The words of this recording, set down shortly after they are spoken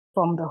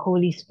from the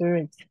Holy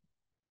Spirit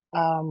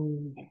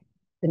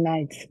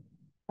tonight.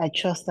 I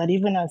trust that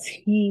even as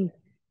He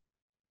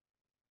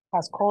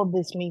has called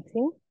this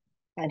meeting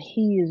and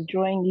He is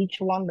drawing each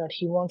one that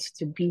He wants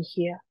to be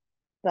here,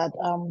 that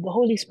the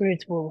Holy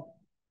Spirit will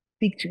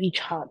speak to each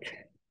heart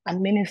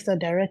and minister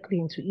directly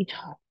into each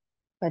heart,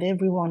 that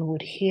everyone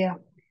would hear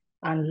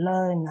and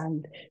learn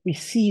and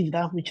receive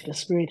that which the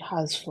Spirit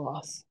has for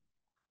us.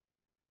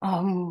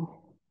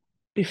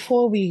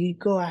 Before we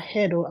go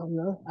ahead, or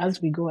well,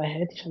 as we go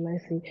ahead, shall I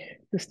say,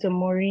 Sister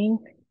Maureen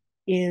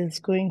is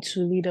going to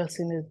lead us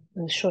in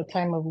a short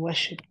time of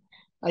worship.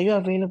 Are you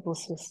available,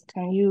 sis?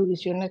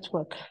 Is your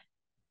network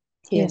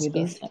here Yes, with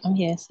please. us? I'm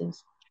here,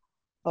 sis.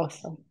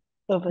 Awesome.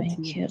 Over to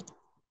Thank you. you.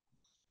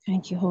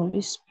 Thank you,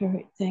 Holy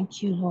Spirit.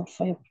 Thank you, Lord,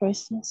 for your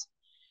presence.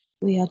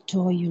 We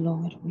adore you,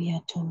 Lord. We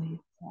adore you.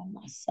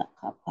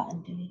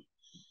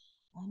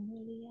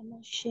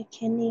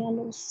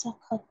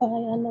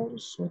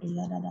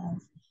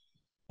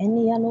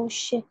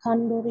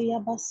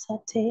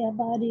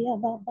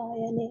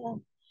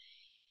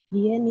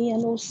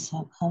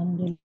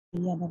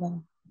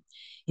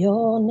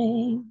 Your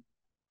name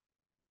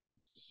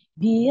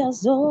be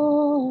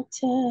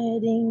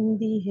exalted in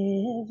the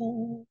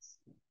heavens,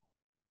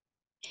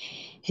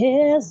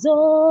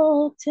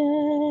 exalted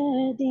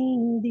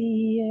in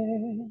the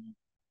earth.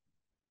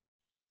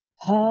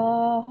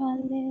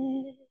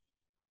 Hallelujah.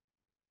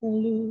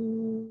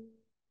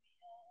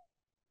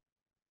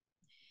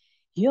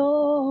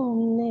 Your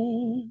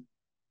name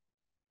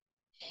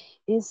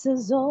is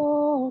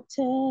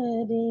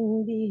exalted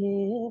in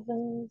the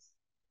heavens,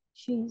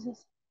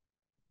 Jesus.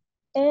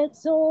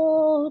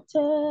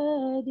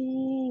 Exalted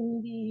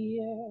in the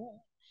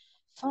earth.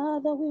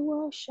 Father, we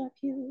worship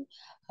you.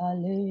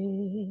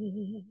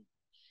 Hallelujah.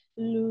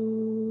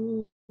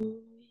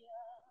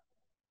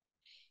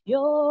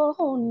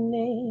 Your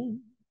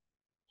name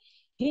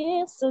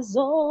is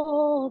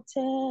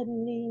exalted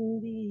in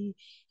the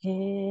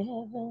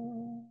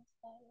heavens.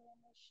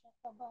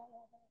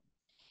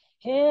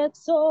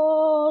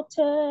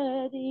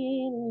 Exalted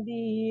in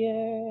the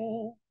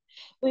earth.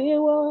 We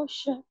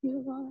worship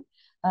you, Lord.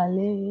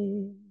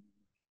 Hallelujah.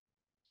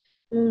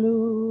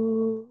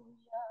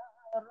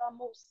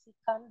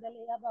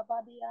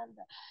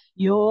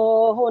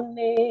 Your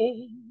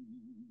name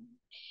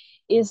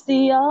is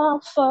the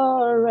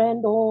Alpha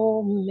and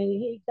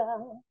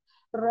Omega.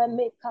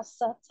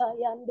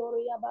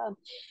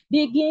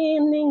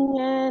 Beginning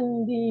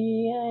and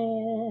the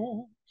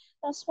end.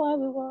 That's why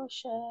we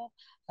worship.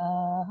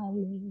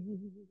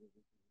 Hallelujah.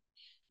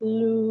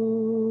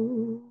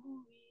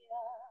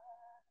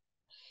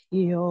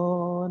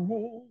 Your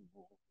name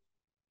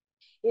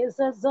is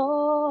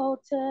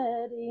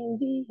exalted in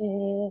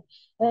the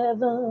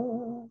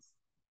heavens,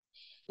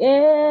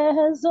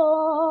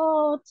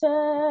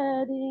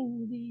 exalted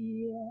in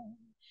the earth.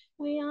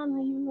 We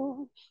honor you,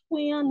 Lord.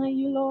 We honor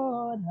you,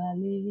 Lord.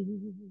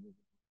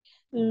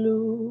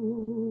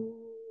 Hallelujah.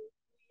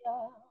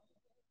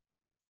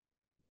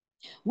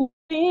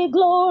 We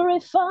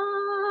glorify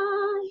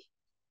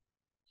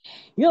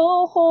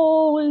your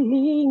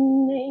holy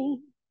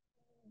name,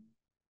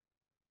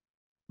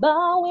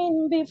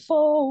 bowing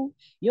before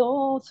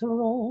your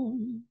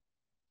throne.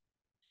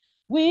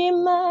 We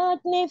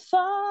magnify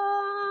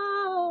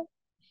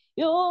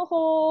your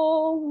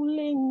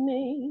holy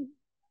name,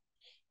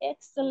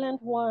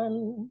 excellent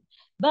one,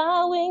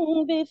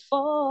 bowing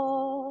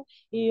before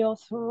your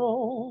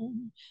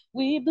throne.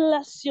 We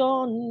bless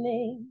your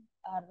name,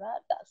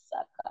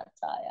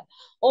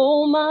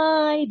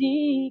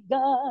 Almighty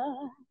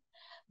God,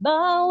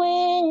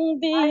 bowing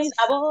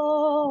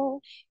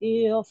before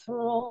your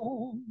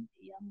throne.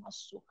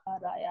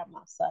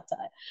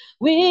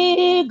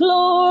 We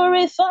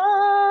glorify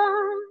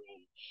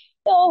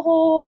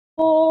your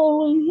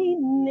holy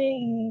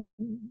name.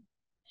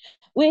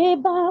 We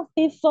bow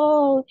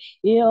before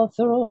your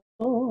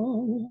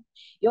throne.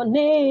 Your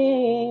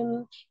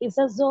name is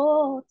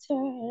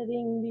exalted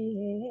in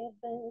the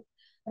heavens.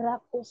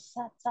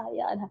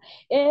 Rakusatayana,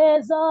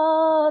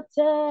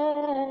 exalted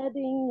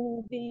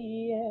in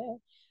the earth.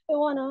 We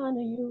want to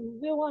honor you.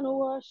 We want to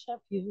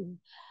worship you.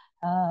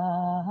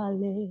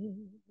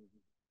 Hallelujah.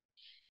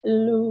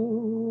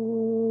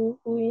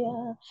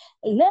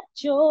 Let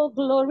your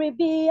glory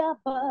be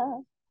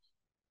above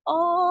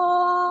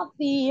all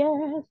the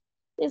earth,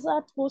 this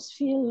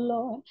atmosphere,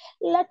 Lord.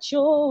 Let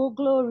your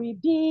glory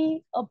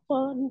be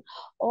upon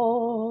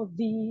all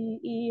the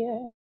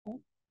earth.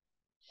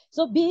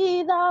 So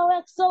be thou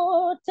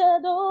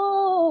exalted,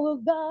 O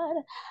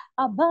God,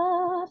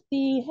 above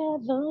the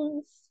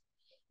heavens.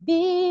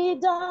 Be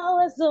thou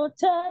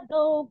exalted,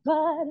 O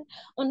God,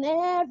 on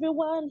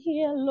everyone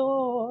here,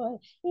 Lord.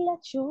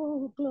 Let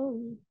your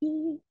glory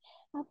be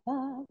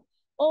above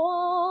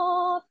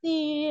all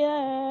the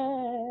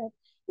earth.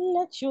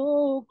 Let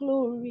your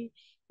glory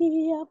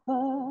be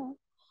above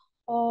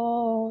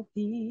all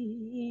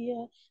the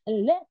earth.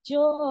 Let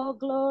your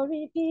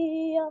glory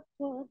be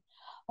upon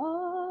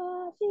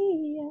all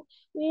the earth.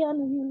 We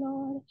honor you,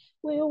 Lord.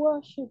 We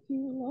worship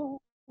you,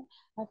 Lord.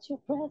 at your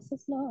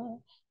presence,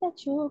 Lord.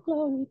 Let your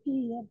glory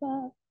be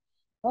above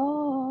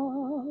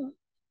all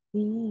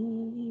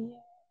the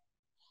earth.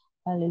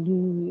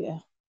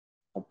 Hallelujah.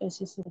 God bless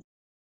you, sister.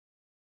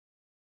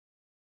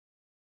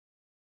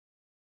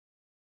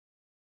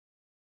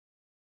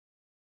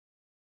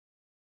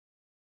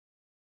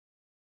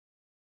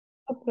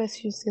 God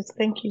bless you, sis.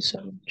 Thank you so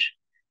much.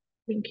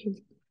 Thank you.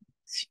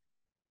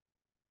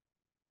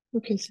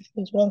 Okay,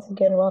 sisters, once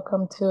again,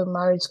 welcome to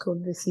Marriage School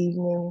this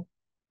evening.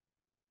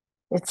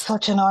 It's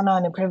such an honor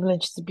and a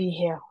privilege to be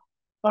here.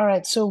 All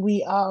right, so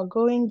we are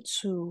going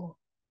to,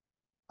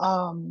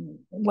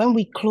 when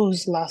we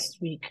closed last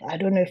week, I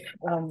don't know if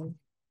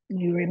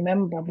you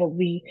remember, but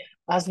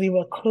as we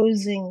were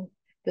closing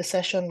the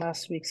session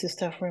last week,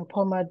 Sister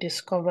Frimpoma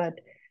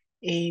discovered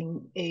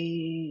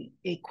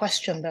a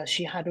question that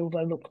she had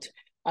overlooked,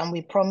 and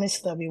we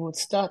promised that we would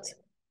start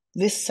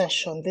this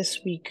session this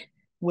week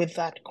with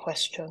that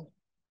question.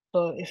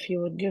 So if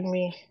you would give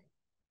me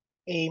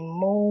a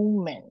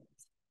moment,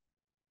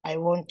 I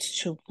want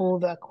to pull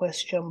that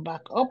question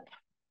back up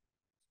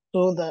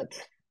so that,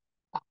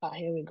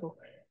 here we go,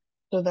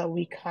 so that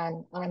we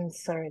can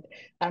answer it.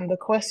 And the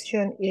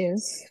question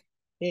is,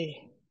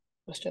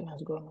 question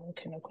has gone.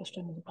 Okay, no,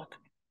 question is back.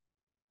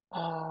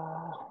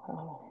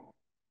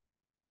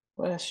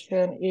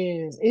 Question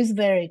is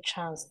there a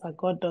chance that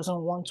God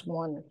doesn't want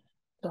one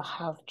to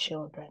have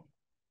children?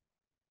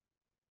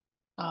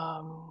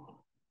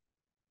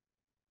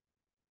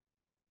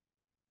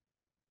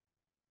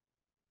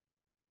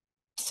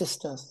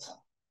 Sisters,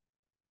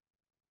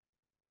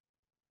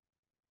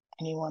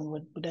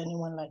 would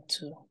anyone like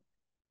to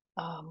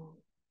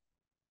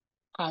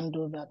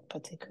handle that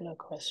particular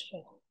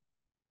question?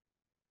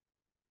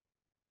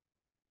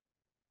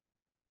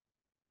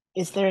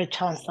 Is there a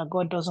chance that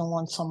God doesn't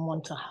want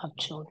someone to have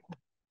children?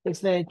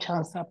 Is there a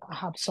chance that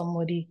perhaps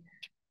somebody,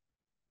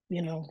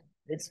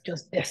 it's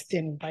just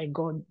destined by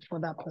God for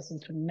that person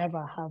to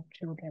never have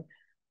children?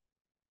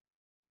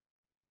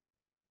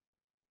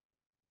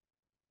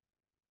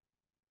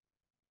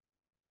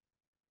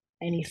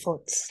 Any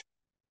thoughts?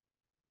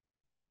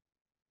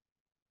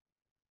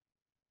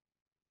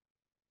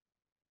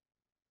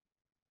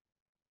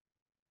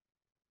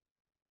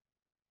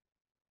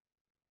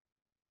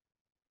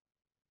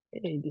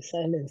 Hey, the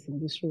silence in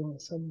this room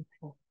is something.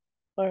 All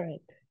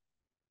right.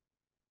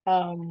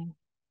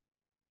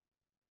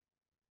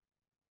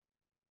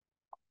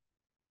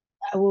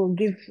 I will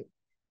give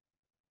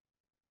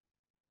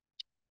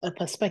a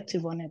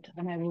perspective on it,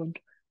 and I would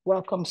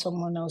welcome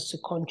someone else to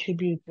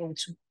contribute or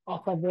to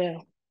offer their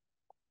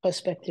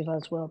perspective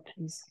as well,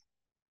 please.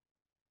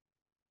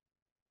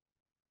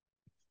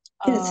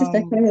 Yes,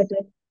 Sister Carol.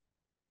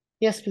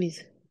 Yes,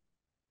 please.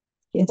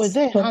 Yes. Was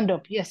there a hand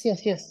up? Yes.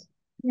 Yes,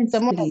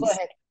 Someone, please. go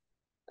ahead.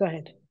 Go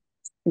ahead.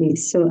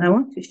 Please. So I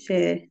want to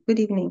share. Good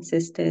evening,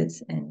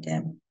 sisters, and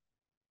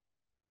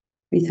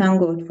we thank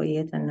God for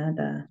yet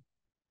another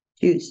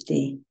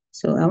Tuesday.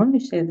 So I want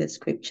to share the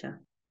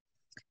scripture.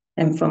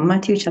 And from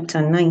Matthew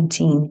chapter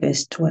 19,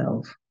 verse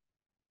 12.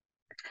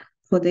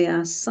 For there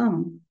are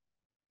some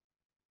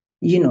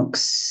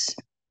eunuchs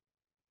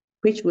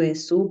which were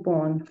so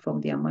born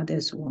from their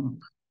mother's womb.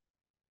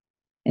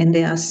 And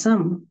there are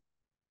some,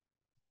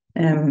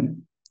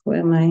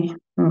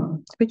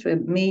 which were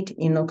made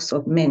eunuchs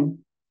of men.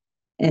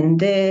 And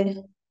there,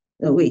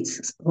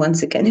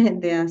 once again,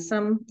 and there are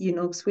some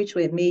eunuchs which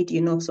were made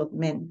eunuchs of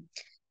men.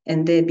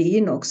 And there be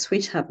eunuchs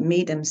which have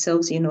made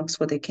themselves eunuchs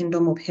for the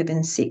kingdom of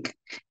heaven's sake.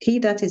 He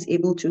that is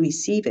able to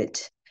receive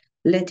it,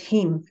 let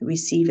him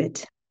receive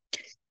it.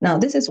 Now,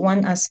 this is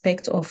one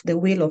aspect of the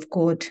will of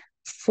God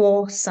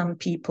for some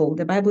people.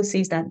 The Bible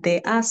says that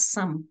there are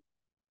some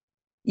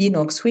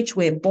eunuchs which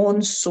were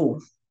born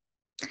so.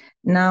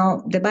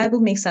 Now, the Bible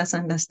makes us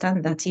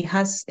understand that he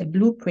has a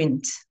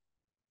blueprint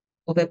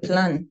of a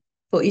plan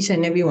for each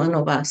and every one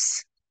of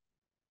us.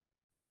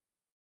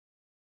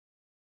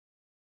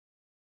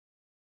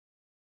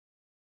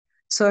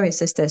 Sorry,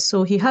 sisters.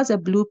 So he has a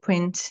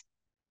blueprint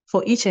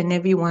for each and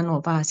every one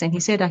of us. And he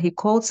said that he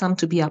called some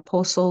to be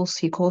apostles.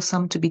 He called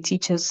some to be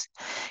teachers.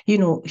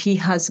 He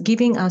has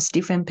given us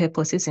different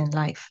purposes in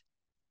life.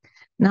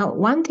 Now,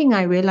 one thing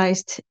I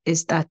realized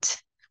is that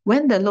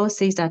when the Lord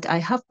says that I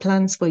have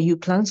plans for you,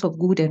 plans of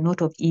good and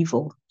not of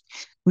evil,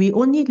 we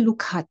only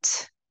look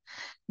at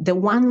the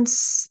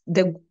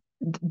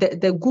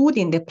good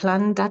in the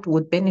plan that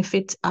would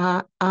benefit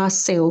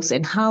ourselves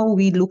and how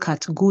we look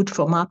at good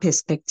from our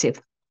perspective.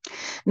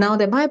 Now,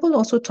 the Bible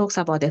also talks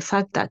about the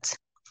fact that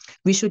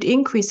we should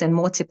increase and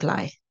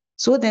multiply.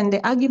 So then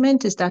the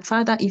argument is that,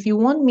 Father, if you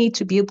want me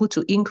to be able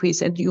to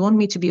increase and you want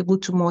me to be able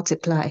to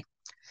multiply,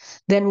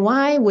 then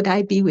why would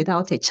I be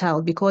without a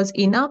child? Because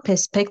in our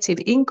perspective,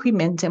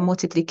 increment and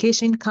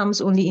multiplication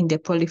comes only in the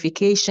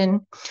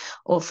prolification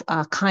of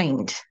our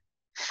kind.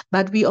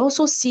 But we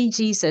also see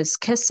Jesus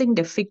cursing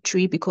the fig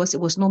tree because it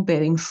was not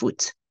bearing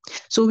fruit.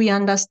 So we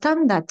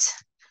understand that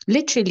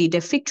literally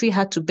the fig tree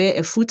had to bear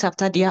a fruit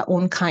after their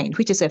own kind,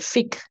 which is a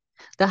fig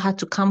that had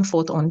to come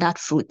forth on that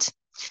fruit.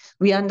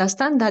 we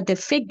understand that the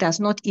fig does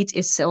not eat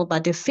itself,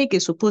 but the fig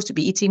is supposed to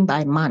be eaten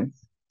by man.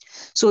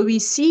 So we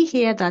see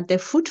here that the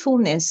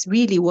fruitfulness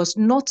really was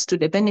not to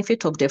the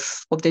benefit of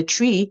the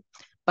tree,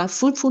 but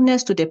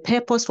fruitfulness to the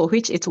purpose for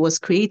which it was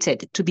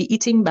created, to be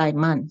eaten by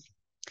man.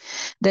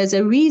 There's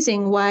a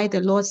reason why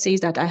the Lord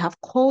says that I have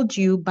called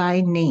you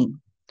by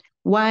name.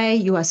 Why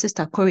you are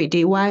Sister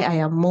Korede, why I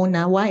am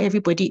Mona, why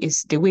everybody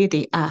is the way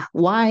they are,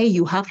 why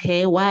you have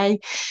hair, why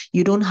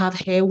you don't have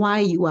hair, why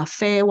you are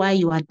fair, why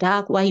you are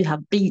dark, why you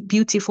have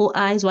beautiful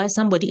eyes, why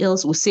somebody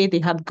else will say they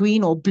have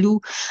green or blue.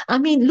 I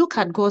mean, look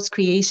at God's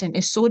creation.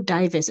 It's so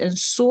diverse, and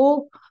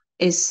so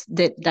is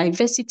the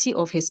diversity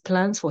of his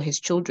plans for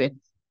his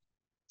children.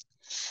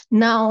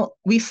 Now,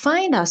 we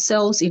find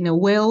ourselves in a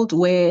world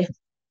where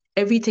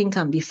everything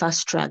can be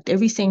fast-tracked,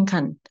 everything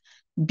can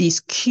be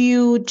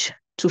skewed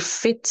to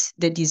fit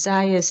the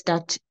desires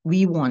that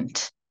we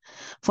want.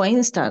 For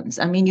instance,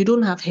 I mean, you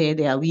don't have hair,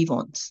 there are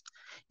weave-ons.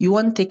 You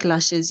want thick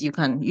lashes, you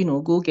can,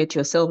 go get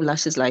yourself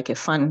lashes like a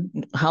fan.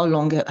 How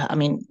long, I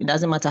mean, it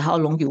doesn't matter how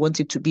long you want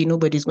it to be.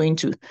 Nobody's going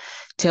to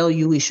tell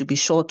you it should be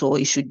short or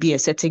it should be a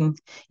setting,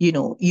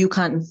 you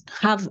can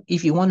have,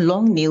 if you want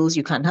long nails,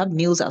 you can have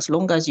nails as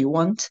long as you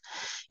want.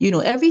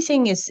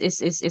 Everything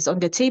is on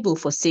the table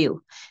for sale.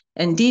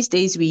 And these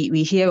days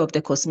we hear of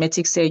the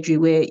cosmetic surgery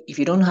where if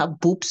you don't have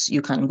boobs,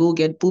 you can go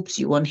get boobs.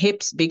 You want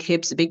hips,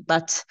 big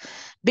butt,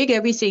 big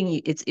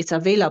everything, it's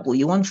available.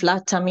 You want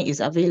flat tummy,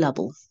 is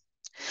available.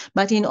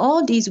 But in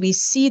all these, we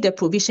see the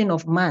provision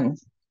of man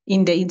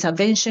in the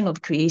intervention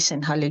of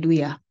creation.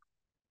 Hallelujah.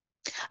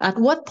 At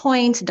what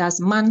point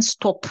does man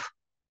stop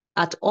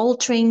at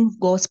altering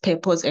God's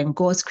purpose and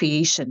God's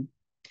creation?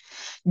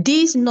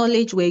 These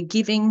knowledge were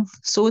given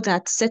so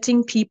that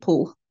certain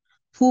people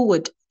who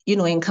would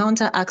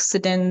encounter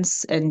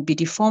accidents and be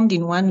deformed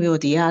in one way or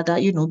the other,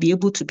 be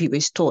able to be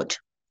restored.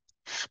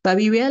 But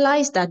we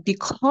realize that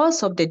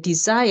because of the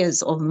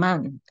desires of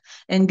man,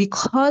 and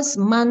because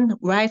man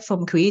right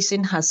from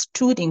creation has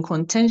stood in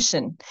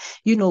contention,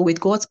 with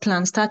God's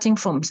plan, starting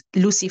from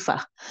Lucifer,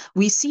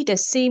 we see the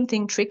same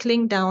thing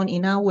trickling down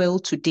in our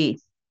world today.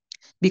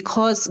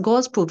 Because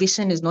God's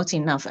provision is not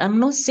enough. I'm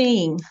not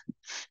saying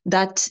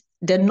that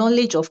the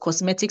knowledge of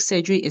cosmetic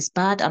surgery is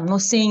bad. I'm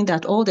not saying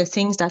that all the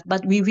things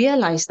but we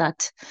realize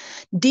that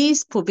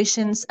these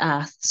provisions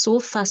are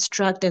so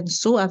fast-tracked and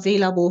so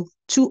available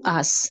to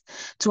us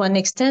to an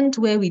extent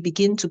where we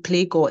begin to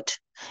play God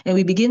and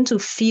we begin to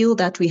feel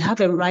that we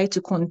have a right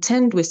to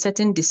contend with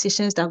certain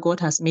decisions that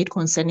God has made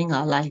concerning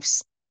our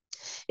lives.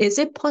 Is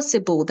it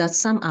possible that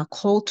some are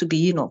called to be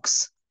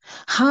eunuchs?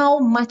 How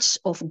much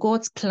of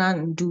God's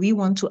plan do we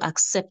want to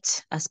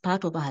accept as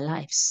part of our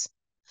lives?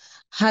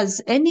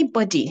 Has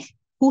anybody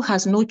who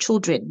has no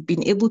children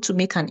been able to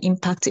make an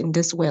impact in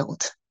this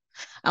world?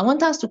 I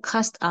want us to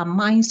cast our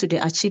minds to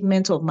the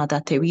achievement of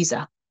Mother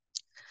Teresa.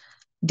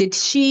 Did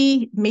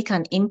she make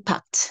an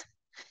impact?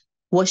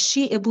 Was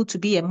she able to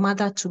be a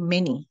mother to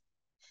many?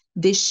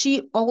 Did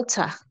she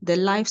alter the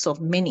lives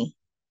of many?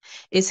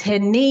 Is her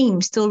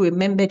name still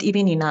remembered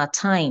even in our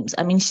times?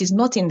 I mean, she's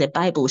not in the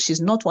Bible.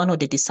 She's not one of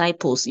the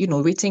disciples,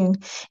 written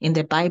in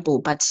the Bible,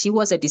 but she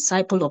was a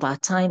disciple of our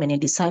time and a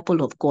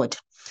disciple of God.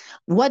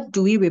 What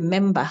do we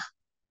remember,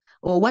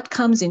 or what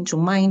comes into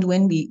mind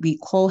when we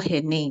call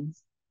her name?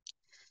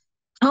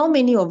 How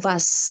many of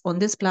us on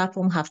this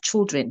platform have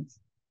children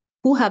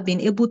who have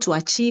been able to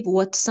achieve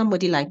what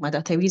somebody like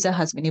Mother Teresa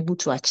has been able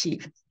to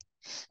achieve?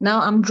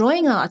 Now, I'm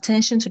drawing our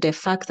attention to the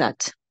fact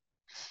that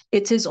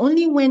it is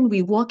only when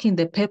we walk in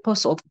the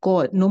purpose of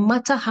God, no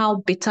matter how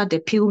bitter the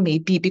pill may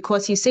be,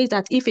 because he says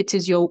that if it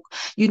is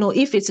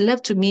if it's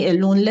left to me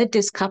alone, let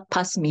this cup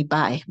pass me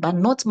by, but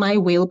not my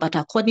will, but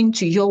according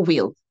to your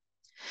will.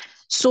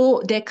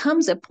 So there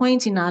comes a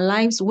point in our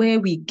lives where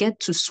we get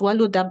to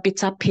swallow that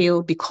bitter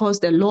pill because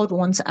the Lord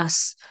wants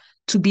us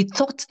to be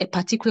taught a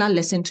particular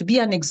lesson, to be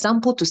an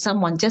example to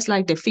someone. Just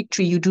like the fig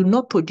tree, you do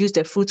not produce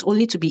the fruits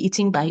only to be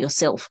eaten by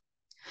yourself.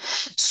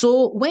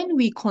 So when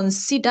we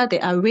consider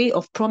the array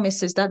of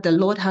promises that the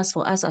Lord has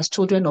for us as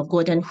children of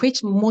God, and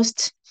which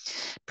most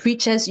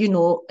preachers,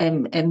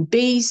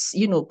 base,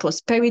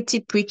 prosperity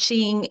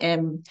preaching,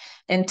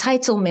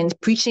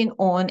 entitlement preaching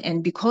on,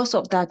 and because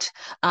of that,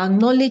 our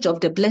knowledge of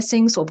the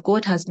blessings of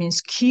God has been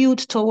skewed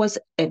towards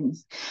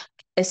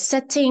a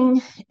certain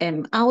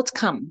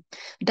outcome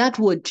that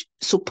would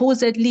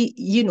supposedly,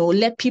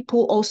 let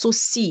people also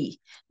see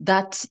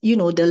that,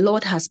 the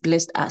Lord has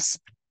blessed us.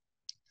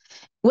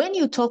 When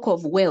you talk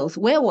of wealth,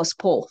 where was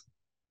Paul?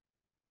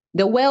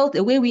 The wealth,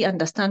 the way we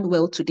understand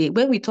wealth today,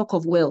 when we talk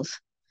of wealth,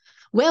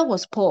 where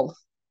was Paul?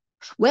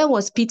 Where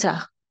was Peter?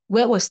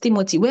 Where was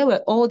Timothy? Where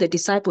were all the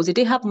disciples? Did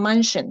they have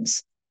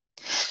mansions?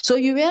 So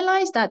you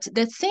realize that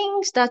the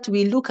things that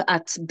we look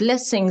at,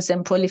 blessings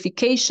and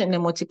prolification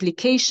and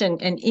multiplication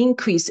and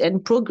increase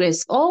and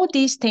progress, all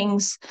these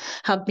things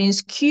have been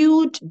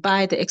skewed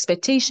by the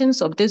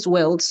expectations of this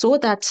world, so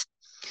that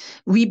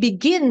we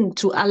begin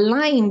to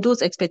align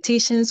those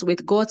expectations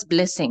with God's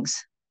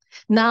blessings.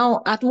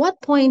 Now, at what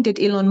point did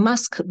Elon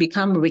Musk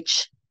become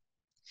rich?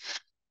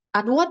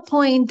 At what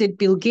point did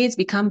Bill Gates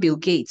become Bill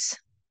Gates?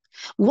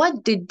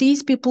 What did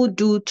these people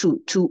do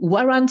to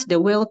warrant the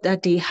wealth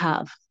that they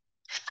have?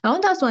 I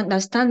want us to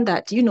understand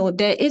that,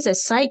 there is a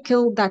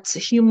cycle that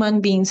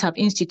human beings have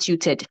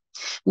instituted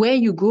where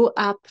you grow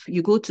up,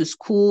 you go to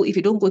school. If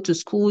you don't go to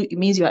school, it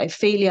means you are a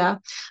failure.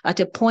 At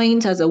a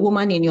point as a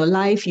woman in your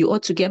life, you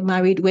ought to get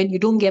married. When you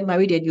don't get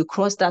married and you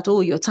cross that,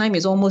 oh, your time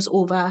is almost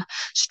over.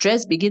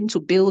 Stress begins to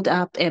build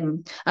up.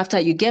 After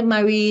you get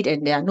married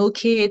and there are no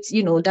kids,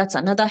 that's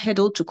another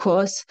hurdle to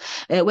cross.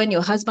 When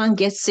your husband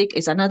gets sick,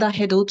 it's another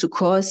hurdle to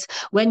cross.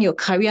 When your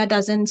career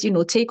doesn't,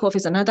 take off,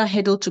 it's another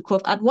hurdle to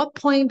cross. At what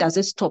point does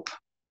it stop?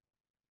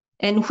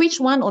 And which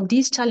one of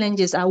these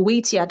challenges are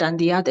weightier than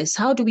the others?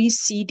 How do we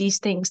see these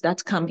things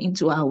that come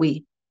into our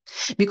way?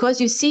 Because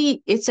you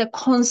see, it's a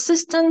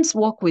consistent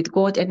walk with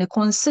God and a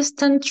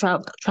consistent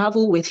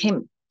travel with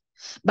Him.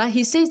 But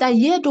He says that,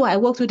 yea, though I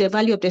walk through the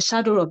valley of the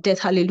shadow of death,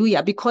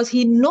 hallelujah, because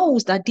He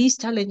knows that these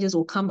challenges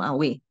will come our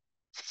way.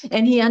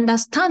 And He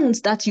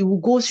understands that you will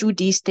go through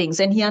these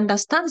things. And He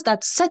understands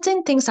that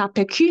certain things are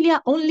peculiar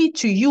only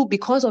to you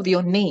because of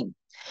your name.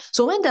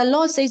 So when the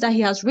Lord says that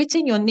He has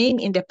written your name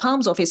in the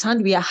palms of His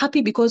hand, we are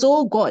happy because,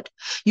 oh God,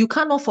 you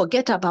cannot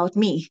forget about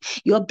me.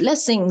 Your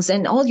blessings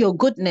and all your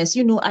goodness,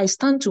 I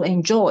stand to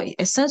enjoy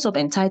a sense of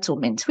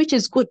entitlement, which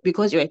is good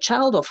because you're a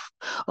child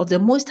of the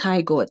Most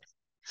High God.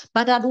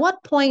 But at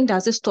what point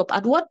does it stop?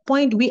 At what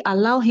point do we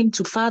allow Him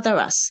to father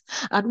us?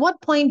 At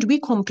what point do we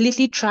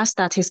completely trust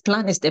that His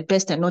plan is the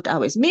best and not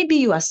ours? Maybe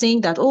you are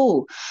saying that,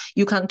 oh,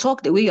 you can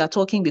talk the way you are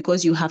talking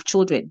because you have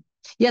children.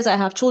 Yes, I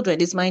have children.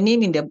 It's my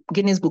name in the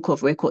Guinness Book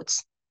of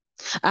Records.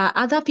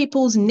 Other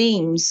people's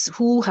names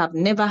who have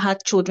never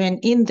had children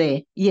in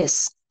there?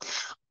 Yes.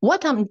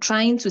 What I'm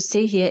trying to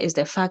say here is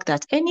the fact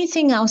that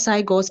anything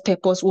outside God's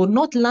purpose will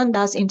not land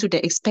us into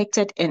the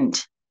expected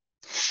end.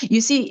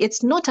 You see,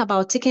 it's not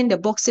about ticking the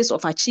boxes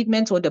of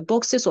achievement or the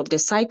boxes of the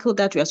cycle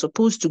that we are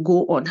supposed to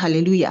go on.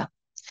 Hallelujah.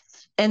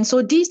 And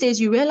so these days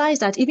you realize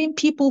that even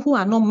people who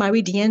are not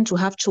married yet to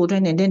have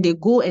children, and then they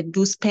go and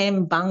do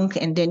sperm bank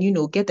and then,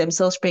 get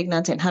themselves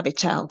pregnant and have a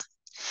child.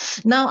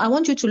 Now, I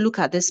want you to look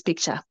at this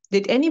picture.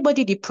 Did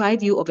anybody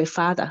deprive you of a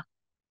father?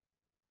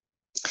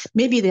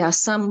 Maybe there are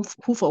some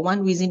who, for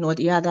one reason or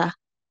the other,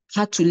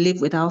 had to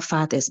live without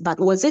fathers. But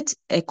was it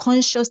a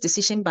conscious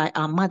decision by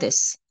our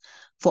mothers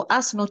for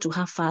us not to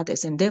have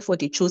fathers, and therefore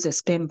they chose a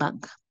sperm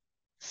bank?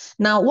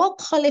 Now, what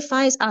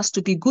qualifies us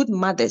to be good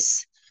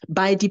mothers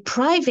by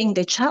depriving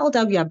the child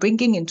that we are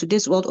bringing into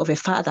this world of a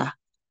father?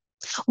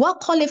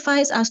 What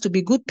qualifies us to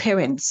be good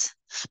parents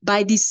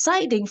by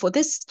deciding for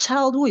this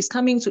child who is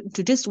coming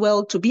to this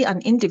world to be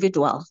an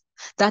individual,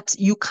 that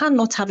you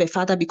cannot have a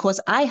father because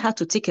I had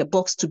to tick a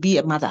box to be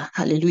a mother?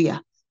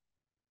 Hallelujah.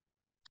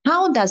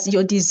 How does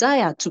your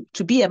desire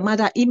to be a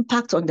mother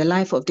impact on the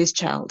life of this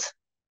child?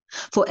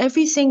 For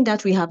everything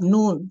that we have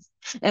known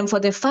and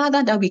for the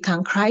Father that we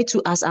can cry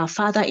to as our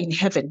Father in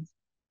heaven,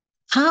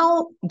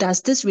 how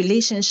does this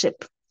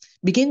relationship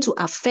begin to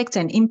affect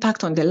and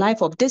impact on the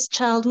life of this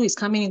child who is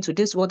coming into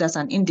this world as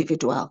an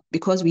individual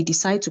because we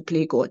decide to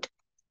play God?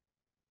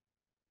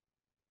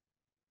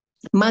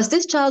 Must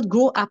this child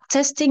grow up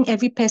testing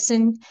every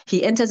person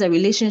he enters a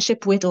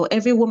relationship with, or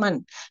every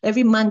woman,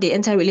 every man they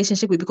enter a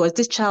relationship with, because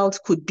this child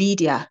could be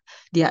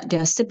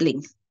their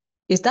sibling?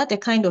 Is that the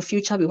kind of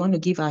future we want to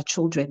give our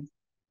children?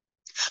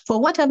 For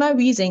whatever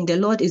reason, the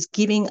Lord is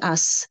giving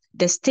us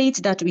the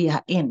state that we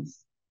are in.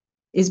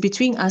 It's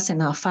between us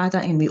and our Father,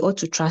 and we ought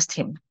to trust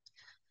Him.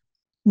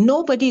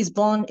 Nobody is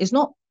born,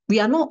 we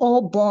are not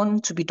all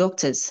born to be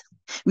doctors.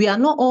 We are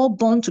not all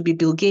born to be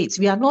Bill Gates.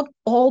 We are not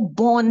all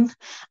born,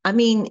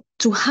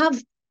 to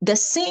have the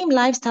same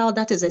lifestyle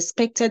that is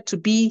expected to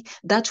be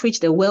that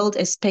which the world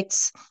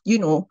expects,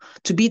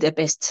 to be the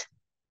best.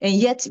 And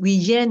yet we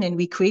yearn and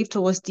we crave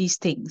towards these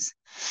things.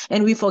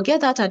 And we forget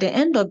that at the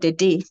end of the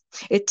day,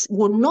 it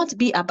will not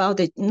be about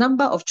the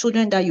number of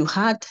children that you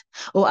had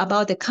or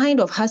about the kind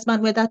of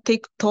husband, whether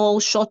thick, tall,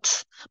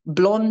 short,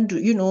 blonde,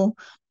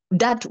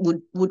 that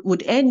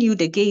would earn you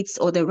the gates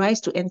or the rights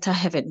to enter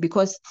heaven.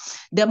 Because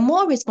the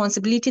more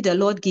responsibility the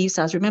Lord gives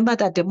us, remember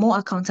that the more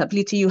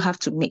accountability you have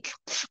to make.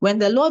 When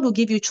the Lord will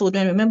give you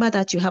children, remember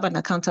that you have an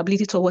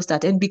accountability towards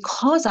that. And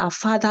because our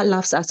Father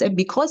loves us, and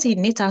because He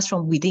knit us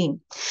from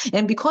within,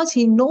 and because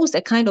He knows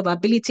the kind of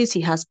abilities He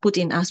has put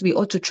in us, we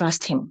ought to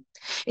trust Him.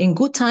 In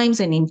good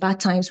times and in bad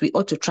times, we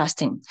ought to trust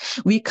Him.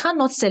 We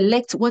cannot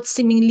select what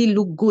seemingly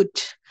look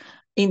good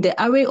in the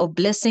array of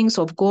blessings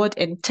of God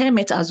and term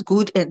it as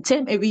good and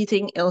term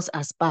everything else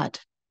as bad,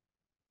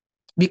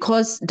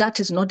 because that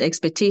is not the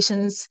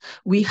expectations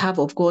we have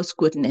of God's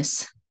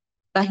goodness.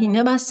 But He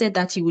never said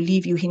that He will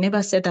leave you. He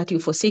never said that He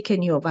will forsake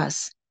any of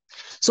us.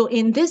 So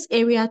in this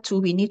area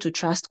too, we need to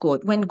trust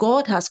God. When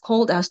God has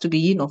called us to be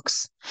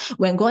eunuchs,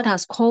 when God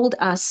has called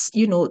us,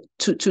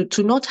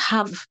 to not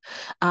have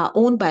our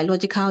own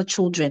biological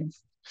children,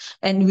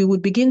 and we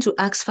would begin to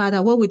ask,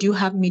 Father, what would you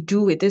have me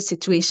do with this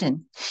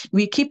situation?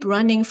 We keep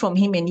running from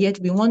Him, and yet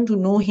we want to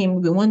know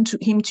Him. We want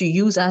Him to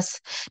use us.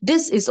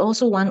 This is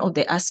also one of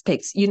the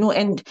aspects,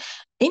 and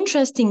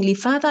interestingly,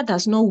 Father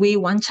does not weigh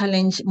one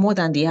challenge more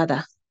than the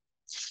other.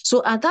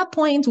 So at that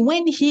point,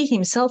 when he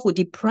himself would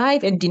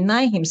deprive and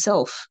deny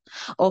himself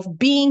of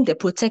being the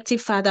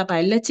protective father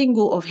by letting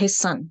go of his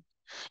son,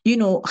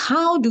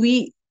 how do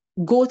we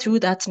go through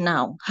that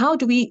now? How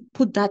do we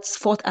put that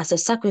forth as a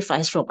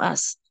sacrifice from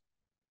us?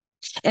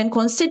 And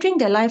considering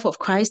the life of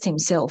Christ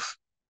himself,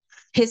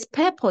 his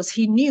purpose,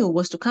 he knew,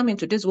 was to come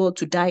into this world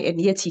to die, and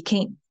yet he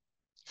came.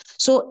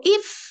 So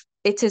if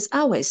it is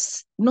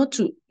ours not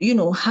to,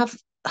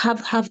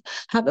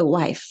 have a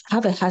wife,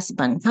 have a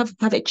husband,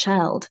 have a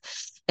child,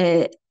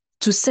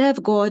 to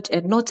serve God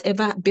and not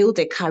ever build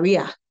a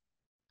career,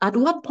 at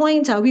what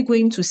point are we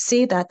going to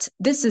say that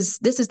this is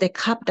the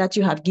cup that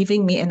you have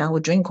given me and I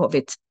will drink of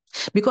it?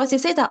 Because he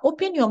said that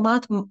open your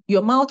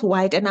mouth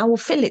wide and I will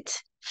fill it.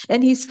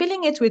 And he's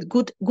filling it with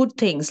good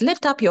things.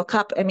 Lift up your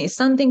cup. I mean, it's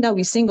something that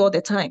we sing all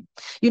the time.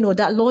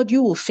 That Lord,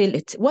 you will fill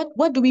it.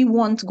 What do we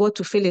want God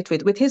to fill it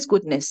with? With his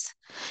goodness.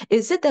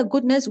 Is it the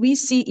goodness we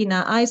see in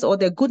our eyes, or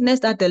the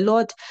goodness that the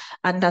Lord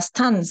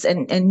understands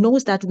and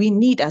knows that we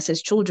need as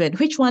his children?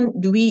 Which one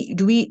do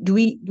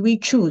we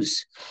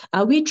choose?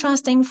 Are we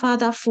trusting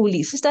Father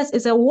fully? Sisters,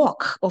 it's a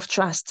walk of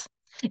trust.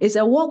 It's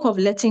a walk of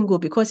letting go,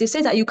 because he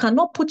says that you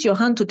cannot put your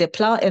hand to the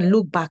plow and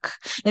look back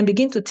and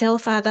begin to tell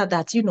Father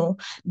that,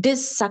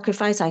 this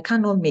sacrifice I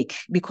cannot make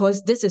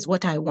because this is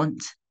what I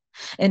want.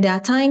 And there are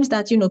times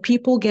that,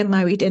 people get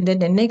married and then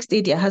the next day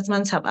their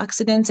husbands have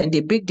accidents and they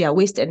break their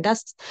waist, and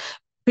that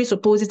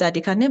presupposes that they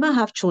can never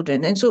have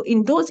children. And so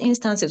in those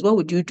instances, what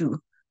would you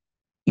do?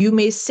 You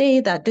may say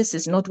that this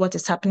is not what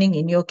is happening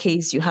in your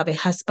case. You have a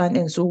husband,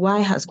 and so why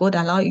has God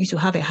allowed you to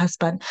have a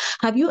husband?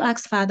 Have you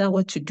asked Father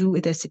what to do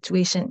with the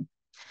situation?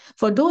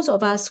 For those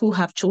of us who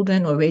have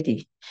children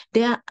already,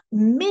 there are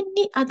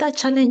many other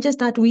challenges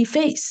that we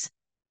face.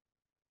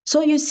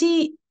 So you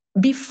see,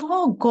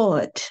 before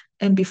God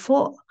and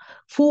before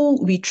who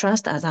we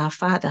trust as our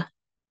Father,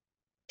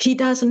 he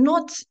does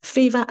not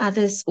favor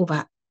others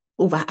over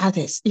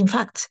others. In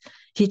fact,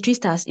 he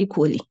treats us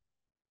equally.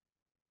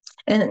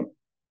 And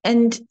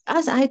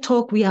as I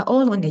talk, we are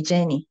all on a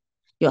journey.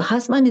 Your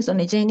husband is on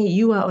a journey.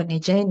 You are on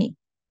a journey.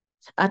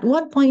 At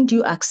what point do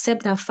you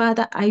accept that,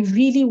 Father, I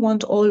really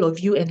want all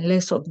of you and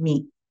less of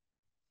me?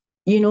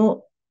 At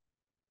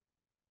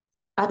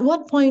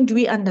what point do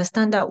we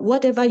understand that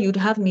whatever you'd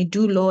have me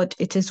do, Lord,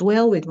 it is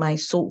well with my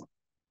soul?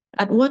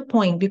 At what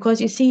point?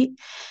 Because you see,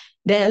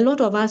 there are a lot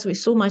of us with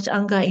so much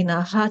anger in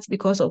our hearts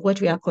because of what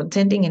we are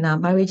contending in our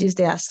marriages.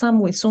 There are some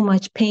with so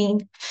much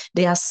pain.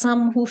 There are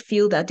some who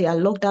feel that they are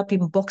locked up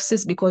in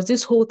boxes because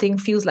this whole thing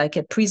feels like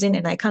a prison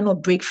and I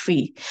cannot break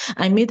free.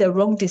 I made the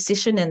wrong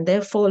decision, and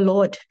therefore,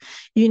 Lord,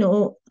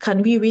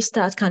 can we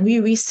restart? Can we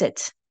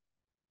reset?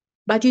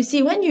 But you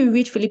see, when you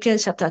read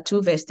Philippians chapter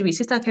 2, verse 3,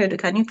 Sister Carol,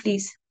 can you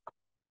please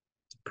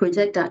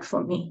project that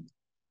for me?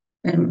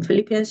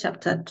 Philippians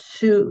chapter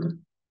 2.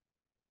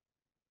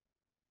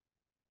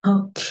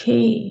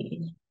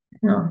 Okay.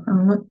 No,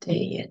 I'm not there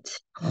yet.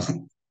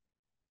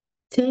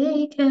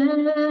 Take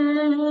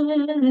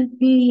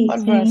everything.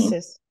 What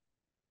verses?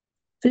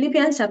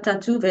 Philippians chapter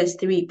 2, verse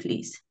 3,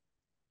 please.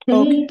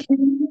 Okay. Take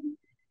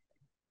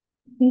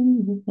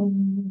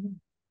everything.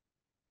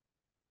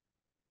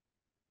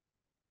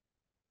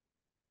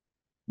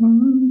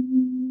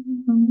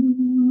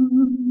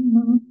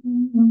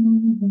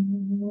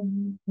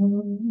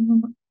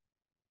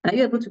 Are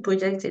you able to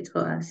project it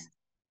for us?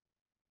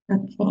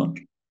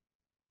 Okay.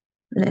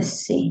 Let's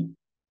see.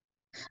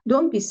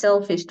 Don't be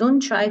selfish. Don't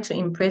try to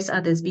impress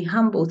others. Be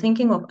humble,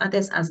 thinking of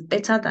others as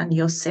better than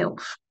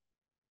yourself.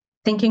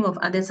 Thinking of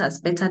others as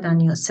better than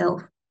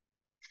yourself.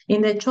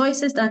 In the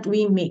choices that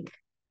we make,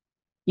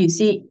 you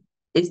see,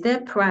 is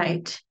there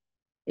pride?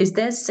 Is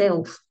there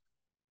self?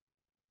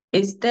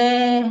 Is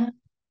there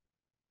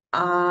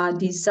our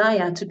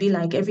desire to be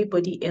like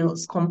everybody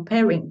else,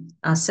 comparing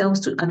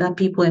ourselves to other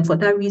people? And for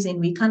that reason,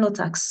 we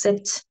cannot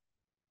accept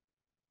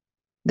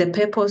the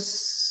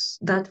purpose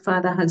that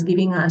Father has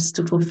given us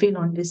to fulfill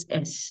on this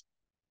earth.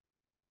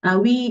 Are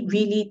we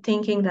really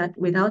thinking that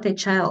without a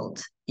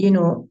child,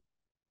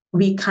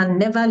 we can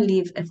never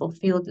live a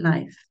fulfilled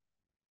life?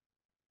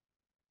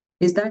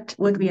 Is that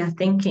what we are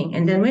thinking?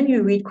 And then when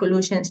you read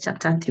Colossians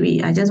chapter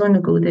 3, I just want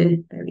to go there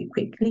very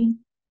quickly.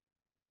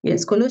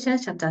 Yes,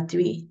 Colossians chapter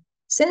 3.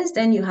 Since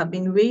then you have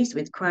been raised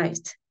with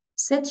Christ.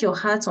 Set your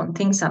hearts on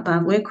things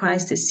above, where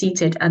Christ is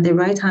seated at the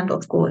right hand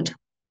of God.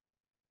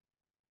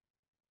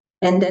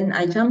 And then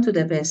I jump to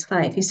the verse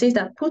 5. He says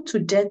that put to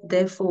death,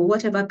 therefore,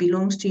 whatever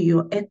belongs to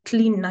your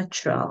earthly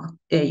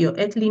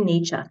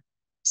nature,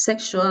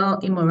 sexual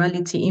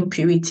immorality,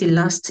 impurity,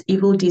 lust,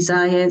 evil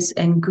desires,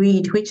 and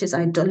greed, which is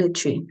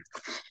idolatry.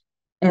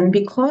 And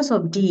because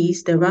of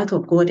these, the wrath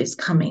of God is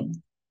coming.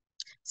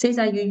 Says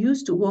that you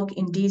used to walk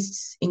in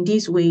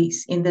these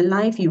ways in the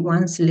life you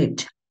once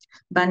lived,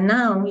 but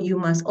now you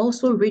must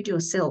also rid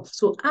yourself.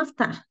 So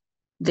after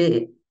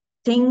the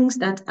things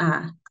that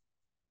are,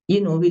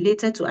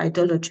 related to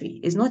idolatry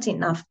is not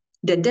enough,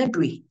 the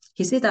debris,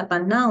 he said that,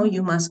 but now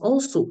you must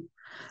also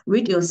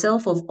rid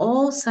yourself of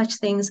all such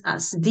things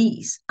as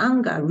these: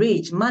 anger,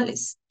 rage,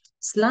 malice,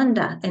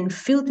 slander, and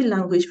filthy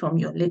language from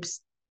your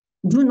lips.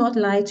 Do not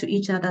lie to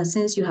each other,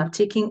 since you have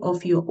taken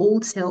off your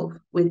old self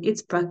with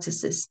its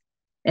practices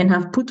and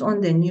have put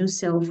on the new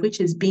self, which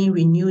is being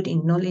renewed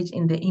in knowledge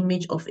in the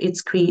image of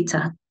its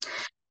creator.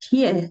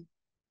 Here,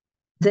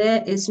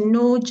 there is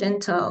no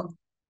Gentile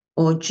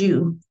or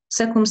Jew,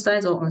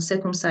 circumcised or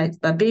uncircumcised,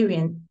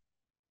 barbarian,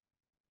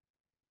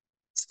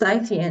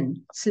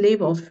 Scythian,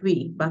 slave or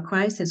free, but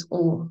Christ is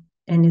all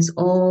and is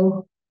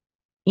all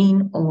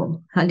in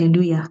all.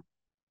 Hallelujah.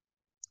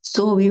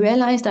 So we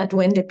realize that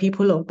when the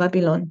people of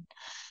Babylon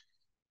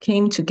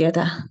came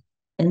together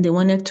and they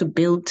wanted to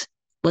build,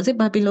 was it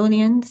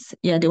Babylonians?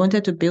 Yeah, they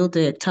wanted to build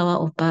the Tower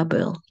of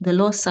Babel. The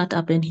Lord sat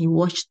up and he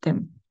watched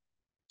them.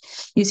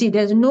 You see,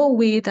 there's no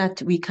way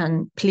that we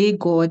can play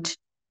God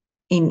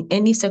in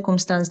any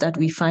circumstance that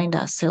we find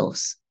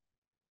ourselves.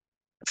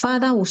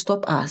 Father will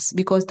stop us,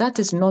 because that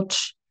is not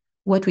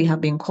what we have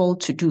been called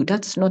to do.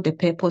 That's not the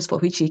purpose for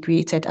which he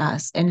created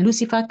us. And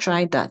Lucifer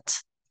tried that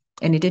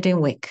and it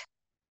didn't work.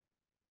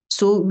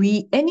 So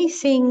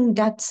anything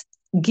that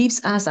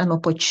gives us an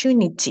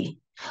opportunity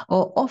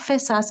or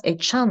offers us a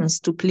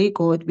chance to play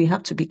God, we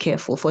have to be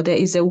careful. For there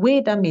is a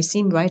way that may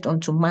seem right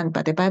unto man,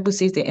 but the Bible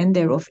says the end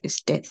thereof is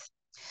death.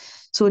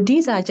 So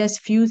these are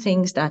just few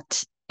things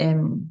that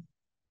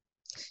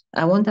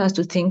I want us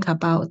to think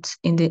about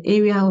in the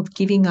area of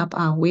giving up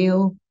our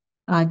will,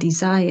 our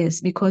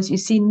desires, because you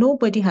see,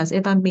 nobody has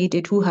ever made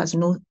it who has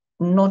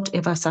not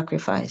ever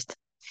sacrificed.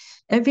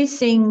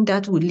 Everything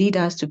that would lead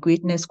us to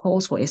greatness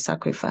calls for a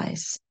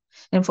sacrifice.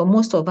 And for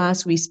most of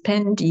us, we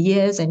spend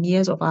years and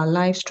years of our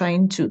lives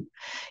trying to,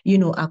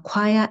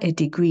 acquire a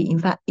degree. In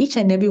fact, each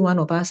and every one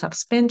of us have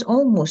spent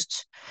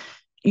almost,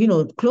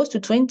 close to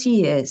 20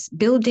 years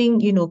building,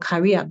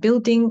 career,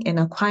 building and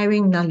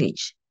acquiring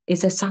knowledge.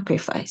 It's a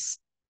sacrifice.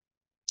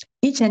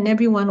 Each and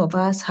every one of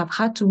us have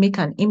had to make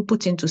an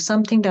input into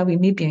something that we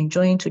may be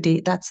enjoying today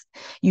that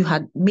you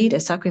had made a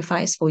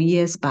sacrifice for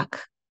years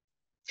back.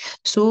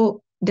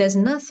 So there's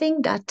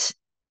nothing that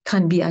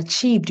can be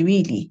achieved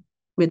really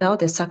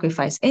without a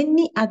sacrifice.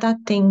 Any other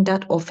thing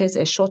that offers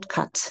a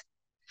shortcut.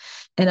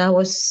 And I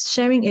was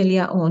sharing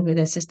earlier on with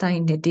a sister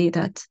in the day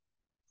that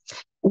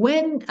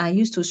when I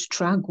used to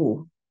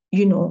struggle,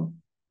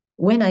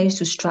 when I used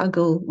to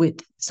struggle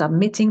with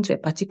submitting to a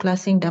particular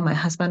thing that my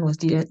husband was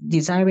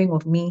desiring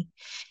of me,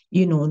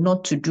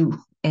 not to do.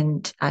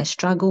 And I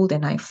struggled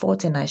and I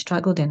fought and I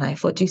struggled and I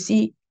fought. You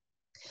see,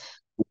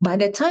 by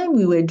the time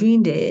we were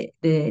doing the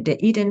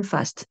Eden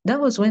fast, that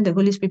was when the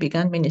Holy Spirit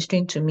began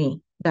ministering to me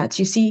that,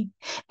 you see,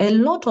 a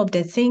lot of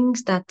the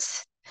things that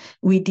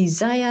we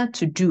desire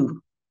to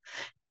do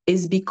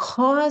is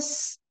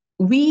because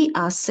we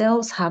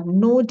ourselves have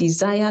no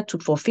desire to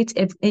forfeit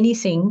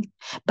anything,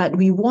 but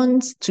we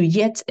want to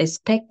yet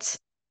expect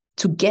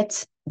to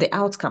get the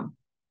outcome.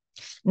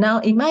 Now,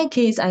 in my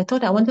case, I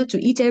thought I wanted to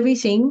eat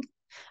everything.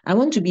 I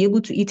want to be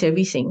able to eat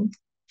everything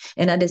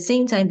and at the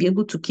same time be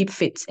able to keep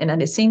fit and at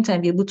the same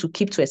time be able to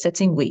keep to a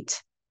certain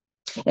weight.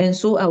 And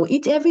so I'll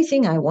eat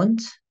everything I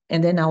want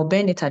and then I'll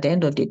burn it at the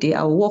end of the day.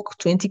 I'll walk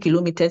 20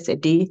 kilometers a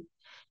day,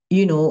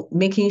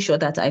 making sure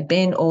that I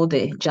burn all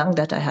the junk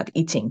that I have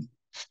eaten.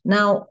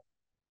 Now,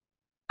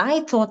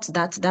 I thought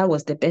that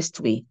was the best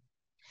way.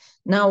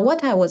 Now,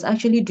 what I was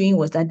actually doing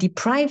was that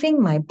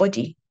depriving my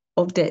body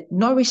of the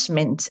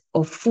nourishment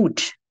of food,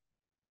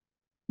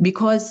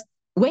 because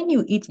when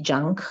you eat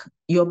junk,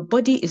 your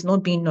body is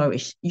not being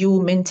nourished.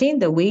 You maintain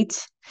the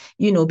weight,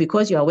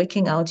 because you are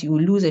working out, you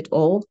will lose it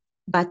all.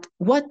 But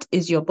what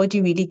is your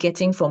body really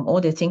getting from all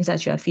the things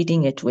that you are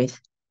feeding it with?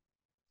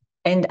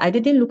 And I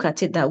didn't look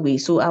at it that way.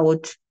 So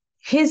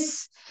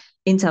his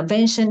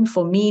intervention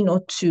for me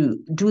not to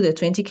do the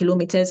 20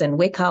 kilometers and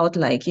work out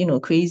like,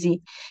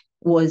 crazy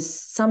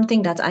was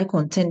something that I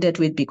contended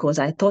with because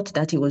I thought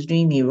that he was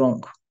doing me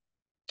wrong.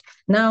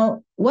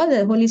 Now, what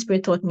the Holy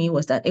Spirit taught me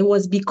was that it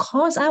was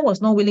because I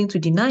was not willing to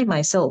deny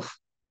myself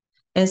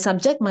and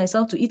subject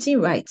myself to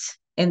eating right.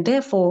 And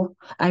therefore,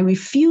 I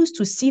refused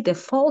to see the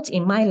fault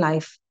in my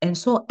life and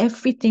saw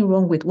everything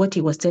wrong with what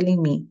he was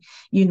telling me,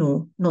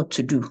 not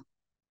to do.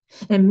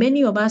 And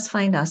many of us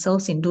find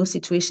ourselves in those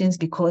situations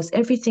because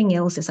everything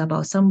else is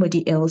about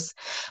somebody else.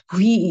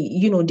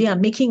 They are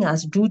making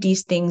us do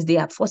these things. They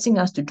are forcing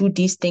us to do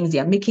these things. They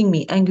are making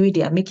me angry.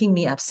 They are making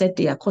me upset.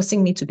 They are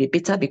causing me to be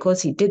bitter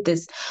because he did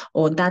this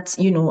or that.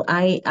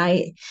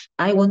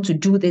 I want to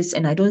do this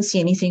and I don't see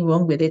anything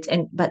wrong with it.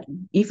 But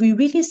if we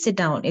really sit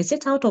down, is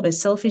it out of a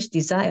selfish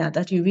desire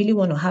that you really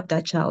want to have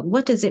that child?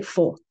 What is it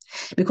for?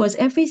 Because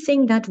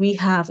everything that we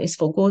have is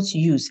for God's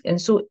use.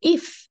 And so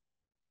if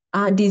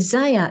our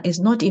desire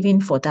is not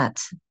even for that,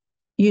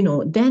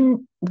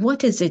 then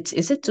what is it?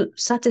 Is it to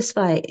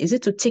satisfy? Is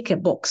it to tick a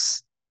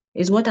box?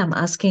 Is what I'm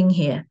asking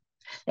here.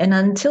 And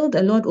until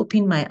the Lord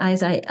opened my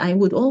eyes, I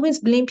would always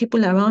blame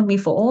people around me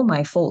for all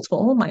my faults, for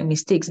all my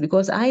mistakes,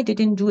 because I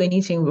didn't do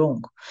anything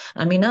wrong.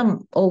 I mean,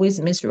 I'm always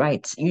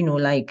right,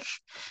 like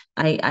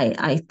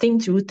I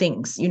think through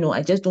things,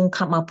 I just don't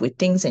come up with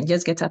things and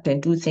just get up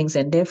and do things.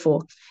 And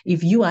therefore,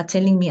 if you are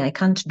telling me I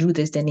can't do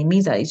this, then it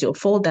means that it's your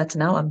fault that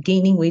now I'm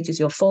gaining weight. It's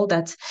your fault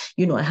that,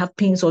 I have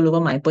pains all over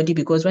my body,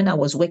 because when I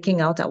was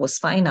working out, I was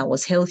fine. I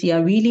was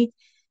healthier, really.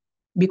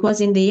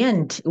 Because in the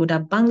end, it would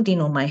have banged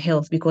in on my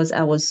health because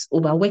I was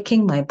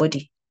overworking my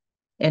body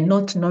and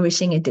not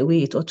nourishing it the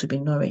way it ought to be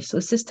nourished. So,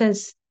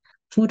 sisters,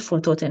 food for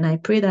thought. And I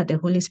pray that the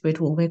Holy Spirit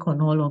will work on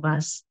all of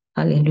us.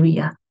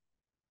 Hallelujah.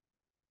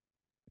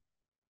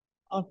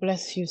 God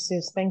bless you,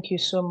 sis. Thank you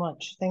so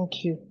much.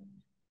 Thank you.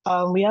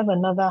 We have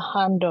another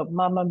hand up.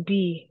 Mama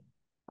B,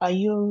 are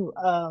you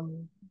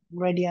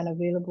ready and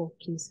available,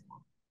 please?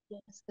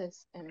 Yes,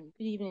 sis. Good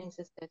evening,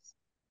 sisters.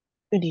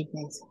 Good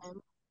evening.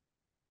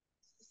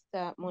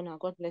 Sister Mona,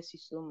 God bless you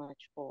so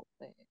much for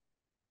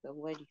the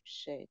word you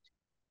shared.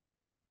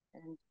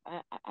 And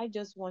I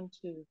just want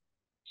to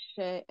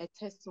share a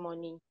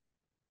testimony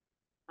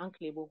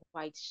Uncle Abel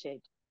White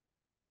shared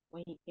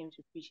when he came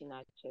to preach in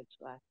our church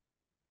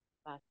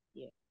last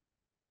year.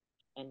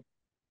 And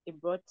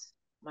it brought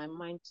my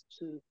mind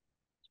to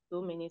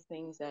so many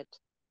things that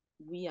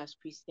we as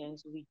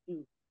Christians, we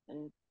do.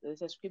 And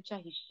there's a scripture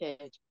he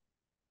shared,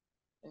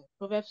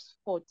 Proverbs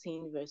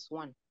 14, verse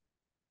 1.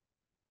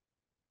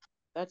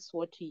 That's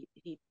what he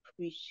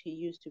preached, he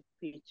used to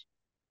preach.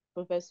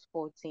 Proverbs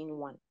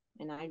 14:1,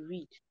 and I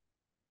read.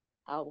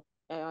 I'll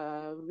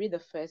read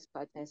the first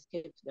part and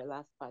skip to the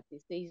last part.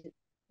 It says,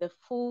 "The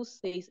fool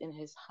says in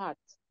his heart,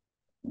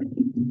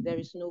 there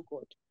is no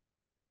God."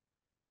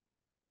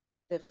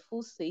 The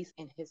fool says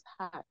in his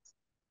heart,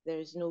 there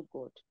is no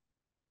God.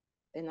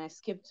 Then I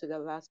skip to the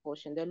last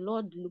portion. "The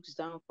Lord looks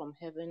down from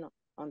heaven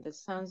on the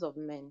sons of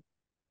men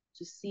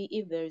to see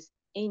if there is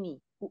any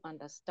who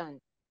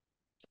understand,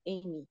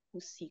 any who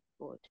seek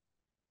God."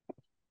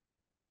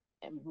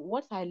 And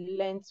what I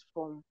learned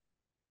from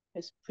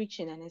his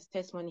preaching and his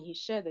testimony, he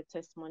shared the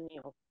testimony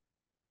of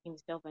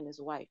himself and his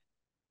wife.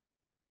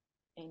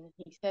 And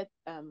he said,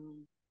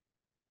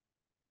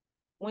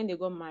 when they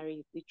got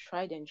married, they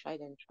tried and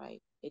tried and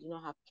tried. They did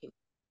not have kids,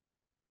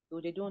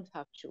 so they don't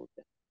have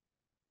children.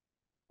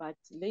 But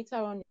later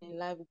on in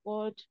life,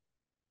 God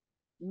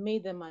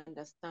made them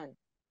understand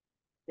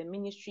the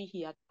ministry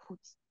he had put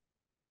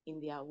in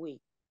their way.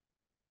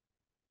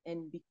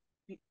 And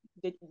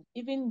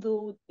even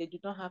though they do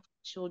not have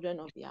children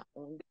of their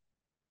own,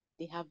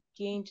 they have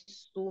gained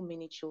so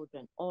many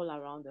children all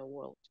around the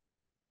world.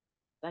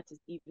 That is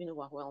even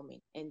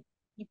overwhelming. And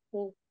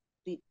people,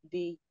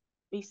 they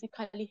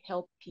basically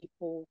help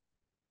people.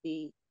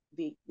 They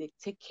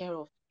take care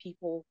of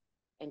people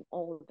and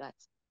all that.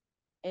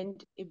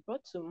 And it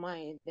brought to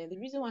mind that the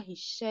reason why he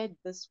shared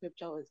this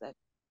scripture was that,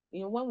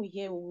 when we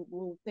hear,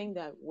 we'll think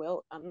that,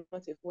 well, I'm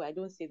not a fool, I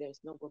don't say there's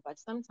no God. But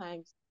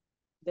sometimes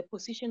the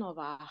position of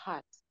our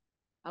heart,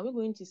 are we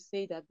going to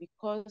say that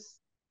because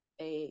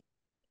we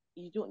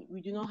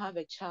do not have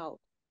a child,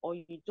 or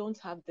you don't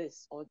have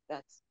this or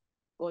that,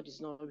 God is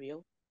not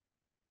real?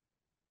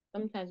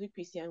 Sometimes we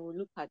Christians will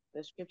look at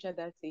the scripture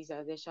that says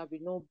that there shall be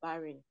no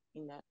barren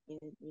in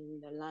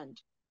the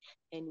land,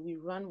 and we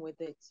run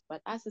with it.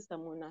 But as Sister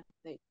Mona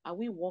said, are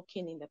we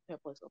walking in the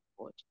purpose of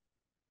God?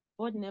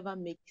 God never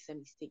makes a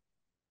mistake.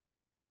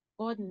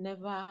 God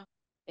never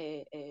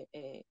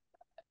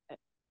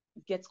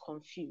gets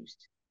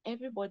confused.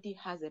 Everybody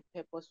has a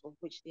purpose for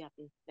which they have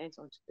been sent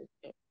onto the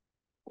earth.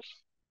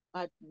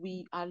 But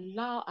we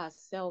allow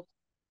ourselves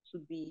to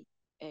be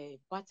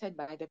battered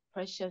by the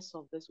pressures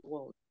of this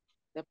world,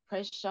 the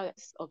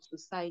pressures of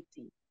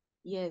society.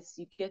 Yes,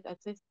 you get at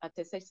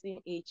a certain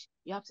age,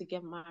 you have to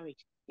get married.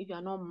 If you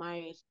are not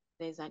married,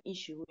 there's an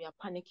issue. We are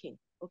panicking.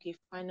 Okay,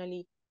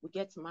 finally, we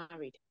get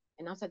married.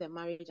 And after the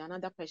marriage,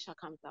 another pressure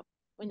comes up.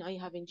 When are you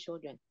having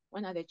children?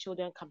 When are the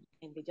children coming?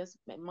 And they just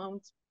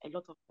mount a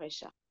lot of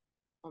pressure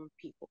on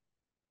people.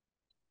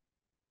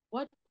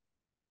 What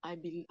I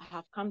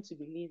have come to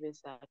believe is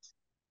that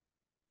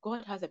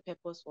God has a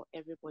purpose for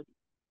everybody.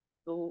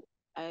 So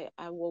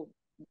I will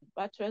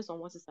buttress on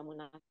what Sister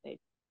Mona said.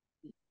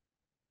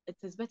 It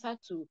is better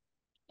to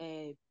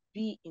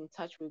be in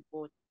touch with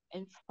God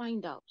and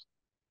find out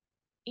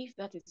if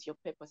that is your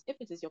purpose. If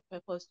it is your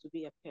purpose to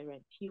be a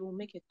parent, He will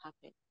make it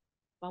happen.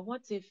 But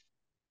what if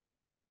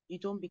you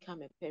don't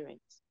become a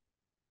parent?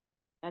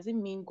 Does it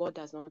mean God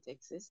does not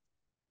exist?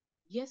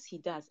 Yes, He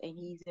does, and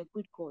He is a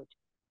good God.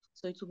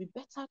 So it will be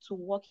better to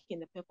walk in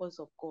the purpose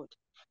of God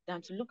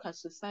than to look at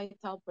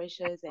societal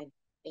pressures and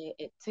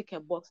tick a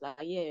box like,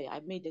 yeah,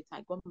 I made it,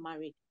 I got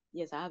married,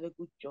 yes, I have a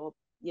good job,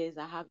 yes,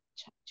 I have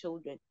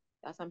children.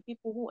 There are some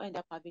people who end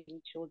up having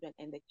children,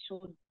 and the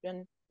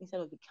children,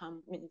 instead of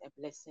becoming a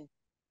blessing,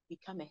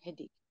 become a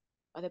headache.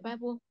 But the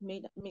Bible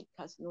made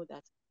us know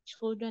that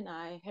children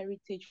are a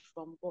heritage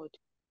from God.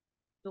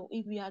 So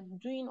if we are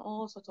doing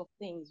all sorts of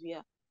things, we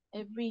are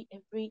every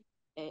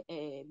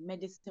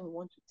medicine we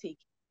want to take,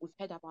 we've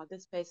heard about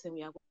this person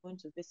we are going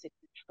to visit.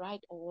 We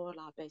tried all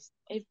our best,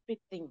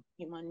 everything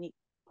humanly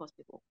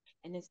possible,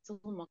 and it's still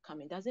not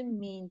coming. Doesn't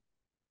mean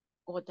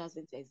God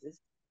doesn't exist.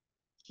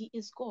 He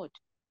is God.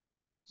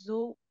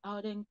 So I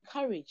would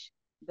encourage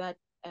that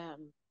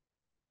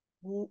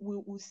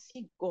we'll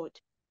seek God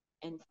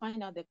and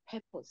find out the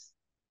purpose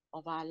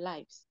of our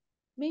lives.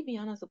 Maybe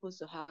you're not supposed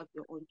to have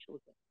your own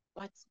children,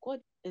 but God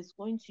is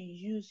going to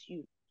use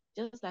you,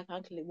 just like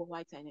Uncle Lebo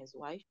White and his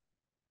wife,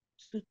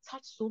 to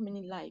touch so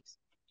many lives,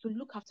 to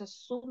look after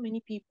so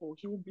many people.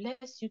 He will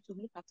bless you to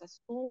look after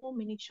so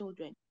many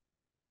children,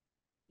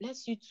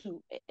 bless you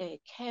to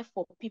care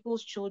for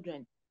people's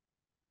children.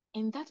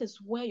 And that is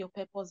where your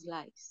purpose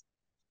lies.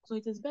 So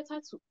it is better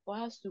for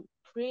us to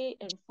pray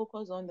and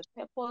focus on the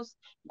purpose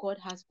God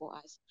has for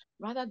us,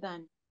 rather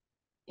than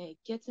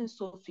getting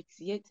so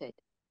fixated,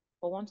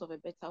 for want of a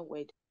better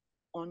word,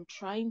 on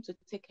trying to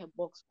tick a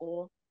box,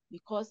 or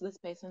because this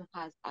person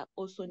has, I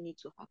also need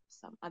to have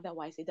some.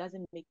 Otherwise, it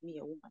doesn't make me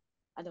a woman.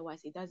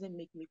 Otherwise, it doesn't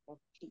make me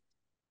complete.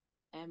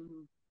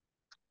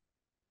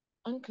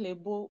 Uncle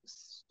Ebo's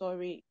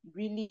story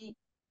really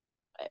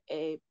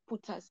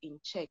put us in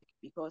check,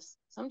 because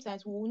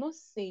sometimes we will not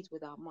say it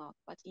with our mouth,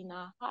 but in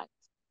our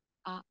hearts,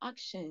 our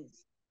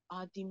actions,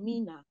 our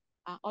demeanor,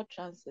 our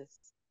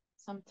utterances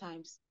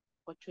sometimes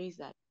portrays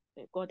that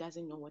God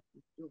doesn't know what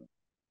he's doing.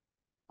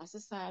 As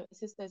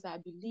sisters, I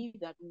believe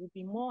that we will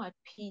be more at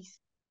peace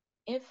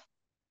if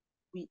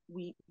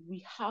we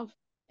have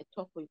a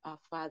talk with our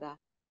Father,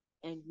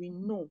 and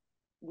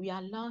we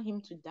allow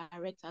him to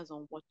direct us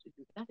on what to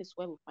do. That is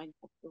where we find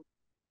fulfillment.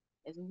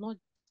 It's not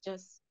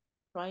just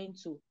trying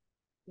to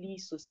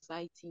please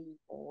society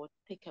or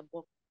take a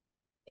box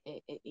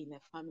in a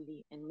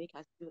family and make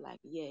us feel like,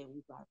 yeah,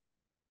 we are.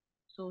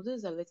 So this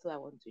is a little I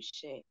want to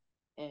share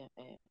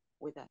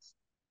with us.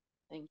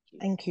 Thank you.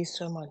 Thank you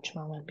so much,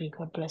 Mama B.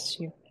 God bless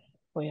you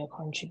for your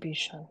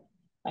contribution.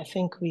 I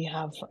think we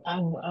have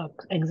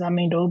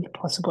examined all the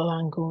possible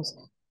angles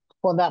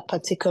for that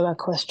particular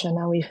question,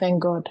 and we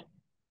thank God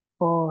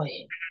for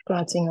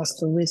granting us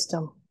the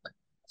wisdom.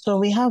 So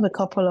we have a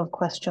couple of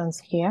questions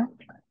here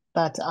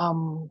that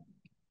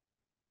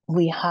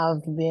we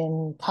have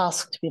been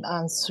tasked with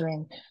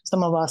answering.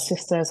 Some of our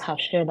sisters have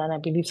shared, and I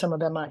believe some of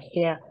them are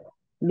here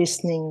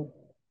listening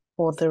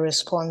for the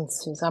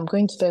responses.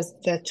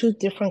 There are two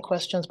different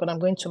questions, but I'm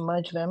going to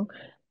merge them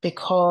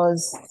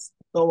because,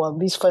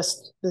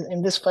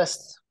 in this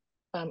first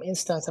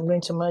instance, I'm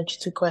going to merge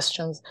two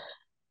questions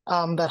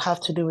that have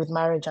to do with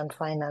marriage and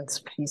finance,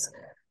 please.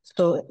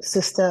 So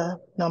sister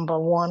number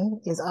one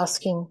is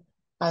asking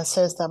and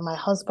says that my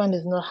husband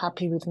is not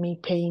happy with me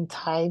paying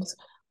tithes.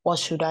 What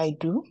should I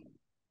do?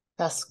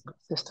 That's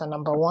sister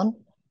number one.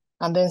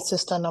 And then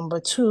sister number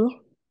two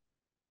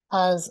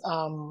has,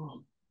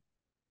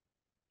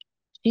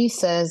 she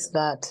says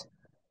that,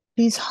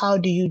 please, how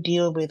do you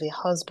deal with a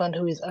husband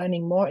who is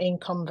earning more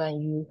income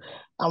than you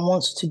and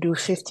wants to do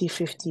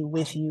 50-50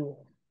 with you,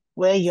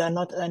 where you are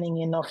not earning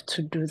enough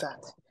to do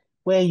that,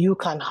 where you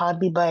can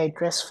hardly buy a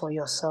dress for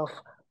yourself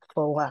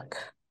for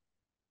work?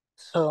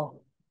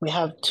 So we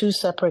have two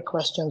separate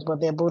questions,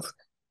 but they're both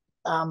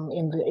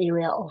in the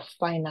area of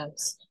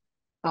finance.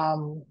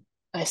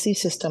 I see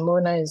Sister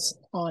Mona is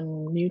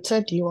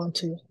unmuted. Do you want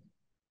to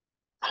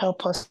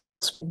help us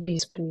with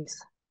these, please?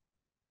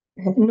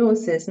 No,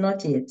 sis,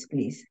 not yet,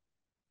 please.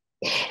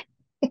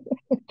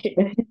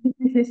 Okay.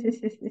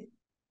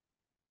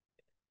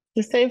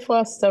 To stay for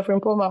us, Sister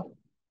Frimpoma.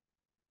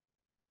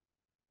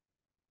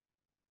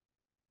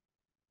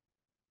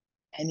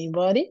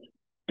 Anybody?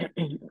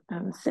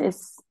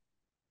 Sis.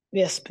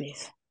 Yes,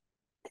 please.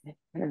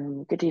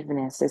 Good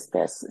evening,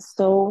 sisters.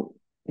 So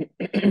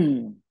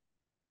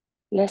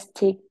let's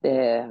take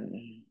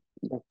the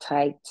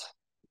tithe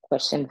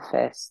question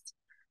first.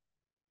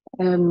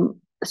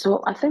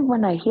 So I think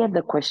when I hear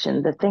the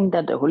question, the thing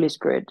that the Holy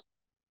Spirit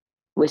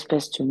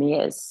whispers to me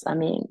is, I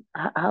mean,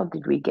 how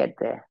did we get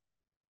there?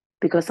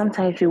 Because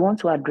sometimes we want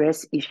to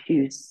address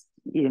issues,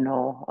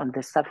 on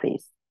the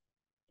surface,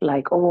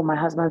 like, oh, my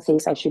husband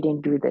says I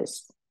shouldn't do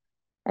this,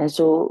 and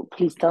so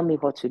please tell me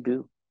what to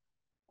do.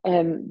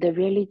 The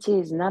reality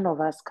is none of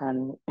us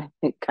can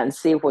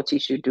say what you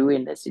should do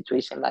in a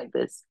situation like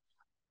this,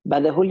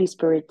 but the Holy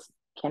Spirit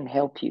can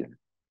help you.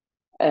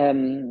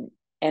 And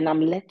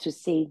I'm led to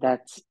say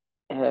that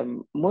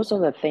most of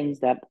the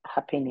things that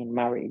happen in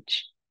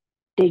marriage,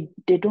 they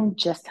don't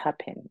just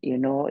happen,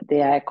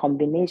 they are a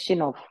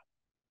combination of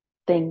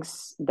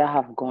things that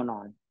have gone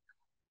on.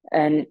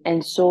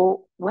 And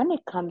so when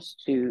it comes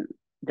to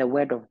the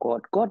word of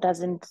God, God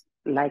doesn't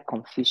like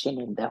confusion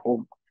in the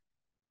home.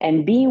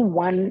 And being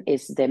one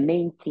is the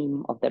main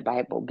theme of the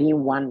Bible,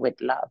 being one with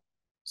love.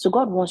 So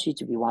God wants you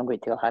to be one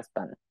with your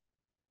husband.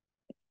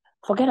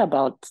 Forget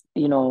about,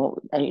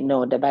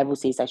 the Bible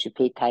says I should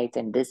pay tithes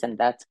and this and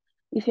that.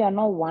 If you are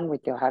not one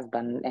with your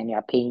husband and you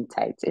are paying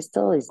tithes, it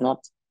still is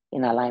not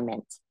in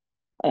alignment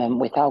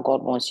with how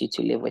God wants you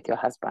to live with your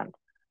husband.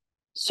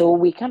 So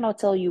we cannot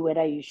tell you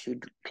whether you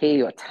should pay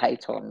your tithe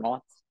or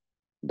not.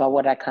 But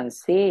what I can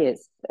say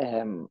is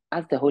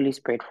ask the Holy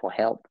Spirit for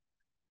help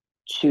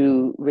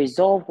to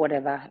resolve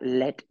whatever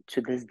led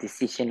to this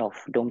decision of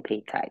don't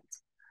pay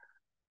tithes.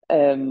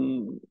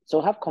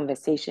 So have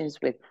conversations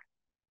with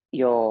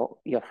your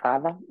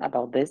father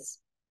about this.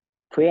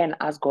 Pray and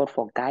ask God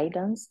for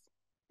guidance.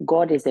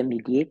 God is a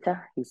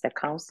mediator. He's a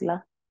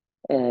counselor.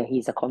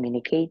 He's a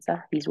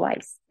communicator. He's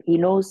wise. He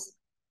knows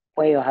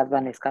where your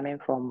husband is coming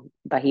from,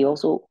 but he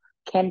also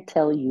can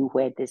tell you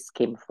where this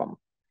came from.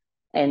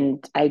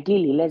 And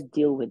ideally, let's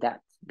deal with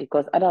that,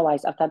 because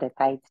otherwise, after the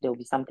tithe, there will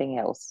be something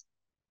else.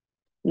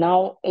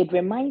 Now, it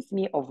reminds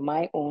me of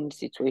my own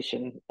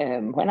situation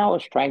when I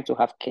was trying to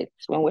have kids,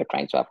 when we were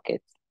trying to have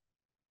kids.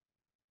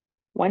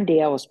 One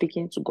day I was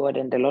speaking to God,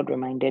 and the Lord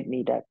reminded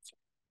me that,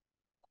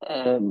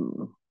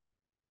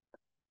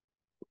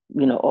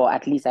 or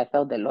at least I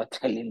felt the Lord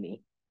telling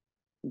me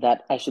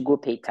that I should go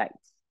pay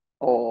tithes,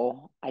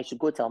 or I should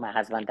go tell my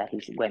husband that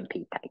he should go and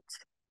pay tithes.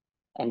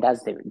 And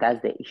that's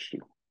the issue,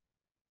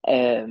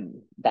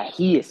 that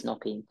he is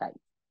not paying tithes.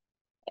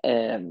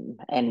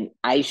 And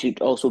I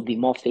should also be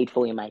more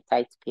faithful in my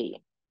tithe paying.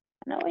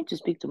 And I went to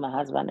speak to my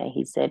husband, and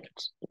he said,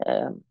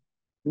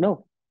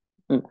 no.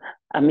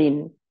 I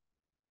mean,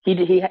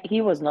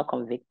 he was not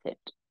convicted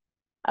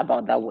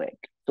about that word,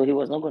 so he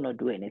was not going to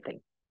do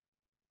anything.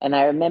 And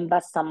I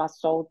remember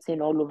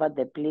somersaulting all over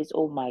the place.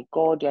 Oh my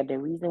God, you're the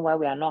reason why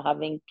we are not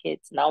having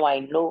kids. Now I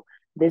know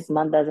this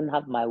man doesn't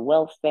have my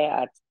welfare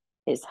at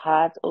his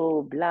heart.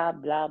 Oh, blah,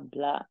 blah,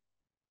 blah.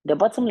 The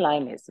bottom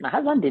line is my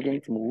husband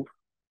didn't move.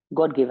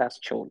 God gave us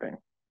children.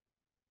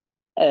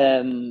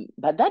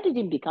 But that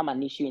didn't become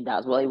an issue in that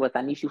as well. It was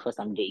an issue for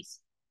some days.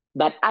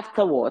 But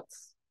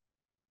afterwards,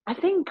 I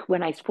think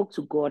when I spoke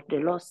to God, the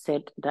Lord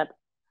said that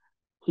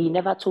he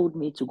never told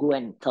me to go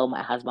and tell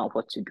my husband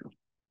what to do.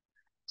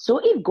 So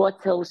if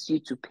God tells you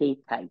to pay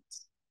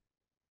tithes,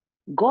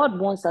 God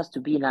wants us to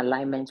be in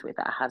alignment with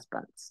our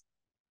husbands.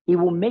 He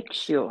will make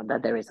sure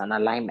that there is an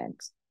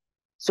alignment.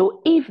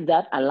 So if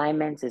that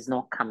alignment is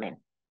not coming,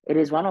 it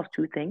is one of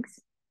two things.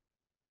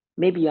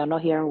 Maybe you are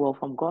not hearing well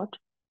from God,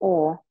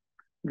 or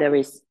there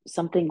is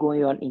something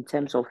going on in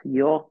terms of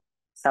your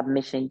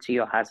submission to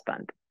your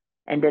husband.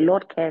 And the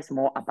Lord cares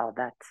more about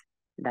that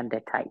than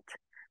the tithe.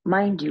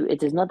 Mind you,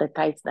 it is not the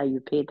tithe that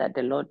you pay that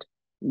the Lord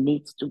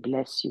needs to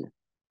bless you.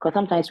 Because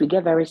sometimes we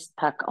get very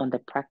stuck on the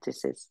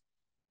practices,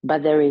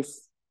 but there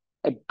is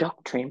a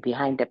doctrine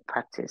behind the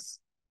practice.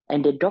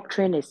 And the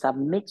doctrine is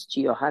submit to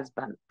your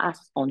husband as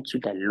unto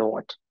the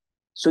Lord.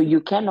 So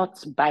you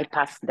cannot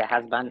bypass the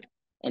husband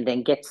and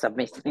then get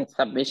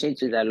submission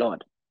to the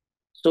Lord.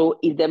 So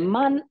if the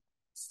man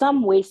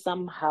some way,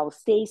 somehow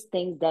says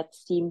things that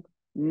seem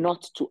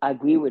not to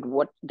agree with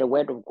what the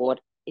word of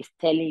God is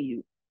telling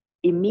you,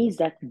 it means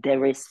that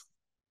there is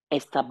a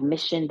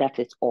submission that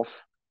is off.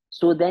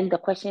 So then the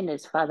question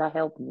is, Father,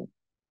 help me.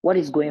 What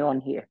is going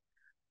on here?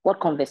 What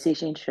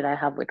conversation should I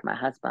have with my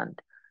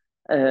husband?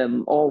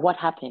 Or what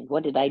happened?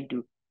 What did I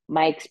do?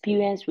 My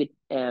experience with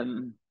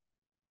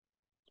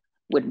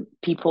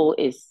people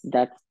is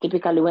that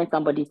typically when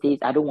somebody says,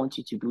 I don't want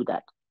you to do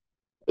that,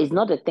 it's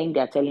not the thing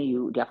they're telling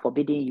you, they're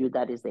forbidding you,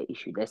 that is the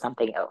issue. There's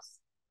something else.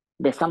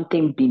 There's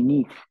something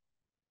beneath.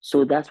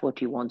 So that's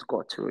what you want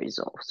God to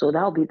resolve. So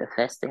that'll be the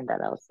first thing that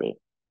I'll say.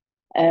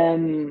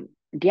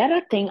 The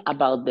other thing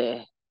about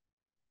the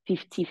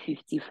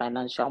 50-50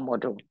 financial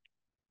model,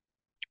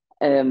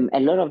 a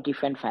lot of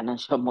different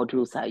financial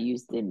models are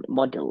used in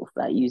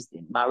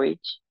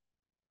marriage.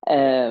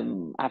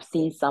 I've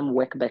seen some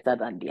work better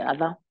than the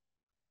other.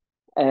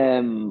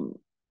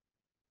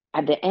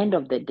 At the end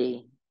of the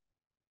day,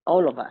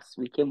 all of us,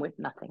 we came with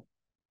nothing.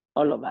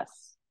 All of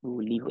us, we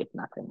will leave with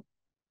nothing.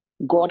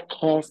 God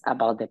cares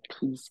about the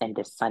peace and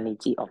the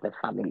sanity of the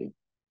family.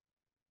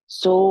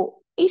 So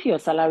if your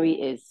salary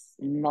is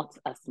not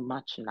as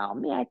much now,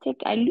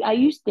 I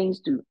use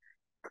things to,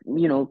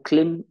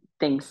 claim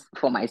things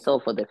for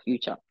myself for the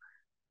future.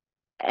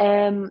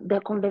 The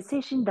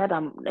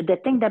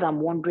thing that I'm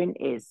wondering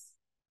is,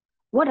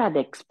 what are the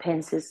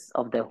expenses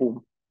of the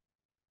home?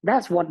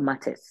 That's what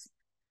matters.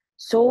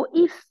 So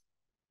if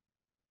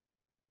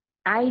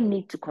I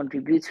need to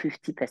contribute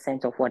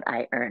 50% of what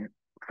I earn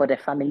for the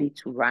family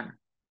to run,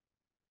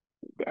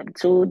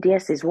 so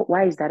this is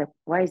why is that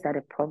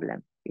a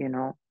problem,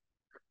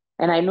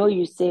 And I know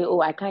you say,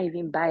 oh, I can't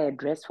even buy a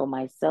dress for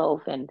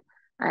myself, and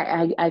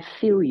I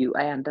feel you,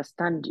 I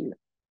understand you.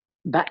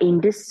 But in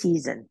this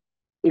season,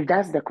 if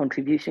that's the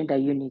contribution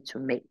that you need to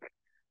make,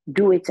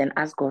 do it and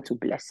ask God to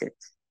bless it.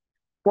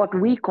 What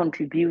we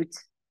contribute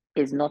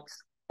is not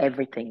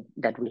everything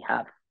that we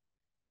have.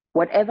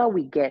 Whatever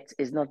we get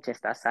is not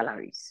just our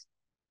salaries.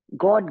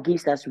 God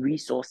gives us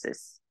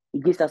resources. He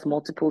gives us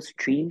multiple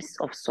streams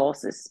of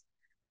sources.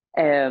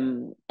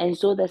 And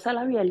so the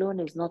salary alone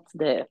is not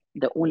the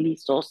only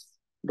source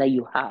that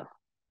you have.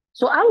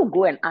 So I will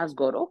go and ask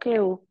God, okay,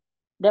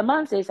 the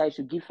man says I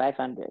should give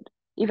 500.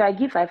 If I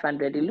give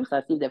 500, it looks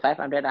as if the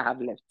 500 I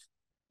have left,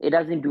 it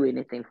doesn't do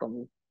anything for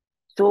me.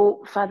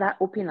 So Father,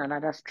 open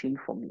another stream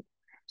for me.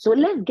 So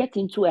let's get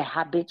into a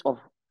habit of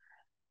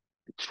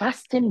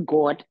trusting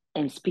God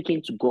and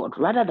speaking to God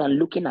rather than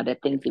looking at the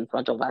things in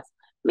front of us.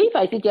 Me, if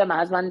I sit here, my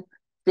husband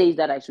says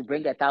that I should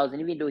bring 1,000,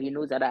 even though he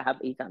knows that I have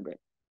 800.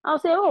 I'll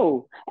say,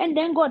 oh, and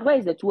then God, where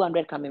is the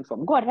 200 coming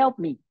from? God, help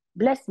me.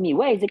 Bless me.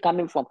 Where is it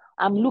coming from?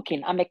 I'm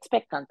looking, I'm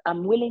expectant,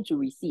 I'm willing to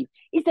receive.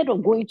 Instead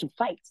of going to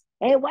fight,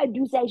 hey, why do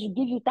you say I should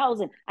give you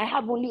 1,000? I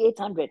have only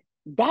 800.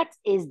 That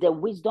is the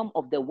wisdom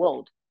of the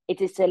world.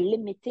 It is a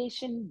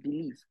limitation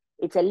belief.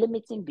 It's a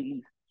limiting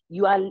belief.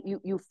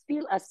 You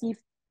feel as if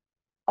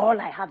all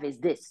I have is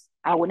this.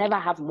 I will never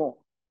have more.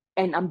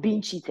 And I'm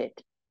being cheated.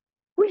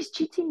 Who is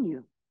cheating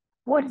you?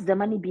 What is the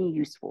money being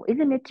used for?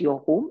 Isn't it your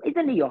home?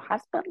 Isn't it your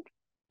husband?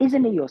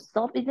 Isn't it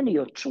yourself? Isn't it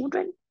your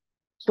children?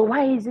 So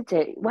why is it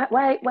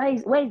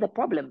where is the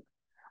problem?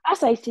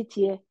 As I sit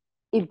here,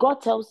 if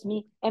God tells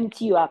me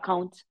empty your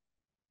account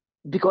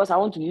because I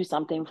want to use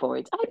something for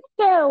it, I don't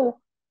care.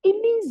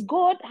 It means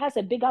God has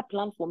a bigger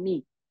plan for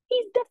me.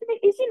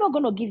 Is he not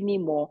going to give me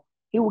more?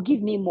 He will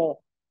give me more.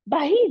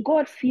 But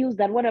God feels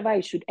that whatever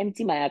I should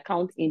empty my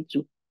account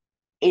into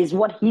is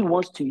what he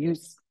wants to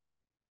use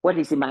what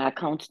is in my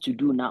account to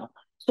do now.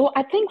 So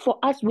I think for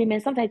us women,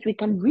 sometimes we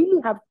can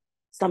really have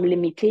some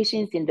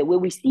limitations in the way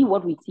we see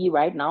what we see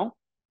right now.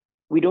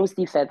 We don't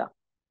see further.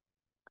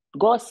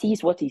 God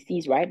sees what he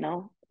sees right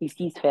now. He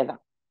sees further.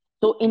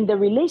 So in the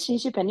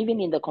relationship and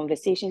even in the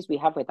conversations we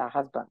have with our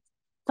husbands,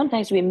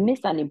 sometimes we miss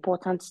an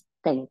important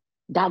thing,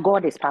 that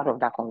God is part of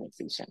that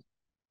conversation.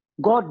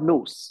 God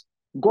knows.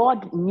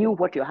 God knew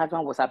what your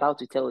husband was about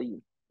to tell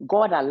you.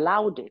 God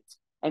allowed it.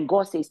 And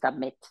God says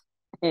submit.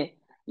 I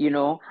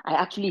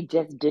actually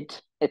just did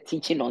a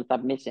teaching on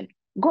submission.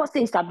 God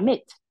says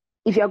submit.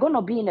 If you're going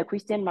to be in a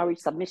Christian marriage,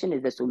 submission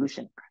is the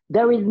solution.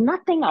 There is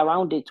nothing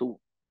around it.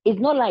 It's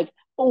not like,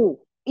 oh,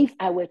 if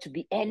I were to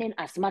be earning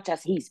as much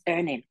as he's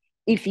earning,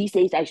 if he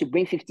says I should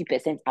bring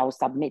 50%, I'll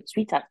submit.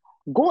 Sweetheart,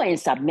 go and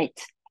submit.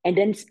 And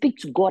then speak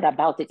to God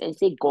about it and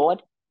say,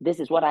 God, this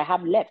is what I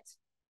have left.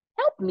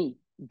 Help me,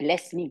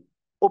 bless me,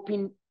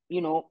 open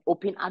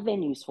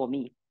avenues for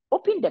me,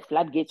 open the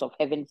floodgates of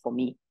heaven for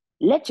me.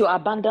 Let your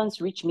abundance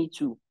reach me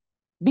too.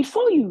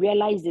 Before you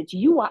realize that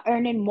you are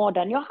earning more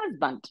than your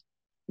husband.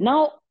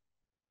 Now,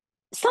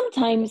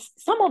 sometimes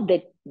some of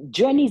the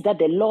journeys that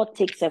the Lord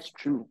takes us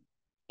through,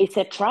 it's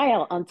a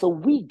trial until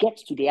we get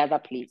to the other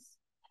place.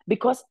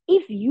 Because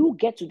if you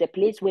get to the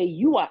place where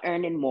you are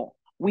earning more,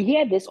 we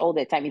hear this all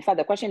the time. In fact,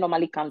 the question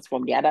normally comes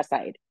from the other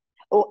side.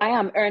 Oh, I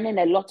am earning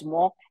a lot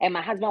more and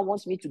my husband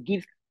wants me to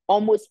give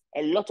almost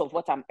a lot of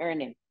what I'm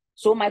earning.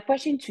 So my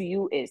question to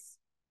you is,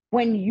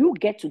 when you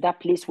get to that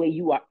place where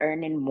you are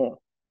earning more,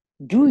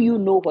 do you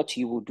know what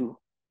you will do?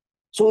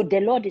 So the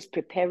Lord is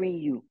preparing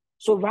you.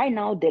 So right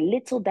now, the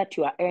little that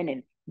you are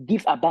earning,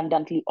 give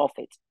abundantly of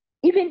it.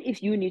 Even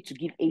if you need to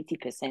give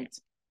 80%,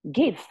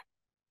 give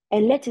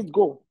and let it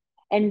go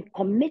and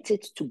commit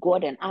it to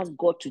God and ask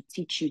God to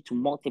teach you to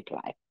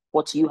multiply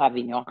what you have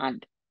in your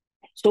hand.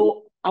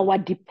 So our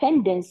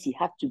dependency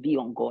has to be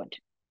on God.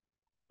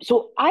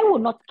 So I will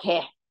not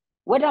care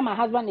whether my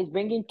husband is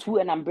bringing 2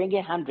 and I'm bringing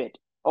 100,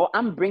 or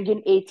I'm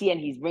bringing 80 and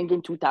he's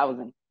bringing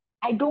 2,000.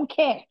 I don't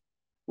care.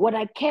 What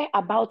I care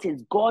about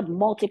is God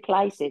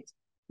multiplies it,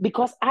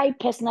 because I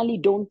personally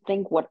don't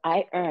think what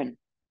I earn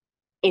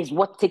is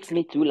what takes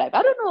me through life.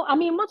 I don't know. I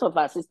mean, most of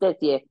our sisters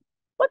here,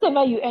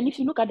 whatever you earn, if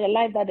you look at the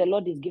life that the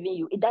Lord is giving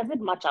you, it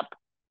doesn't match up.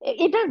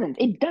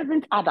 It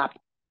doesn't add up.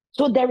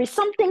 So there is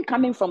something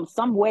coming from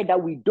somewhere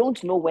that we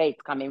don't know where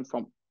it's coming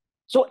from.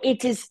 So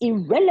it is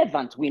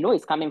irrelevant. We know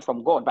it's coming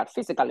from God, but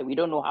physically we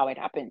don't know how it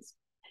happens.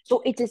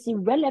 So it is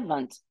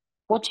irrelevant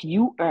what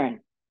you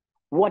earn.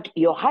 What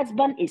your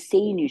husband is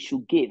saying you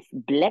should give,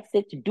 bless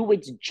it, do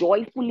it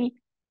joyfully,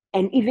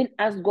 and even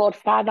ask God,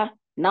 Father,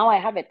 now I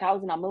have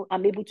 1,000,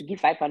 I'm able to give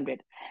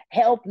 500.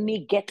 Help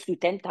me get to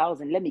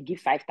 10,000, let me give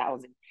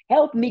 5,000.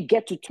 Help me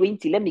get to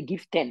 20, let me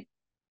give 10.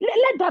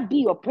 Let that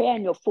be your prayer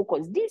and your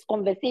focus. These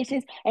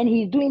conversations, and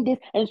he's doing this,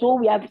 and so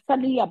we are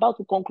suddenly about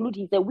to conclude.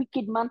 He's a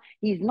wicked man.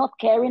 He's not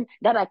caring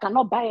that I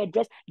cannot buy a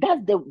dress.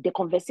 That's the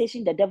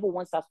conversation the devil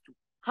wants us to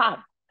have.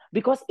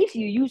 Because if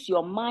you use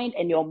your mind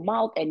and your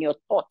mouth and your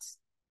thoughts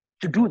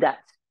to do that,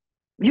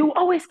 you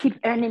always keep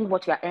earning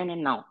what you're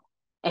earning now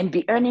and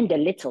be earning the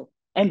little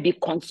and be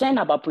concerned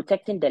about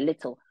protecting the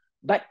little.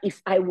 But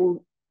if I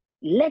will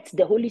let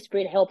the Holy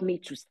Spirit help me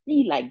to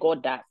see like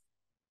God does,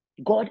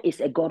 God is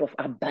a God of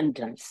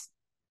abundance.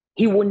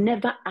 He will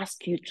never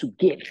ask you to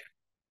give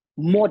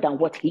more than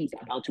what he's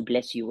about to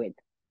bless you with.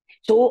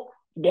 So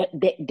the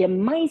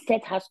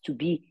mindset has to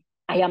be,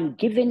 I am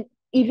giving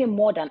even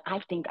more than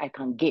I think I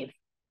can give.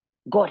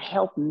 God,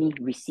 help me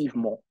receive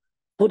more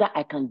so that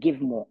I can give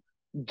more.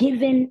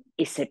 Giving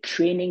is a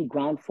training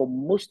ground for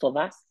most of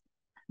us,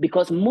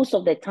 because most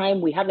of the time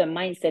we have a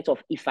mindset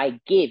of, if I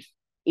give,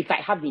 if I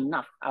have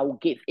enough, I will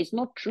give. It's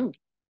not true.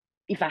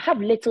 If I have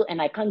little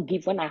and I can't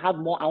give, when I have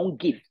more, I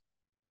won't give.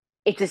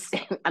 It is,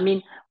 I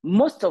mean,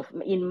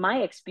 in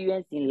my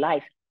experience in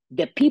life,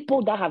 the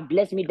people that have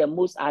blessed me the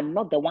most are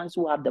not the ones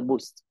who have the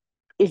most.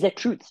 It's the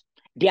truth.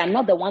 They are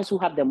not the ones who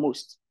have the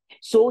most.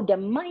 So the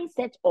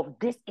mindset of,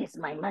 this is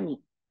my money,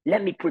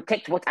 let me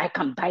protect what I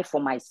can buy for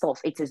myself,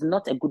 it is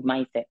not a good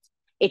mindset.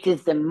 It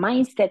is the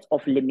mindset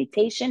of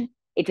limitation.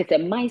 It is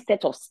a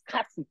mindset of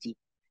scarcity.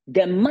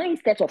 The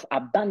mindset of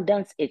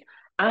abundance is,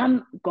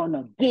 I'm going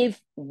to give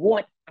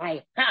what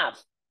I have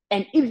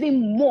and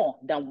even more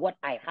than what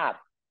I have.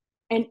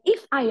 And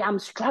if I am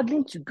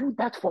struggling to do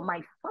that for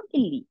my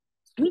family,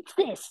 sweet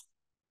sis,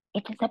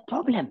 it is a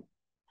problem.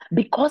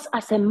 Because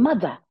as a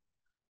mother,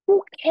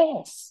 who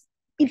cares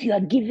if you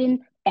are giving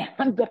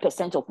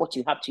 100% of what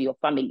you have to your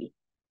family,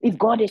 if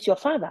God is your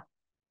father?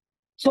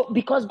 So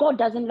because God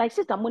doesn't, like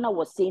Sister Mona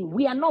was saying,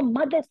 we are not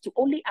mothers to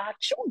only our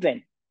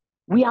children.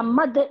 We are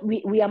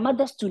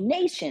mothers to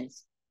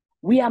nations.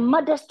 We are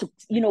mothers to,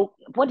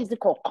 what is it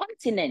called?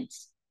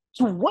 Continents,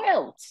 to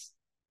worlds.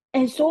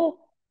 And so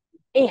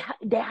it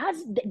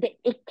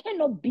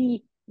cannot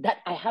be that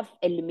I have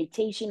a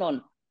limitation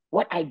on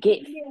what I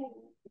give.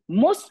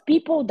 Most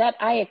people that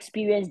I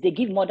experience, they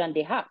give more than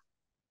they have.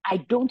 I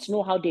don't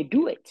know how they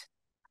do it.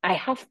 I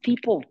have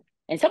people,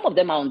 and some of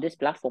them are on this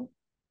platform,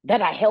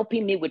 that are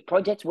helping me with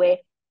projects where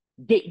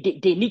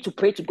they need to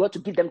pray to God to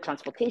give them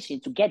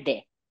transportation to get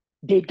there.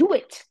 They do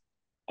it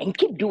and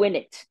keep doing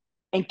it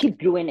and keep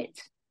doing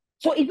it.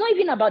 So it's not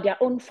even about their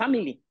own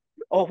family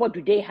or what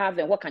do they have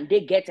and what can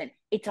they get. And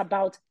it's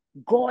about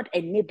God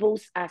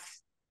enables us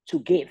to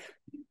give.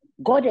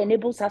 God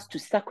enables us to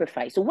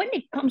sacrifice. So when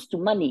it comes to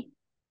money,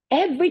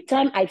 every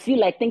time I feel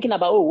like thinking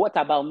about, oh, what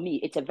about me?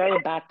 It's a very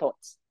bad thought.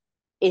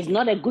 It's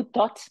not a good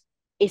thought.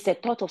 It's a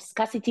thought of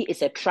scarcity.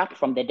 It's a trap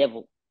from the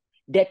devil.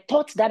 The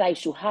thought that I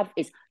should have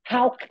is,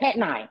 how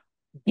can I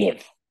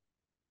give?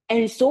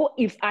 And so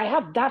if I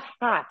have that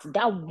heart,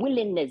 that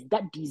willingness,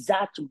 that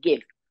desire to give,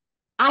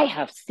 I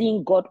have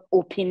seen God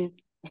open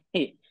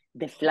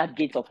the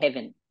floodgates of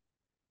heaven.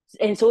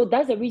 And so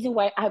that's the reason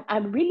why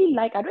I'm really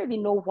like, I don't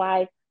even know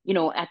why,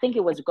 I think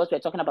it was because we're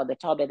talking about the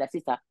childbirth that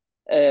Sister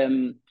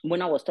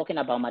Mona was talking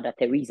about Mother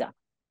Teresa.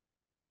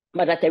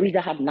 Mother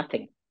Teresa had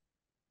nothing.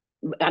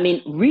 I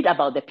mean, read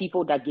about the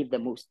people that give the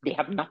most. They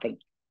have nothing.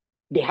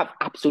 They have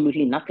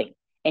absolutely nothing.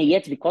 And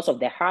yet, because of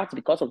their hearts,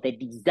 because of their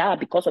desire,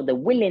 because of the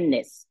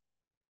willingness,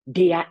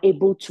 they are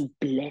able to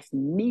bless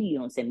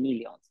millions and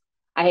millions.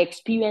 I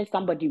experienced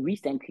somebody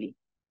recently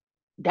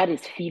that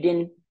is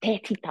feeding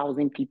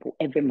 30,000 people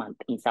every month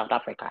in South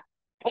Africa.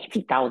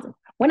 30,000.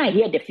 When I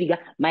hear the figure,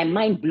 my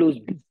mind blows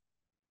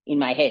in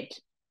my head.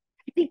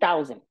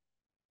 30,000.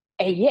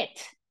 And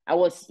yet, I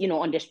was,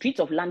 on the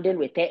streets of London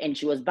with her, and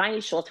she was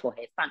buying shorts for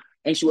her son,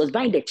 and she was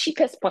buying the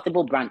cheapest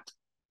possible brand.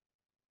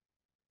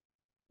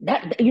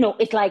 That,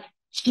 it's like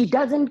she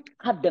doesn't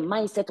have the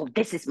mindset of,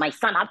 this is my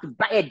son, I have to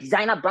buy a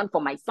designer brand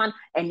for my son,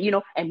 and,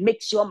 and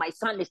make sure my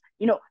son is,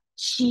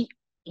 she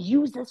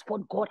uses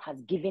what God has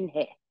given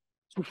her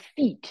to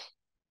feed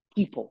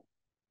people.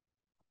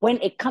 When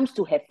it comes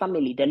to her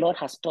family, the Lord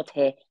has taught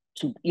her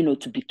to,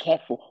 to be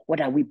careful. What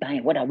are we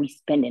buying? What are we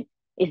spending?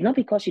 It's not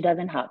because she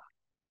doesn't have,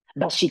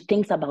 but she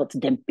thinks about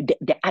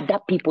the other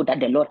people that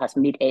the Lord has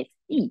made her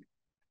see.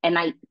 And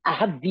I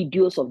have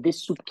videos of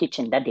this soup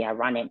kitchen that they are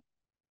running.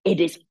 It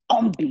is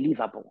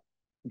unbelievable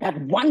that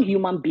one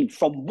human being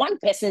from one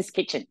person's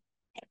kitchen,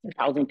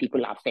 1,000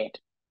 people are fed.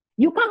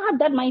 You can't have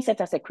that mindset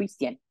as a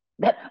Christian.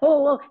 That,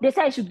 they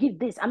say I should give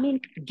this. I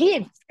mean,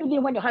 give.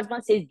 Even when your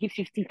husband says give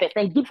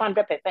 50%, give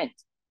 100%.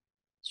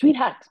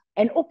 Sweetheart,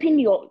 and open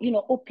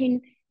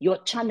your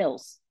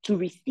channels to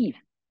receive.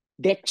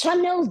 The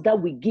channels that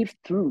we give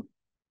through,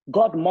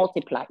 God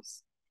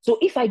multiplies. So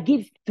if I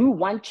give through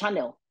one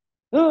channel,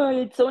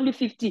 it's only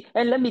 50,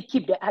 and let me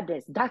keep the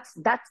others. That's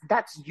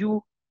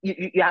you.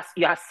 You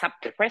are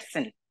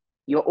suppressing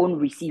your own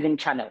receiving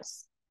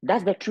channels.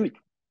 That's the truth.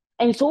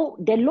 And so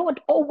the Lord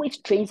always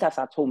trains us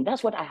at home.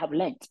 That's what I have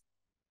learned.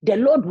 The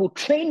Lord will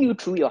train you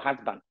through your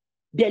husband.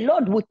 The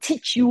Lord will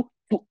teach you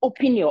to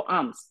open your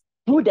arms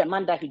through the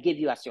man that he gave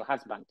you as your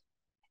husband.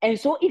 And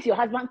so if your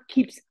husband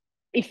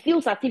it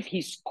feels as if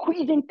he's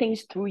squeezing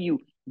things through you,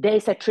 there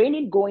is a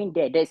training going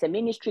there. There's a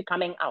ministry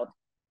coming out.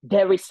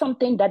 There is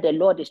something that the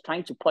Lord is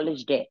trying to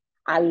polish there.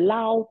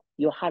 Allow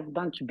your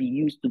husband to be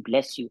used to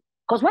bless you.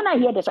 Because when I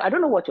hear this, I don't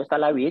know what your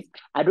salary is.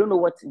 I don't know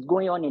what's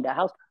going on in the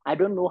house. I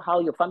don't know how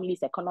your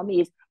family's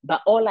economy is.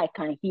 But all I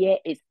can hear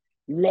is,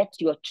 let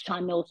your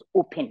channels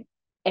open.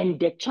 And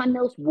the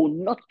channels will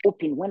not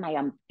open when I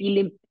am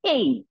feeling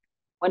pain,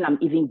 when I'm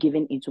even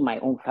giving into my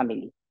own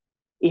family.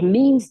 It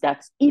means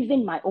that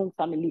even my own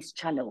family's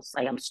channels,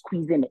 I am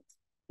squeezing it.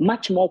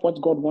 Much more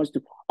what God wants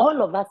to.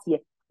 All of us here,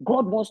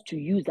 God wants to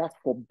use us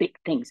for big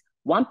things.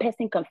 One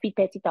person can feed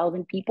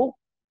 30,000 people.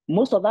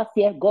 Most of us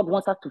here, God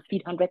wants us to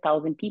feed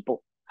 100,000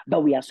 people.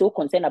 But we are so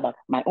concerned about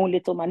my own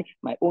little money,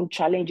 my own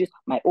challenges,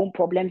 my own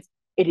problems.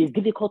 It is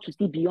difficult to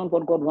see beyond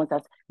what God wants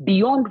us,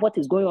 beyond what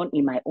is going on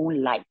in my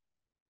own life.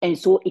 And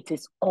so it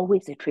is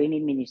always a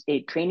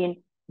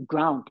training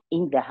ground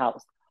in the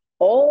house.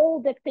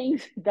 All the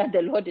things that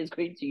the Lord is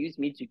going to use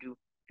me to do,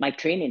 my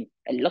training,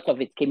 a lot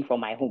of it came from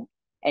my home.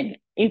 And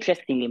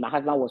interestingly, my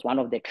husband was one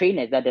of the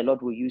trainers that the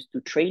Lord will use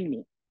to train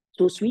me.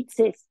 So sweet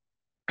sis,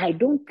 I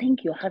don't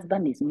think your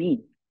husband is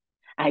mean.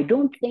 I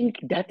don't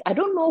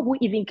know who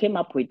even came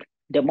up with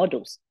the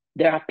models.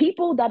 There are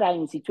people that are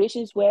in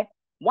situations where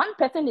one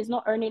person is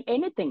not earning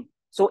anything.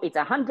 So it's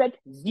 100,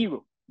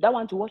 0. That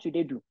one, to what should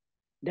they do?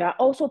 There are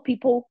also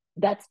people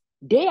that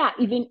they are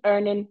even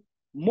earning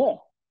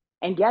more,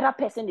 and the other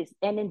person is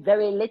earning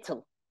very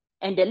little.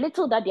 And the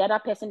little that the other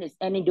person is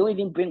earning, don't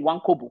even bring one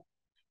kobo.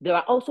 There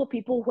are also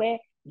people where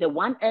the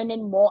one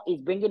earning more is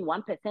bringing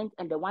 1%,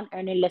 and the one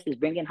earning less is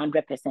bringing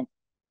 100%.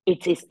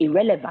 It is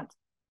irrelevant.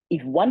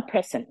 If one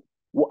person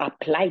will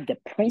apply the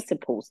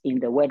principles in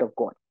the word of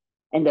God,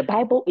 and the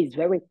Bible is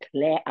very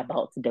clear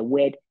about the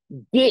word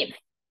give,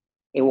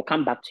 it will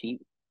come back to you.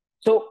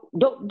 So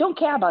don't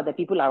care about the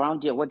people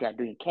around you, what they're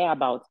doing. Care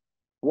about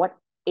what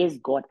is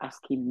God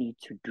asking me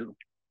to do.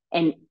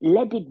 And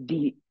let it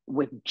be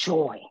with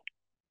joy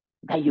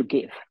that you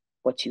give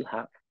what you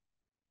have.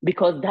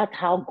 Because that's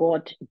how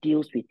God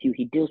deals with you.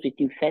 He deals with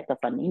you first as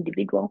an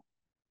individual,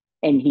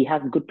 and he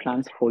has good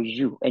plans for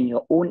you and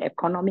your own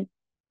economy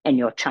and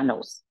your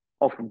channels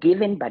of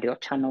giving, but your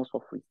channels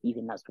of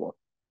receiving as well.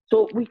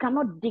 So we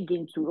cannot dig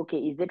into, okay,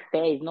 is it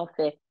fair? Is not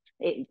fair?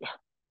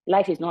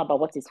 Life is not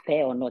about what is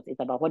fair or not. It's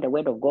about what the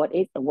word of God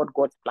is and what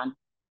God's plan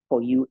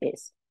for you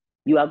is.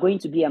 You are going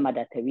to be a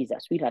Mother Teresa,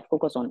 sweetheart.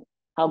 Focus on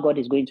how God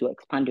is going to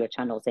expand your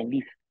channels and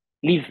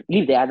leave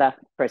the other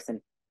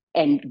person,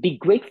 and be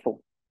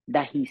grateful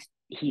that he's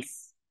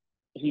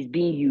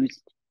being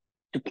used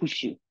to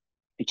push you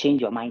to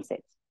change your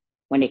mindset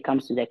when it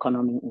comes to the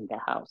economy in the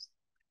house.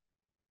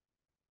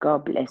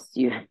 God bless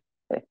you.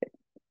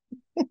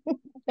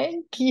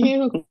 Thank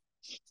you.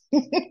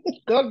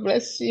 God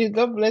bless you.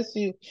 God bless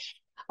you.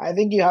 I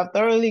think you have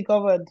completely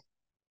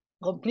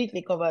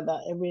covered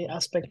that, every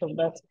aspect of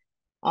that,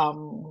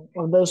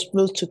 of those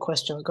two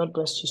questions. God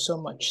bless you so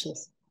much,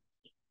 sis.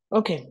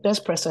 Okay, let's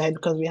press ahead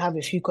because we have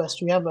a few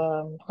questions. We have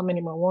how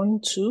many more?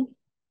 1, 2,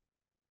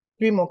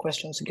 3 more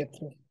questions to get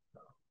through.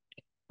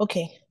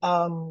 Okay,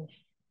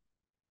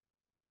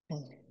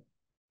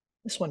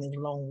 this one is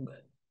long.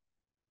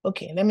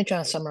 Okay, let me try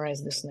and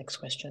summarize this next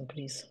question,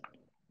 please.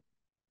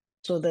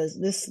 So there's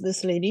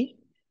this lady,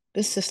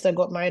 this sister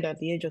got married at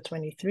the age of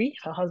 23.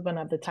 Her husband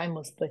at the time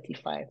was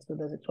 35. So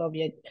there's a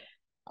 12-year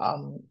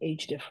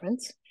age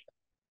difference.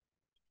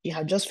 She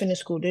had just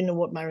finished school, didn't know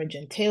what marriage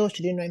entails.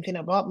 She didn't know anything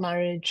about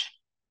marriage.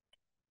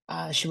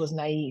 She was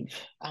naive,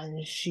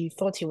 and she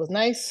thought he was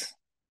nice,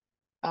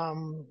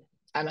 and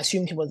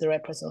assumed he was the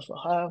right person for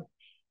her.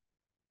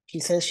 She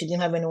says she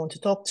didn't have anyone to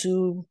talk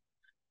to.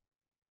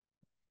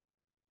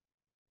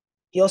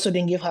 He also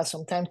didn't give her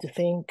some time to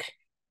think.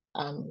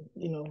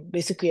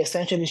 Basically,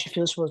 essentially, she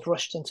feels she was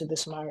rushed into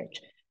this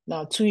marriage.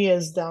 Now, 2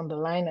 years down the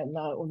line, and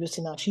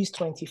obviously now she's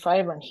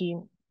 25 and he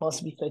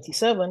must be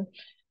 37.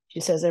 She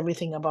says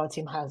everything about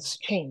him has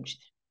changed.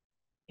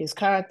 His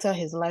character,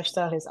 his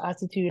lifestyle, his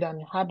attitude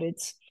and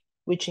habits,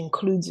 which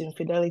includes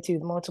infidelity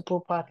with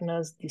multiple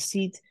partners,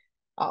 deceit,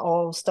 are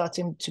all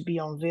starting to be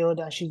unveiled.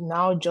 And she's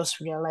now just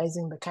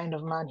realizing the kind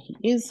of man he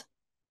is.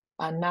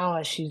 And now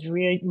as she's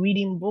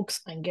reading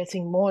books and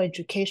getting more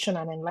education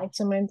and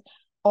enlightenment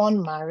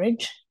on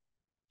marriage,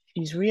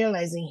 she's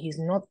realizing he's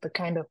not the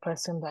kind of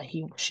person that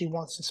she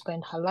wants to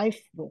spend her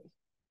life with.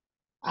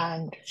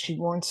 And she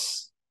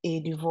wants a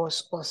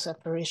divorce or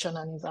separation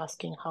and is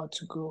asking how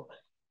to go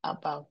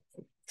about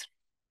it.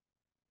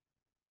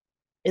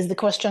 Is the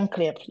question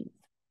clear, please?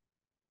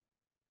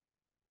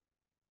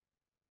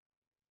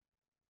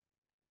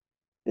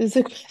 Is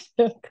the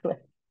question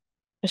clear?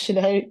 Should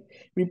I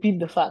repeat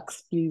the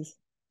facts, please?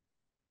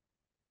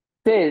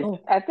 Sis,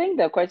 I think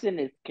the question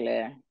is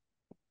clear.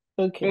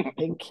 Okay,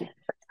 thank you.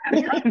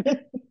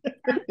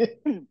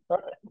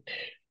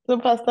 So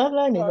Pastor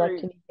Line is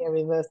actually here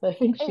with us. I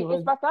think she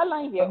was. Is Pastor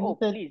Line here? Oh,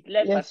 please,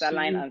 let Yes, Pastor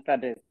Line answer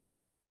this.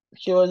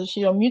 She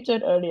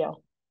unmuted earlier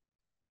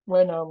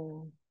when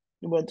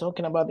we were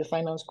talking about the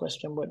finance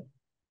question, but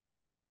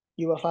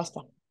you were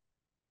faster.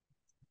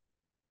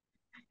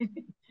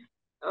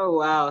 Oh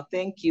wow,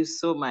 thank you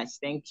so much.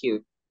 Thank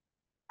you.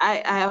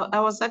 I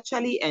was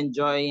actually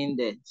enjoying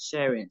the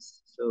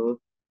sharings, so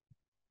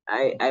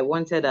I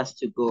wanted us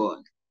to go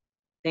on.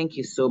 Thank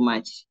you so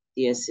much,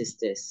 dear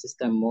sisters,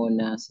 Sister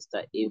Mona,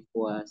 Sister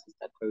Efwa,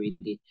 Sister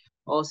Corridi,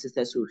 all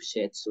sisters who've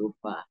shared so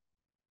far.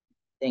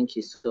 Thank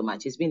you so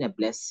much. It's been a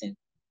blessing.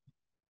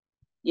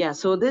 Yeah,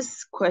 so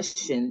this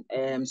question,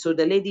 so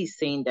the lady is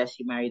saying that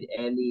she married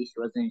early, she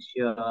wasn't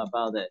sure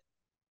about the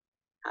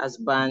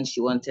husband,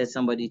 she wanted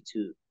somebody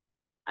to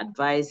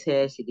advise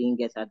her, she didn't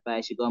get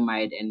advice, she got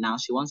married, and now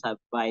she wants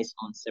advice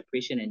on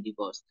separation and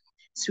divorce.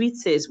 Sweet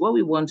says, what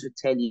we want to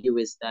tell you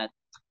is that,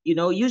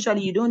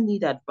 usually you don't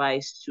need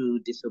advice to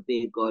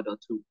disobey God or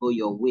to go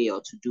your way or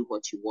to do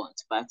what you want.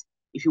 But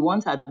if you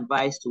want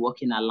advice to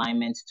work in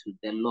alignment to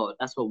the Lord,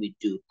 that's what we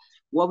do.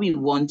 What we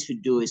want to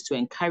do is to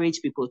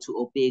encourage people to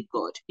obey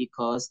God,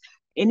 because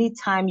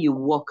anytime you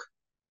walk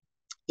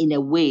in a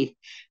way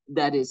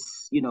that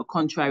is,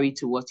 contrary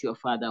to what your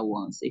father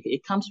wants,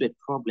 it comes with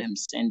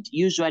problems. And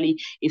usually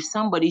if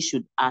somebody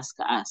should ask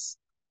us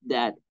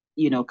that,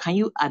 can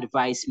you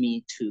advise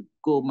me to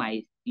go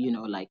my,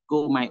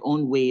 go my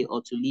own way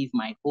or to leave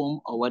my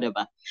home or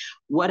whatever,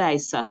 what I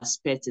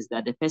suspect is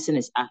that the person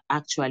is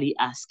actually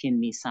asking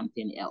me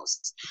something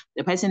else.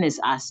 The person is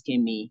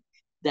asking me,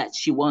 that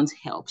she wants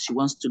help. She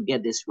wants to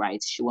get this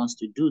right. She wants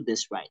to do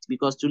this right.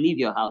 Because to leave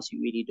your house,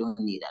 you really don't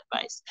need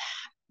advice.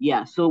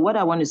 Yeah. So what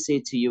I want to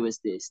say to you is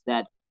this,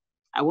 that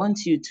I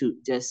want you to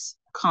just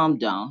calm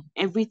down.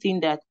 Everything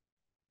that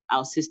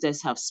our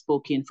sisters have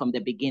spoken from the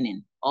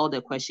beginning, all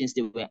the questions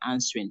they were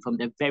answering from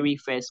the very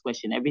first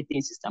question,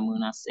 everything Sister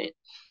Muna said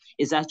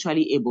is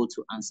actually able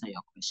to answer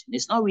your question.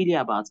 It's not really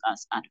about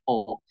us at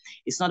all.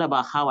 It's not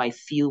about how I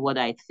feel, what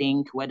I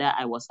think, whether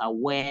I was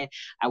aware,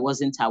 I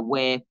wasn't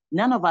aware.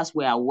 None of us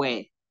were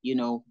aware. You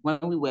know, when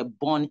we were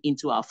born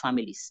into our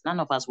families,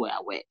 none of us were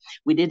aware.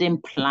 We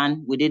didn't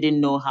plan. We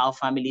didn't know how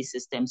family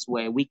systems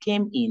were. We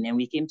came in and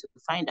we came to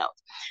find out.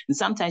 And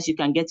sometimes you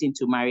can get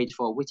into marriage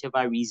for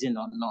whichever reason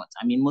or not.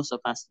 I mean, most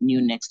of us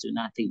knew next to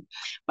nothing.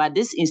 But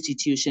this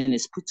institution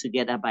is put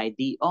together by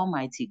the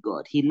Almighty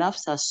God. He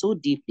loves us so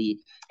deeply,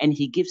 and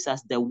he gives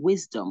us the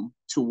wisdom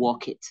to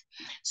walk it.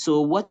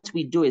 So what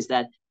we do is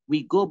that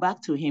we go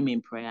back to him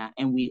in prayer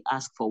and we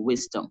ask for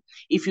wisdom.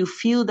 If you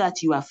feel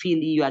that you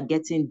are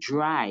getting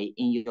dry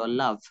in your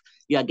love,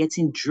 you are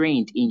getting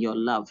drained in your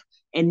love,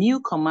 a new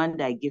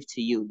command I give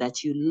to you,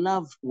 that you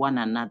love one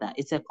another.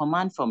 It's a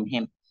command from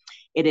him.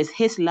 It is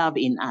his love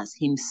in us,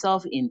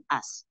 himself in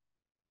us,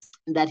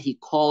 that he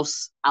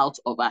calls out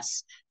of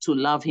us to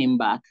love him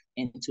back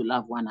and to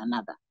love one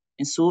another.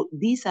 And so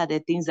these are the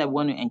things I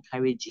want to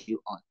encourage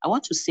you on. I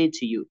want to say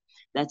to you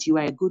that you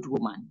are a good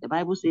woman. The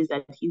Bible says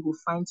that he who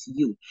finds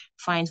you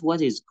finds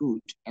what is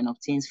good and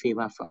obtains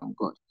favor from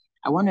God.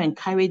 I want to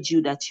encourage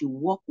you that you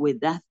walk with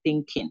that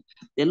thinking.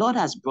 The Lord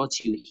has brought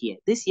you here.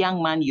 This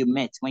young man you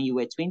met when you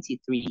were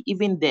 23,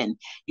 even then,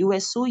 you were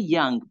so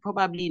young,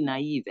 probably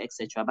naive,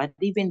 etc. But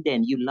even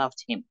then, you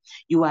loved him.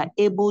 You are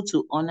able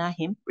to honor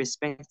him,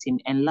 respect him,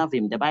 and love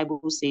him. The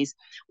Bible says,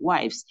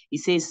 wives, he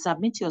says,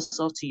 submit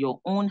yourself to your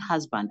own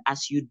husband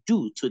as you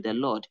do to the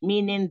Lord,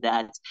 meaning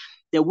that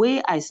the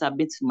way I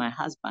submit to my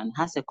husband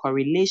has a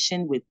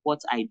correlation with what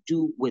I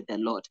do with the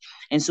Lord.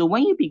 And so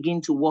when you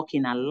begin to walk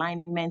in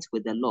alignment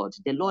with the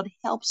Lord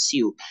helps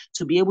you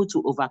to be able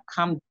to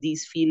overcome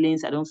these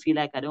feelings. I don't feel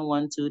like, I don't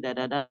want to,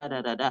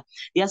 There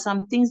are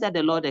some things that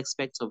the Lord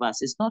expects of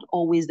us. It's not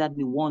always that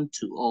we want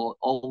to or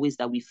always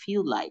that we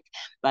feel like,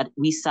 but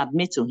we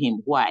submit to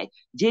him. Why?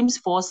 James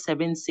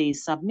 4:7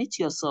 says, submit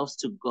yourselves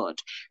to God,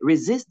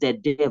 resist the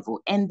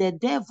devil, and the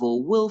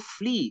devil will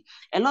flee.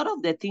 A lot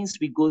of the things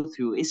we go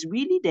through is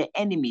really the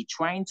enemy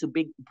trying to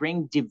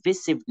bring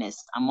divisiveness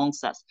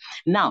amongst us.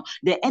 Now,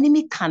 the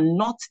enemy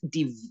cannot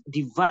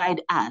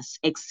divide us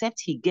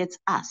except he gets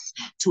us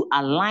to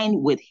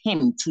align with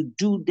him to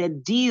do the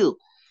deal.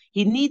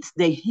 He needs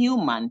the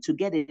human to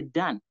get it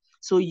done.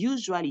 So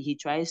usually he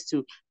tries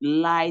to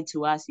lie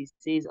to us. He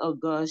says, oh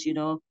gosh, you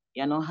know,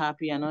 you're not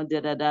happy, you're not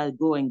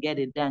go and get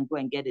it done, go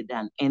and get it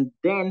done. And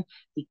then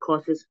he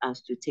causes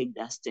us to take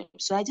that step.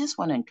 So I just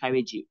want to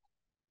encourage you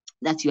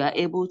that you are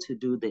able to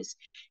do this.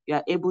 You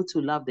are able to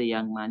love the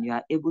young man. You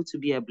are able to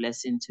be a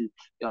blessing to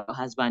your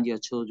husband, your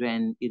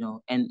children, you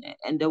know, and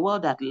the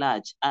world at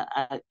large.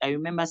 I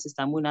remember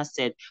Sister Muna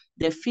said,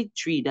 the fig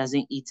tree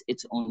doesn't eat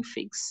its own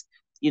figs.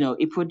 You know,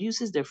 it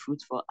produces the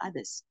fruit for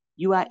others.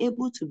 You are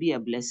able to be a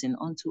blessing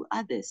unto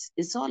others.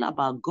 It's all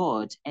about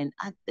God and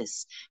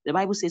others. The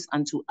Bible says,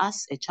 unto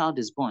us a child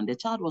is born. The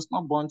child was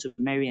not born to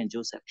Mary and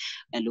Joseph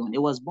alone.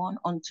 It was born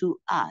unto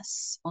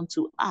us.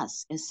 Unto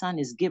us a son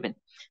is given.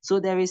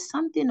 So there is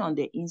something on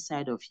the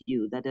inside of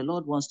you that the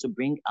Lord wants to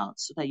bring out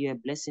so that you're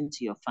a blessing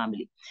to your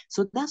family.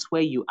 So that's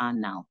where you are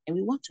now. And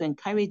we want to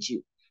encourage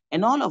you.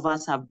 And all of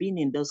us have been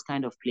in those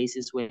kind of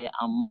places where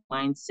our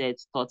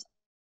mindset, thoughts,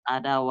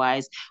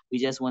 otherwise we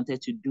just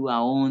wanted to do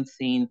our own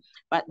thing,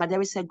 but there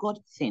is a God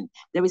thing,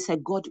 there is a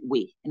God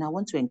way, and I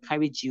want to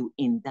encourage you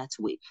in that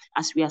way.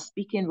 As we are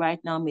speaking right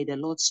now, may the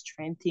Lord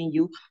strengthen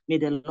you, may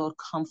the Lord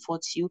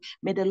comfort you,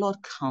 may the Lord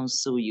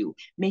counsel you,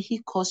 may he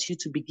cause you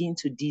to begin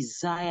to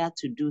desire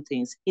to do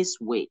things his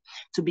way,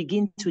 to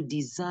begin to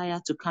desire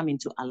to come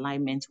into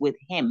alignment with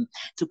him,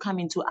 to come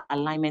into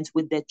alignment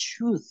with the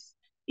truth.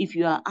 If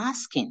you are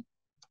asking,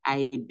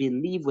 I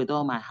believe with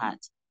all my heart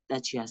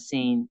that you are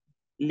saying,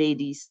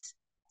 ladies,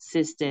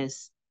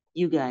 sisters,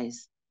 you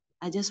guys,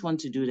 I just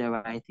want to do the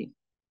right thing.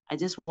 I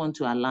just want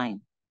to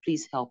align.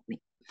 Please help me.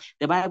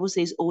 The Bible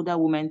says older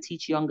women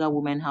teach younger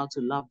women how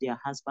to love their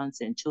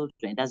husbands and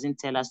children. It doesn't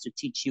tell us to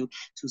teach you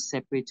to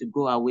separate, to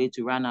go away,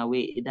 to run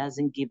away. It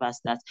doesn't give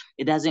us that.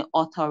 It doesn't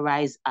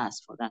authorize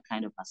us for that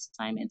kind of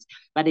assignment.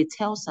 But it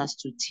tells us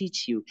to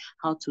teach you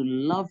how to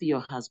love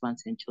your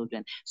husbands and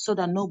children so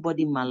that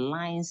nobody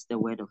maligns the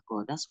word of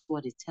God. That's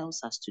what it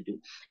tells us to do.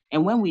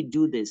 And when we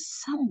do this,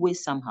 some way,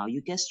 somehow,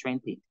 you get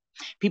strengthened.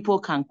 People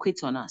can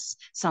quit on us.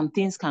 Some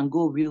things can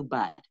go real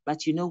bad.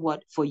 But you know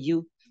what? For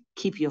you,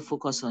 keep your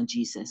focus on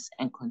Jesus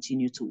and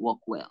continue to walk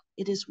well.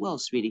 It is well,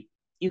 sweetie.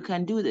 You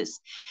can do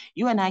this.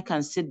 You and I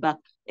can sit back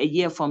a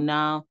year from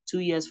now, 2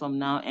 years from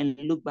now, and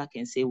look back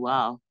and say,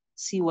 wow,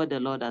 see what the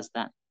Lord has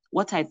done.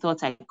 What I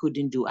thought I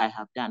couldn't do, I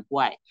have done.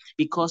 Why?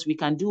 Because we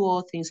can do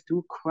all things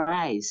through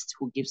Christ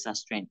who gives us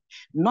strength.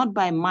 Not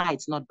by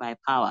might, not by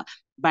power.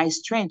 By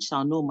strength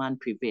shall no man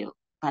prevail,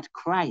 but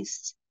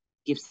Christ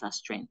gives us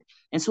strength.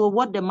 And so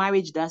what the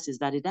marriage does is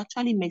that it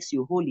actually makes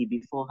you holy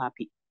before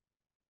happy.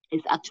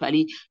 It's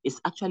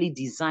actually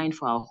designed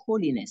for our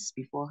holiness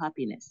before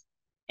happiness.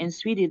 And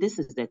sweetie, this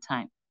is the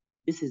time.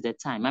 This is the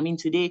time. I mean,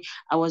 today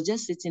I was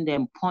just sitting there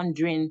and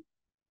pondering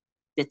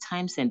the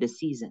times and the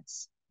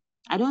seasons.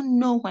 I don't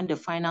know when the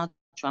final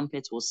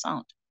trumpet will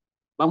sound.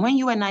 But when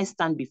you and I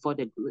stand before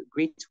the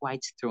great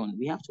white throne,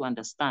 we have to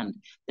understand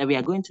that we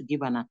are going to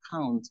give an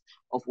account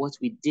of what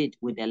we did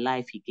with the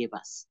life he gave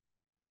us.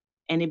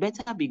 And it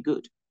better be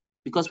good.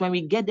 Because when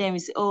we get there and we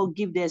say, oh,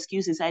 give the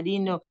excuses. I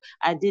didn't know.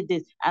 I did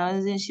this. I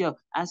wasn't sure.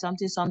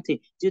 Something.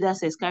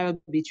 Judas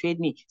Iscariot betrayed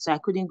me, so I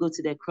couldn't go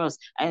to the cross.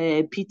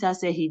 Peter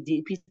said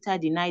Peter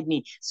denied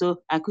me,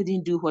 so I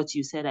couldn't do what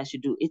you said I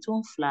should do. It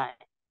won't fly.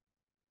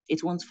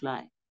 It won't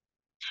fly.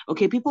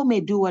 Okay, people may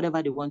do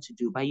whatever they want to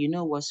do, but you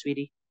know what,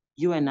 sweetie?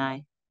 You and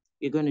I,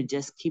 we're going to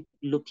just keep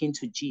looking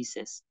to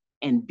Jesus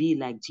and be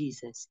like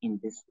Jesus in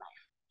this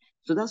life.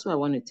 So that's what I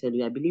want to tell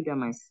you. I believe that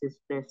my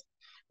sisters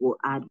will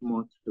add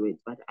more to it,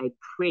 but I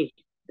pray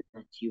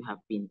that you have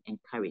been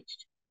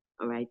encouraged.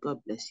 All right. God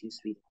bless you,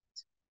 sweetheart.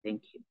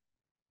 Thank you.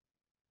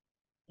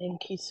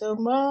 Thank you so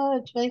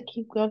much. Thank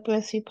you. God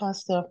bless you,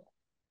 Pastor.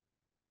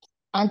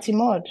 Auntie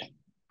Maud,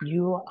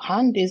 your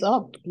hand is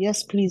up.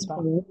 Yes, please,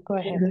 ma'am. Go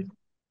ahead.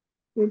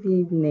 Good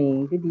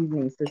evening. Good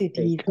evening, sisters. Good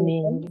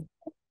evening.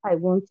 I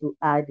want to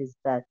add is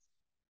that,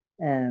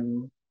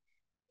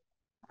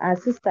 our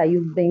sister,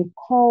 you've been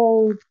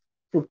called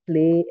to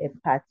play a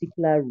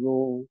particular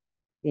role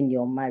in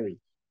your marriage.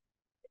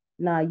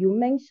 Now, you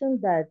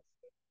mentioned that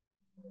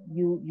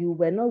you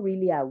were not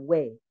really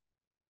aware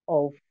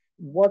of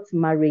what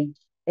marriage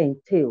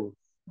entails.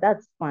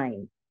 That's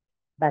fine.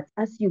 But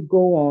as you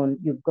go on,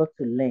 you've got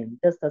to learn,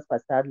 just as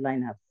Pastor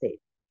Adeline have said.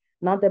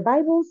 Now, the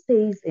Bible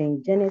says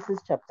in Genesis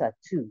chapter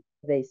 2,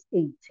 verse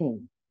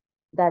 18,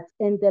 that,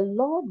 and the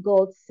Lord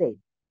God said,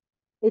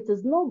 it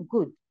is not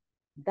good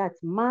that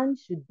man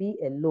should be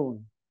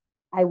alone.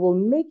 I will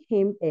make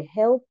him a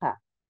helper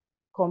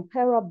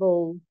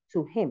comparable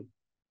to him.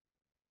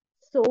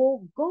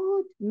 So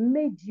God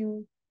made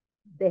you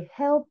the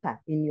helper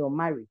in your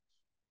marriage.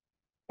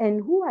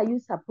 And who are you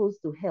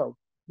supposed to help?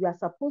 You are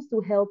supposed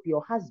to help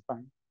your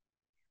husband.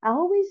 I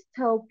always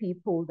tell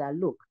people that,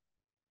 look,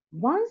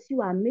 once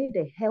you are made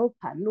a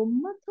helper, no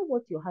matter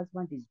what your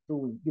husband is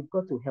doing, you've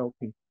got to help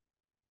him.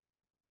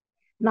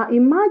 Now,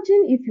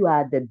 imagine if you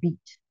are at the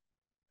beach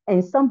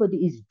and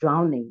somebody is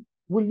drowning.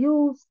 Will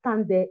you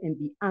stand there and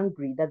be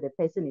angry that the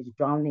person is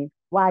drowning?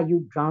 Why are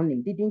you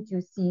drowning? Didn't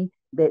you see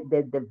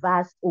the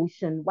vast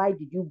ocean? Why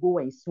did you go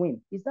and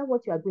swim? Is that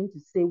what you are going to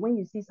say when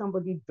you see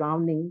somebody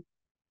drowning?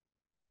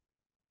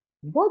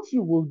 What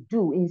you will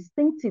do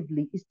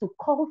instinctively is to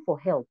call for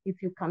help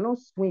if you cannot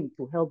swim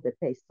to help the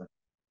person.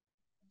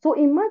 So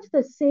imagine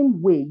the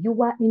same way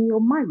you are in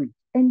your marriage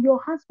and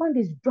your husband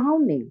is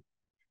drowning.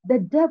 The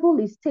devil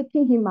is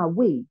taking him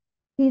away.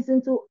 He's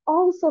into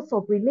all sorts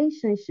of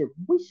relationships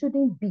which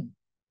shouldn't be,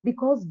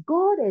 because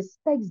God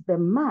expects the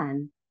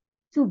man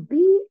to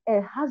be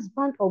a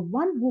husband of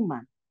one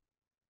woman.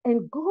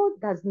 And God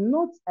does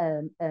not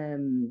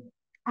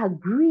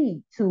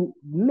agree to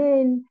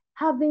men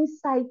having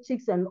side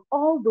chicks and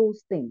all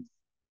those things.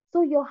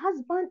 So your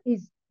husband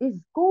is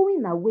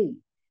going away.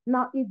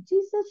 Now, if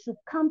Jesus should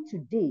come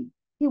today,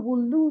 he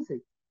will lose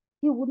it.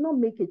 He will not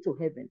make it to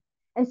heaven.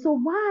 And so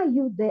why are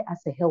you there as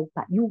a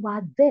helper? You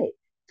are there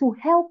to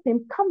help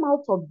him come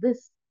out of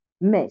this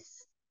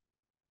mess.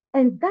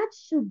 And that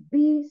should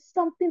be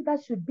something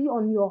that should be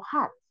on your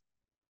heart.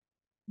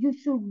 You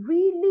should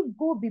really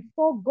go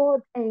before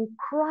God and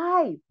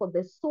cry for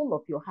the soul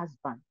of your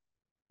husband.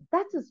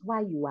 That is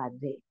why you are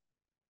there.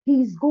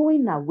 He's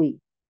going away.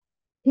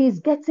 He's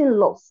getting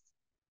lost.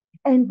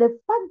 And the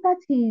fact that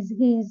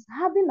he's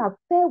having an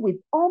affair with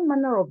all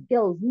manner of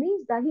girls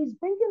means that he's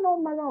bringing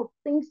all manner of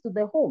things to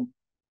the home.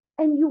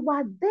 And you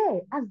are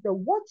there as the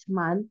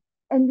watchman,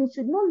 and you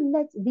should not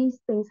let these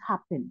things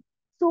happen.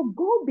 So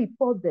go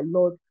before the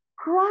Lord,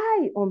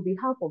 cry on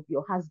behalf of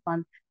your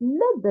husband,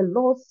 let the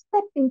Lord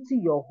step into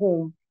your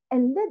home,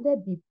 and let there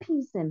be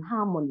peace and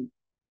harmony.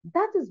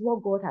 That is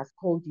what God has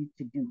called you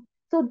to do.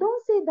 So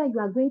don't say that you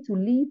are going to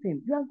leave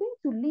him. You are going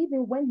to leave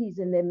him when he's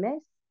in a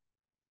mess.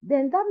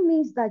 Then that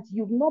means that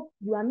you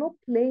are not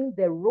playing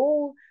the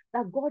role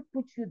that God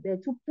put you there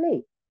to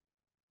play.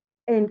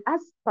 And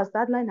as Pastor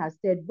Adeline has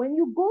said, when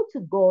you go to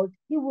God,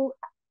 he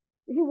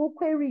will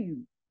query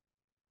you.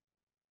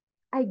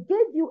 I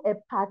gave you a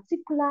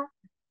particular,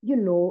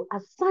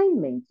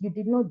 assignment. You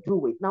did not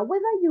do it. Now,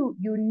 whether you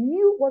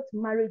knew what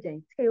marriage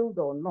entailed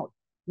or not,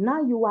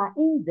 now you are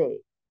in there.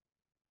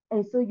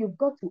 And so you've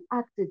got to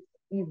act it.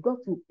 You've got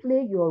to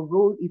play your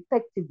role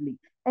effectively.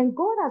 And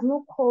God has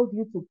not called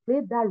you to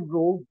play that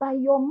role by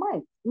your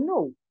might.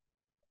 No.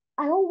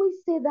 I always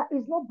say that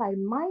it's not by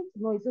might,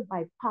 nor is it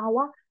by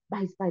power,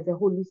 but it's by the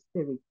Holy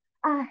Spirit.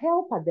 Our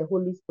helper, the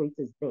Holy Spirit,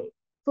 is there.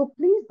 So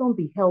please don't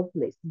be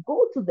helpless.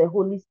 Go to the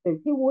Holy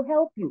Spirit. He will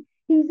help you.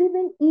 He's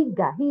even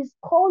eager. He's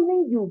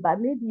calling you, but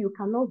maybe you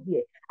cannot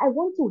hear. I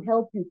want to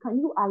help you. Can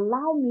you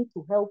allow me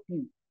to help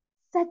you?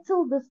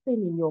 Settle this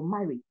thing in your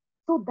marriage.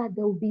 so that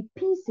there will be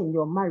peace in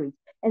your marriage.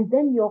 And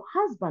then your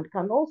husband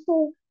can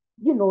also,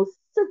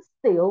 sit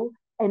still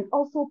and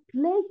also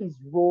play his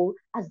role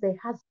as the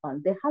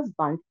husband. The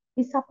husband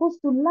is supposed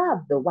to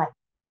love the wife.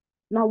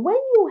 Now,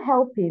 when you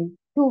help him,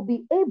 he'll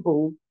be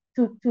able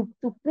to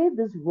play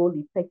this role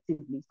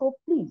effectively. So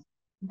please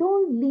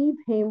don't leave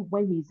him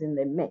when he's in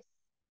a mess.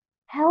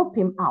 Help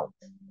him out.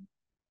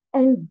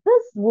 And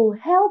this will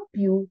help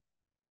you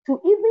to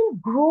even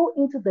grow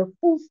into the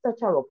full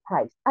stature of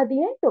Christ. At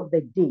the end of the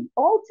day,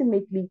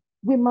 ultimately,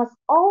 we must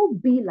all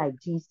be like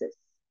Jesus.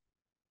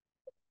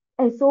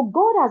 And so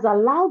God has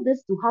allowed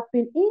this to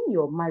happen in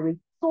your marriage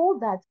so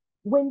that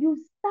when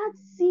you start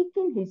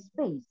seeking his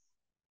face,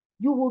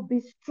 you will be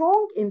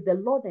strong in the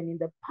Lord and in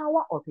the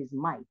power of his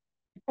might.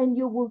 And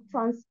you will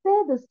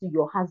transfer this to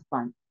your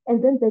husband.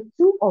 And then the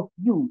two of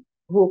you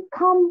will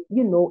come,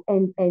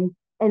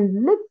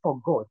 and live for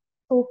God.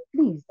 So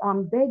please,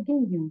 I'm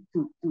begging you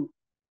to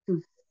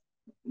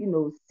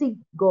seek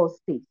God's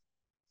face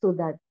so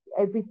that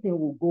everything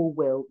will go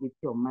well with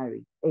your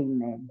marriage.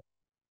 Amen.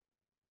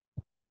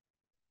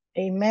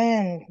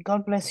 Amen.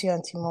 God bless you,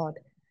 Auntie Maud.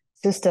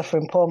 Sister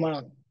from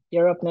Palmer,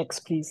 you're up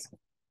next, please.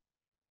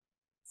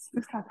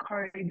 Sister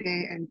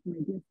Corriday and my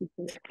dear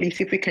sisters, please,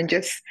 if we can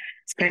just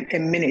spend a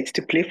minute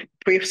to pray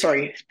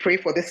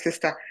for this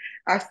sister.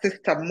 As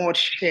Sister Maud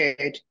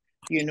shared,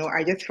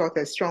 I just felt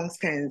a strong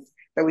sense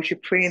that we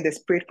should pray in the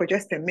spirit for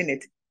just a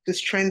minute to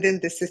strengthen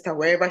the sister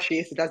wherever she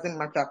is. It doesn't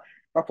matter,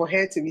 but for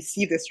her to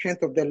receive the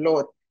strength of the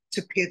Lord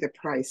to pay the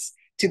price,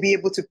 to be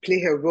able to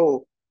play her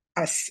role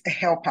as a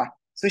helper,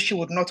 so she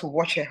would not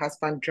watch her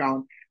husband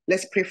drown.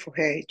 Let's pray for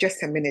her.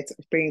 Just a minute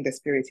of praying in the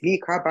spirit.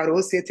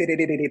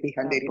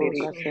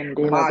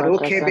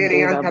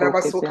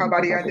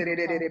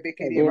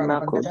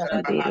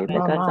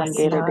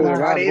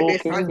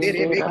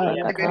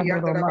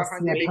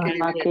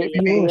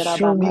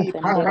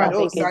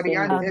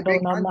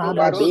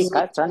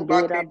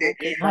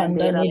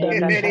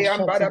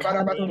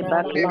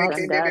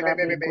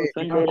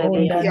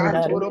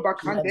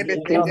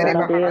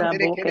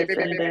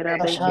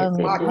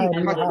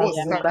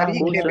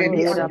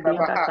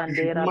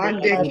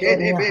 Mande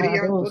kere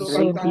berianto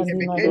robastante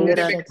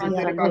bekendere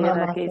bekandere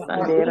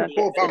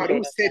maruko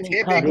baruse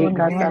tebe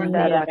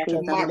kiriande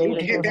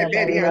maruke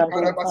beberian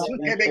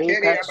karabasunte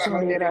bekere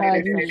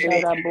abahande bebe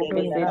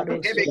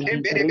maruke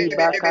bekembere bebe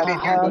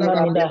andala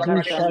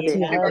bakare sunte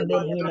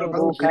bakandoro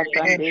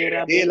basute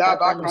ela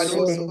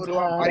bakaro soro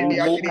ampare di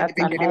ashiri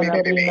bekere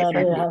bebe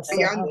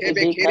riante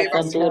bekere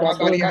basuka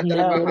barianda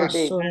baha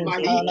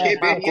malike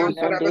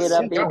berianta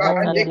rabasunta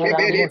bahande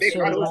kebere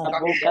bekarosa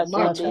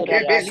matuke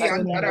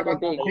belianta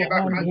rabakunde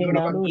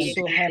bakandoro bakunde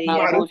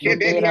maruke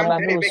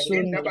beriante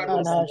rebekenda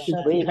barosa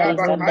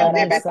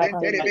ilabakande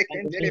besentere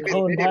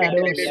bekendere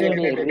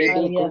bebe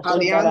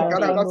alianta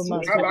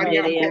rabasuka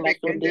variante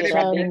bekendere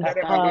bekendere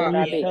baba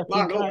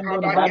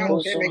maloka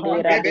variante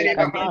bekunde bere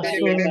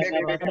bahandere bebe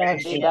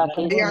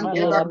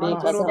Diante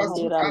bakantoro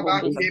basuka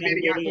bande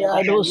berianta.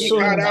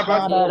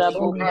 Ikarabaso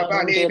suka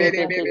bale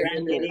bere bebe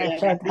bebe.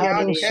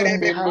 Diante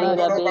rebe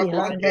kandoro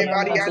bakande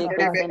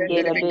bariante rebe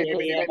kende rebe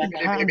kende rebe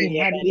kende rebe.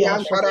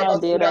 Diantara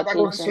basura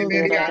bakande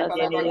berianta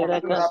la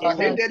bakandura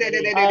bahende de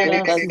de.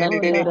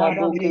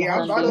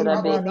 Diambaro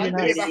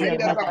kabosante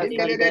reba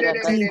handa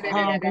reba hinde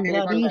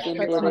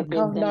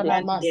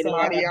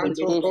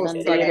Marianto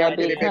costa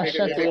riante rebe.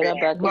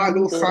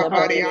 Maluka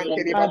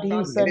variante reba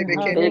kande rebe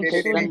kende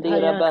rebe.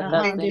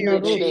 Thank you,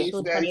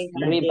 Jesus.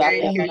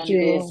 Thank you,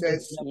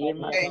 Jesus.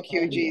 Thank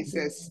you,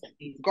 Jesus.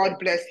 God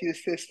bless you,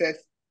 sisters,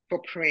 for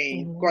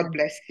praying. God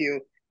bless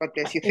you. God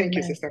bless you. Thank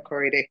you, Sister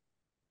Corriday.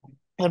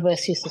 God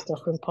bless you, Sister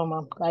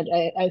Frimpoma.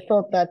 I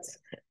thought that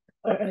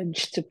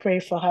urge to pray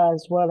for her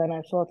as well, and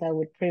I thought I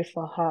would pray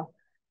for her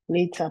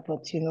later,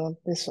 but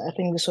I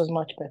think this was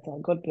much better.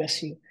 God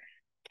bless you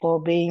for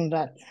obeying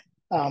that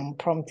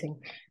prompting.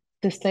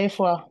 Sister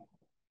Ifwa,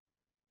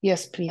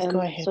 yes, please go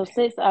ahead. So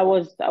sis, I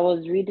was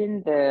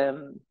reading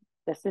the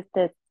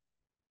sister's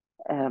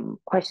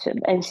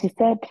question, and she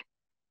said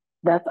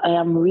that I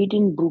am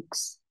reading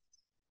books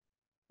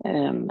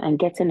and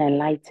getting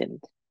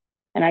enlightened.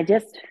 And I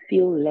just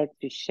feel led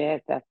to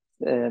share that,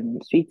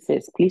 sweet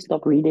sis, please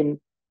stop reading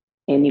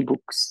any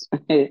books.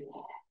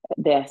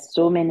 There are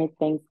so many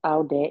things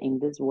out there in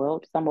this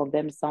world. Some of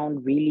them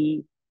sound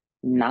really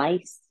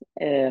nice,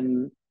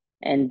 and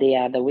they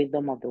are the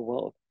wisdom of the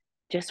world.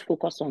 Just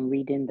focus on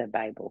reading the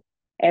Bible.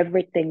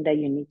 Everything that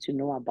you need to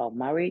know about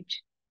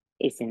marriage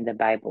is in the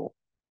Bible.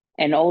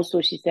 And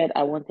also, she said,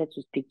 I wanted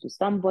to speak to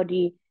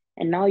somebody.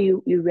 And now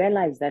you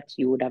realize that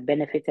you would have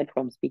benefited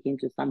from speaking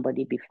to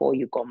somebody before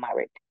you got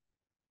married.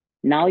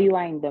 Now you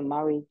are in the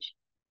marriage.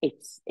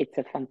 It's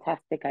a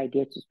fantastic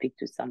idea to speak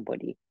to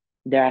somebody.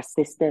 There are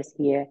sisters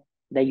here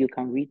that you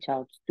can reach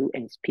out to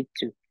and speak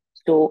to.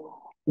 So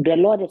the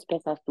Lord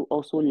expects us to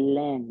also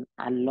learn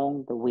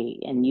along the way.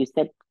 And you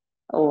said,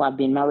 oh, I've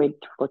been married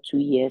for 2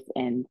 years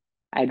and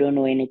I don't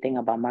know anything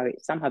about marriage.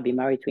 Some have been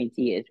married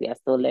 20 years. We are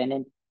still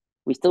learning.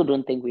 We still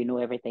don't think we know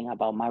everything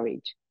about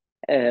marriage.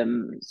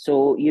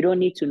 So you don't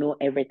need to know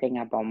everything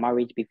about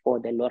marriage before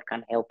the Lord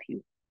can help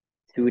you.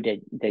 through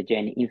the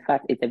journey. In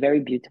fact, it's a very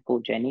beautiful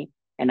journey.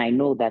 And I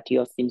know that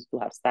yours seems to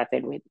have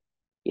started with,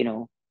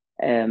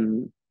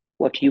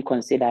 what you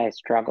consider a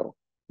struggle.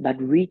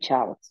 But reach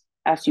out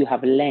as you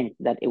have learned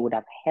that it would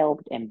have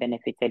helped and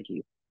benefited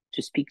you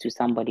to speak to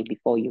somebody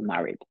before you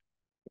married.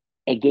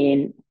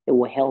 Again, it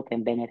will help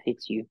and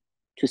benefit you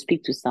to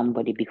speak to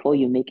somebody before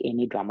you make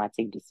any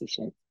dramatic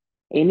decisions.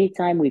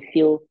 Anytime we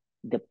feel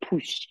the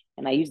push,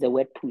 and I use the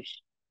word push,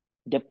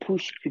 the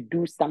push to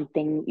do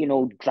something,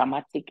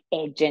 dramatic,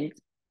 urgent,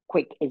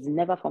 quick, is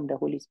never from the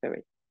Holy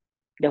Spirit.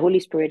 The Holy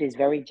Spirit is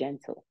very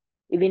gentle.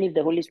 Even if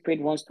the Holy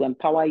Spirit wants to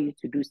empower you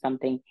to do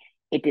something,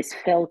 it is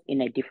felt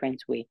in a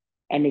different way.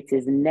 And it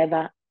is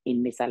never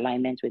in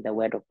misalignment with the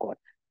word of God.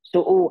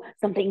 So,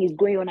 something is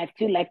going on. I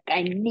feel like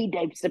I need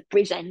a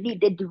separation. I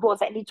need a divorce.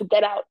 I need to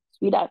get out.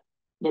 Sweetheart,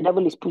 the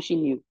devil is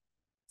pushing you.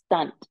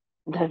 Stand.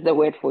 That's the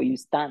word for you.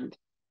 Stand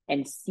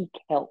and seek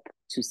help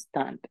to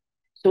stand.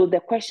 So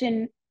the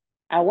question,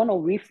 I want to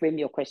reframe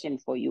your question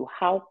for you.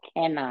 How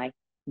can I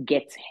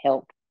get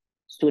help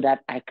so that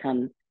I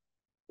can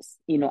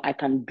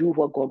do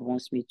what God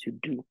wants me to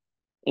do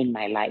in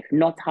my life?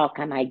 Not how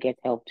can I get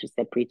help to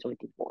separate or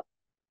divorce.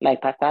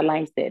 Like Pastor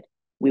Aline said,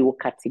 we will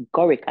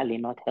categorically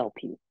not help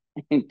you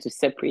to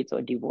separate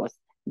or divorce.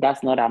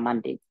 That's not our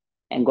mandate.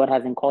 And God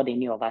hasn't called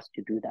any of us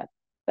to do that.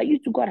 But you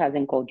too, God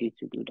hasn't called you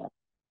to do that.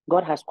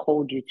 God has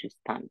called you to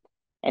stand.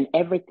 And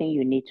everything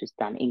you need to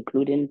stand,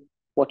 including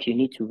what you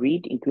need to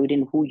read,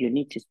 including who you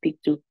need to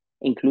speak to,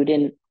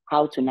 including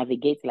how to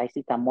navigate, like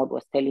Sister Maud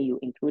was telling you,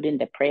 including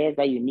the prayers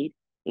that you need,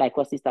 like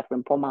what Sister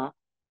Frimpoma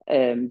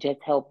just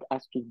helped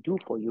us to do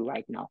for you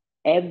right now.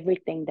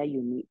 Everything that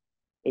you need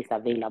is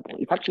available.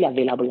 It's actually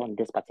available on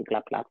this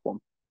particular platform.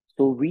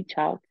 So reach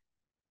out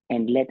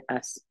and let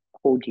us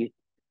hold you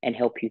and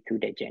help you through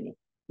the journey.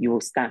 You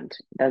will stand.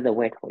 That's the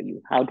word for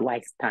you. How do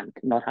I stand?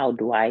 Not how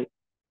do I,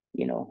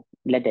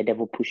 let the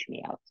devil push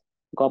me out.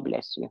 God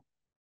bless you.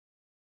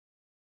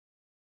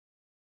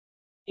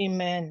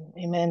 Amen.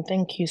 Amen.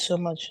 Thank you so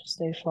much,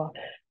 Stepha.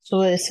 So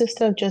a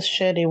sister just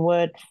shared a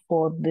word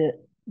for the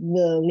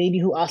lady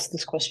who asked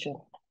this question,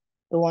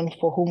 the one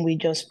for whom we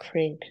just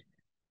prayed.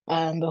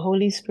 And the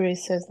Holy Spirit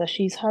says that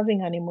she's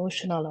having an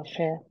emotional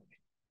affair,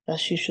 that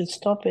she should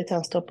stop it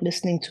and stop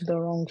listening to the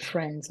wrong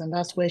friends. And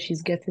that's where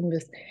she's getting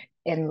this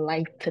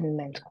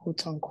enlightenment,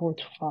 quote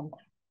unquote, from.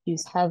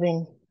 She's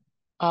having,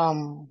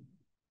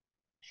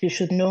 she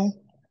should know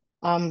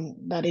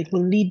that it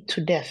will lead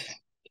to death.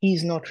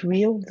 He's not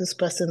real. This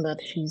person that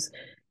she's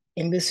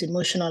in this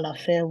emotional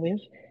affair with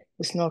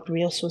is not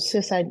real. So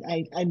sis, I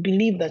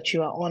believe that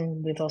you are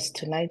on with us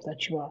tonight,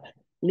 that you are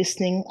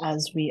listening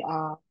as we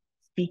are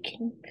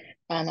speaking.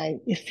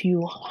 And if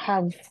you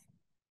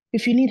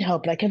need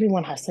help, like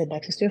everyone has said,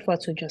 like Sister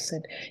Fatu just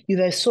said,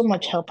 there's so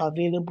much help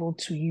available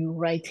to you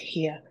right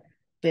here.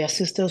 There are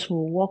sisters who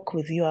will walk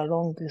with you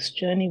along this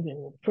journey. We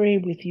will pray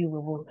with you. We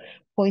will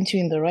point you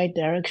in the right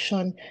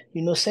direction,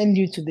 send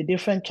you to the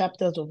different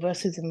chapters or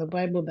verses in the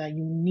Bible that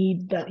you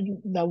need, that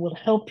will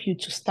help you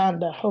to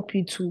stand, that help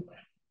you to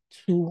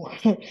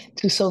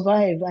to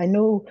survive. I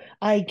know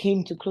I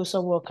came to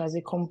Closer Walk as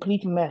a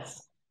complete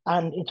mess,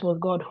 and it was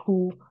God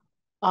who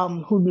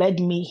led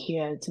me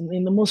here. It's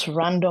in the most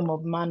random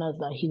of manners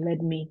that he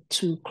led me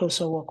to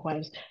Closer Walk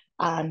Wives,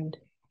 and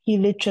he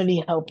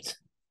literally helped.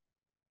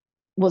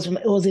 It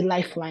was a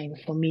lifeline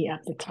for me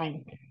at the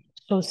time.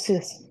 So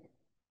sis,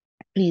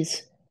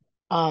 please,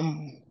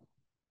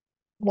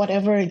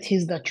 whatever it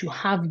is that you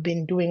have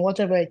been doing,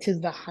 whatever it is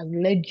that has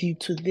led you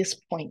to this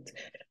point,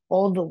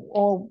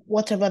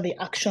 whatever the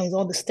actions,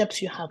 all the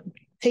steps you have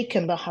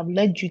taken that have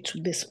led you to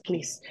this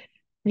place,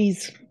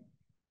 please,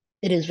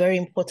 it is very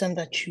important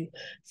that you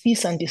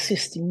cease and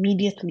desist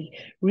immediately.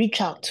 Reach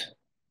out.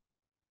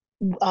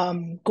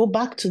 Go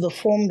back to the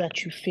form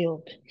that you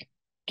filled.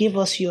 Give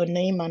us your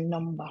name and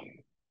number.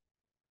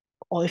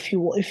 Or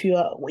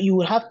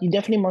you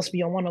definitely must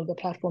be on one of the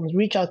platforms.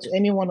 Reach out to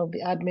any one of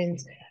the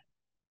admins.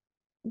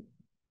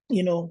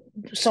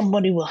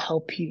 Somebody will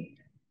help you.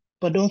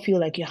 But don't feel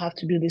like you have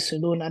to do this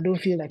alone. I don't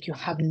feel like you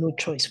have no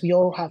choice. We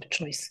all have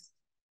choices.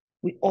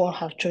 We all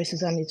have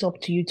choices, and it's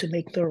up to you to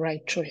make the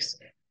right choice.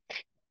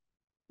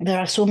 There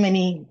are so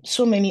many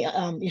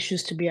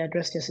issues to be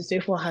addressed. Yes, Sister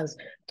Ifo has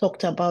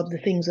talked about the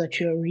things that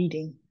you're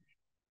reading.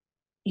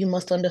 You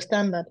must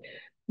understand that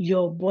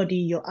your body,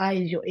 your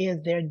eyes, your ears,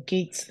 they're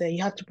gates there.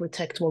 You have to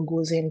protect what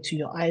goes into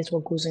your eyes,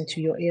 what goes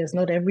into your ears.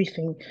 Not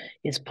everything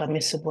is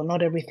permissible.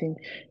 Not everything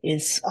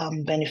is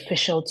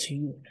beneficial to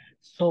you.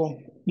 So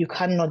you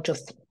cannot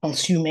just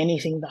consume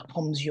anything that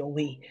comes your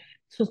way.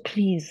 So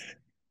please,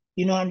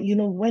 when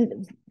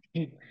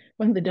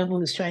the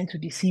devil is trying to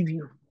deceive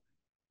you,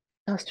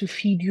 has to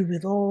feed you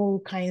with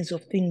all kinds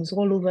of things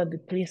all over the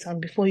place,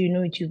 and before you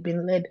know it, you've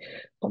been led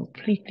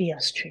completely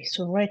astray.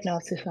 So right now,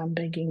 sis, I'm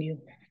begging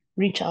you,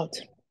 reach out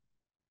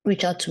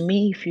to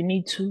me if you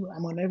need to.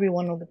 I'm on every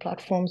one of the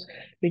platforms.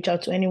 Reach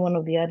out to any one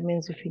of the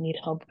admins if you need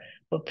help.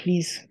 But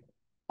please,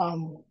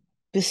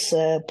 this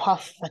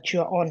path that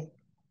you're on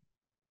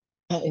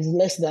is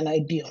less than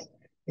ideal.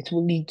 It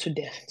will lead to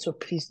death. So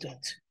please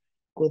don't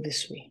go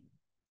this way.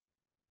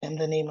 In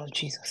the name of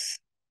Jesus.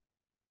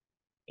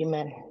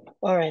 Amen.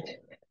 All right.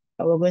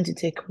 We're going to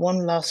take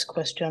one last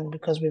question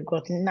because we've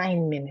got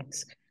 9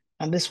 minutes.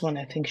 And this one,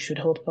 I think, should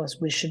help us.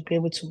 We should be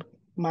able to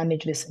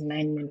manage this in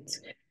 9 minutes.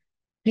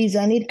 Please,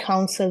 I need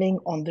counseling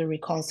on the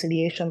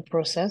reconciliation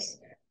process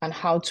and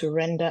how to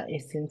render a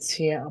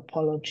sincere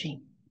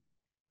apology.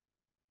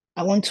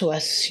 I want to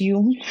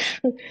assume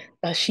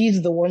that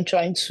she's the one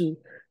trying to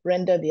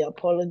render the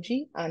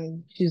apology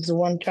and she's the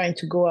one trying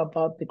to go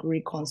about the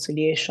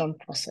reconciliation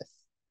process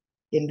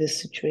in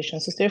this situation.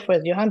 Sister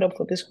Fred, your hand up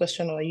for this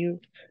question, or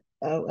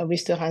are we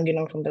still hanging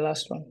on from the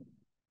last one?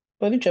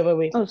 But whichever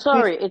way. Oh,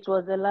 sorry, it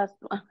was the last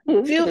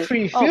one. Feel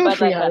free,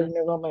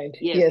 never mind.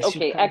 Yes,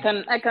 okay, you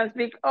can. I can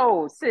speak.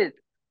 Oh, sis,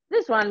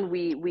 this one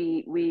we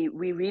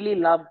really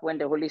love when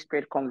the Holy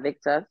Spirit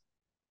convicts us.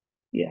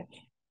 Yeah.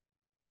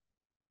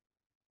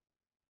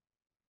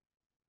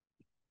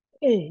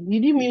 Hey, you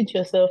did mute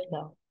yourself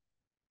now.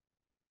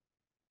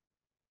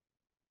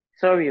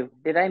 Sorry,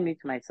 did I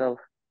mute myself?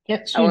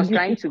 Yes, I you was did.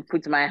 trying to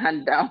put my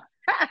hand down.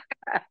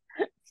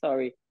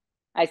 Sorry.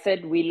 I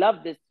said we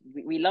love this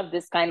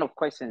kind of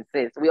question,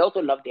 sis. We also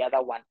love the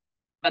other one.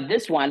 But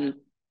this one,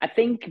 I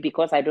think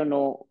because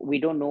we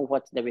don't know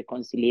what the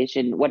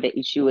reconciliation, what the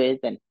issue is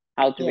and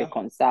how to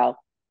reconcile.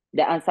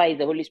 The answer is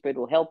the Holy Spirit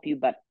will help you,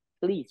 but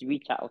please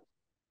reach out.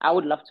 I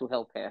would love to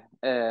help her.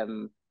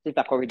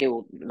 Sister Corride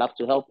would love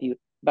to help you,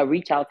 but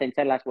reach out and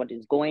tell us what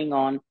is going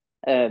on.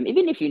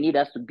 Even if you need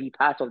us to be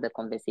part of the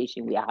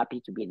conversation, we are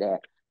happy to be there.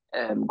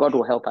 God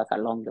will help us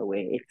along the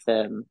way.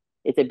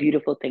 It's a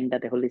beautiful thing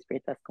that the Holy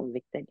Spirit has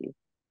convicted you.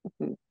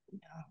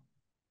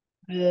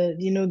 With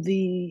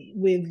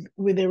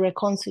the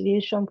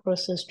reconciliation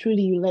process,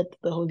 truly you let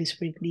the Holy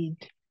Spirit lead.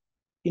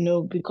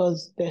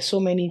 Because there's so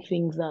many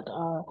things that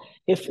are,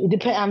 if it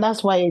depends, and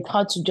that's why it's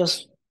hard to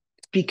just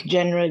speak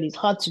generally. It's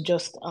hard to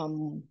just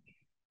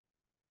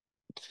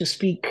to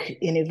speak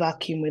in a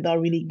vacuum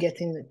without really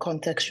getting the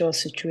contextual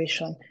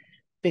situation,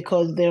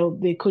 because there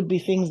could be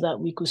things that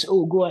we could say,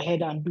 oh, go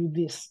ahead and do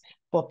this,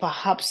 but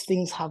perhaps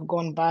things have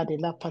gone bad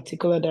in that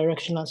particular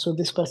direction, and so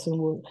this person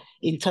will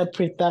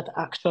interpret that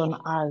action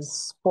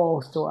as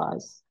false or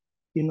as,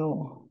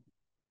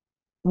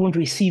 won't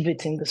receive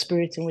it in the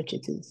spirit in which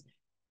it is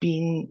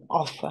being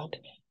offered.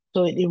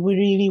 So it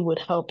really would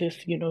help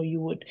if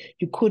you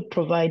could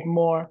provide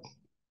more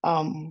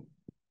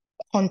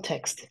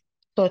context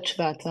such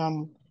that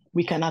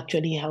we can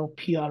actually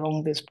help you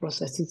along this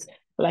process. It's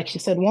like she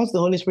said, once the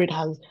Holy Spirit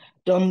has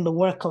done the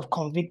work of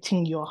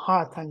convicting your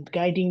heart and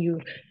guiding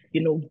you,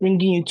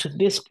 bringing you to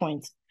this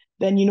point,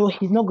 then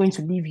he's not going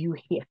to leave you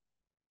here.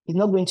 He's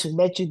not going to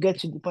let you get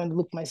to the point,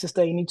 look, my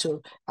sister, you need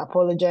to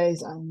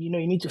apologize and, you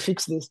need to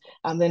fix this,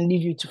 and then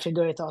leave you to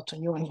figure it out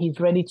on your own. He's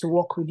ready to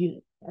work with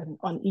you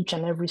on each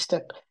and every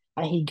step,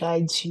 and he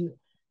guides you.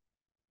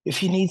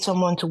 If you need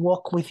someone to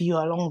walk with you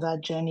along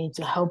that journey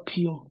to help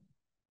you,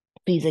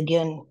 please,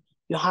 again,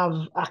 you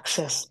have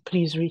access.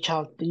 Please reach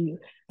out. The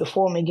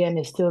form, again,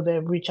 is still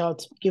there. Reach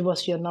out, give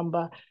us your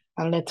number,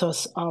 and let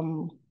us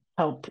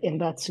help in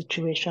that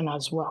situation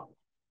as well.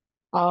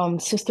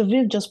 Sister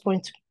Viv just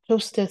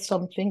posted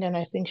something, and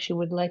I think she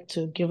would like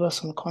to give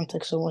us some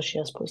context on what she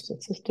has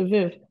posted. Sister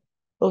Viv,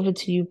 over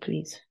to you,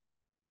 please.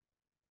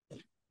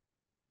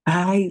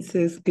 Hi,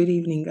 sis. Good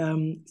evening.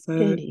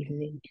 Good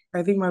evening.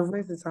 I think my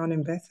voice is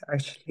sounding better,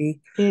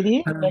 actually. It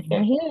is. I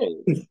can hear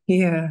it.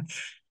 Yeah.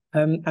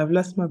 I've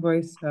lost my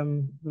voice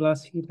the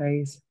last few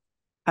days.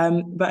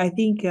 But I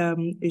think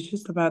it's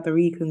just about the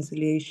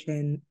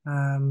reconciliation.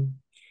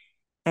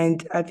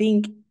 And I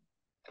think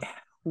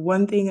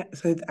one thing,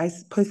 so I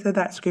posted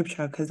that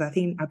scripture because I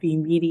think I've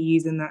been really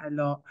using that a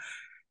lot.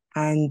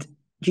 And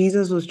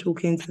Jesus was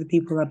talking to the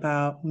people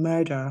about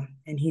murder,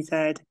 and he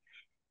said,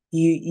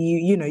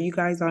 you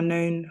guys are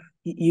known,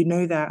 you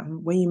know that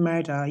when you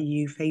murder,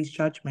 you face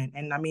judgment.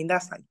 And I mean,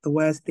 that's like the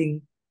worst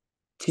thing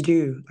to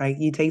do. Like,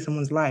 you take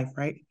someone's life,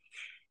 right?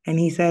 And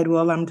he said,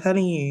 well, I'm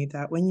telling you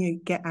that when you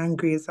get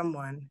angry at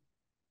someone,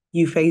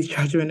 you face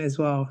judgment as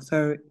well.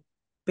 So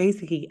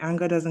basically,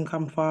 anger doesn't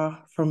come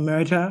far from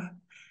murder.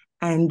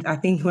 And I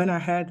think when I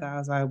heard that, I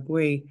was like,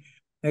 boy,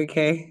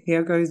 okay,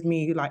 here goes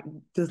me, like,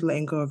 just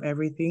letting go of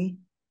everything.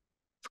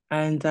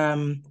 And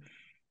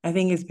I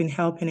think it's been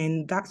helping.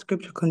 And that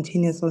scripture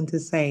continues on to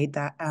say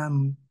that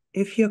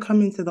if you're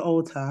coming to the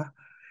altar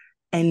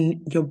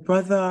and your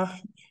brother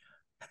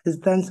has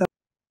done something,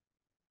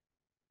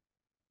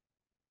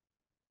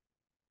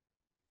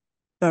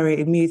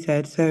 sorry, it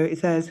muted. So it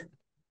says,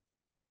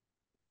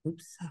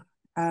 oops,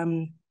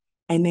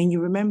 and then you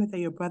remember that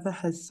your brother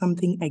has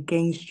something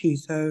against you.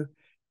 So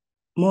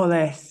more or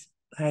less,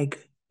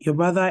 like, your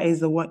brother is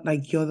the one,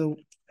 like, you're the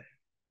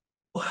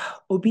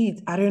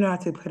I don't know how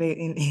to put it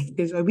in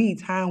English. Obi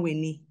time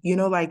Winnie,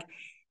 like,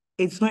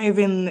 it's not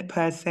even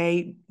per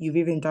se you've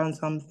even done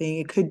something.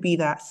 It could be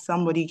that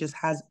somebody just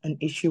has an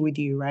issue with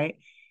you, right?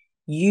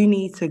 You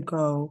need to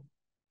go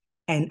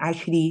and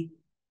actually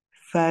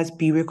first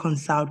be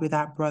reconciled with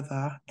that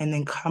brother and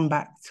then come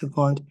back to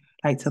God,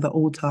 like to the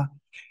altar.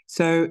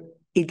 So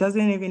it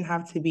doesn't even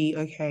have to be,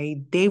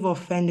 okay, they've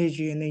offended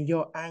you and then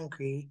you're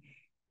angry.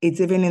 it's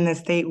even in a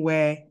state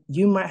where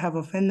you might have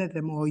offended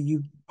them or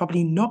you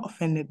probably not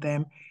offended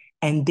them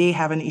and they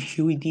have an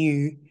issue with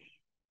you.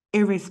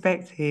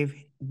 Irrespective,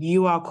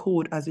 you are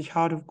called as a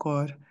child of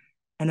God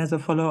and as a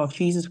follower of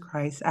Jesus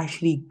Christ,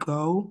 actually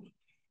go.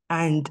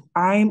 And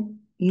I'm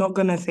not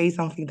going to say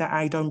something that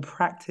I don't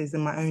practice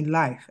in my own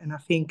life. And I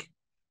think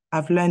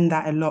I've learned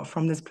that a lot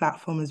from this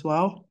platform as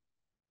well.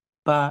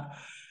 But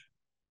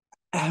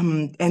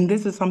and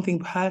this is something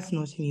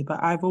personal to me,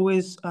 but I've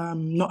always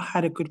not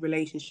had a good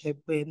relationship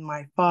with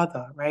my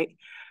father, right?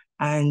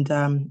 And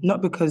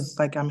not because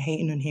like I'm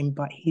hating on him,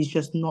 but he's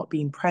just not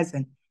being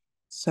present.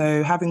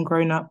 So having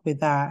grown up with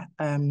that,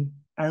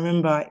 I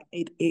remember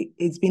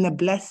it's been a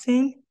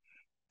blessing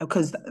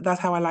because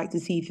that's how I like to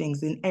see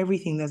things. In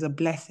everything, there's a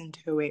blessing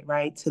to it,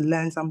 right? To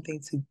learn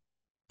something, to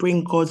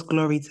bring God's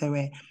glory to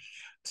it.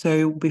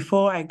 So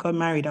before I got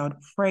married, I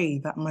would pray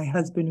that my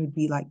husband would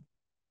be like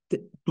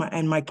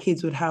and my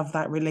kids would have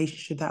that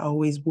relationship that I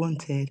always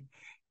wanted.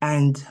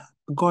 And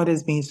God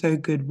has been so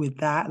good with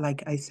that.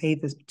 Like I say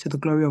this to the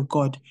glory of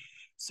God.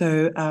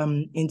 So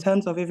in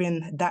terms of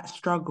even that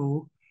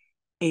struggle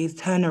is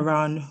turn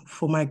around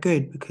for my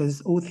good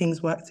because all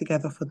things work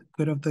together for the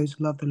good of those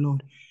who love the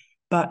Lord.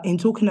 But in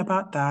talking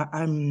about that,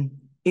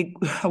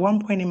 at one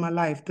point in my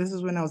life, this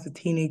is when I was a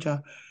teenager,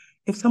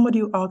 if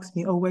somebody asks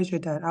me, oh, where's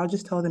your dad? I'll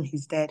just tell them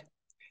he's dead.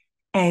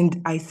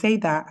 And I say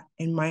that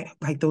in my,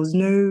 like, there was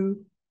no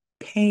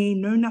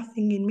pain, no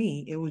nothing in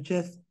me. It was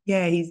just,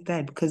 yeah, he's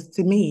dead. Because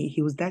to me,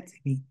 he was dead to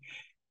me.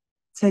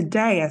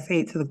 Today, I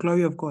say it to the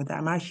glory of God that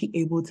I'm actually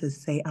able to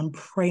say, I'm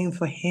praying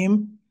for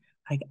him.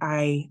 Like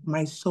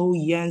my soul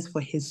yearns for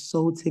his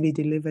soul to be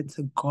delivered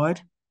to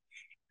God.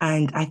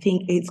 And I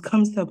think it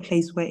comes to a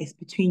place where it's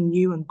between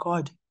you and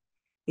God.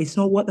 It's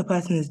not what the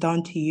person has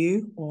done to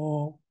you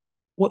or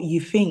what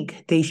you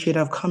think they should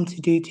have come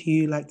to do to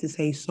you, like to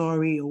say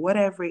sorry or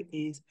whatever it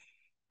is.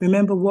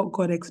 Remember what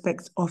God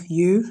expects of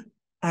you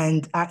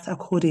and act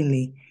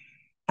accordingly.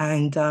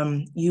 And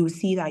you will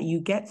see that you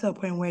get to a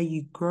point where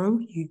you grow,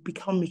 you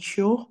become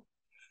mature.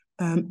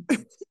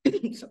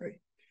 Sorry.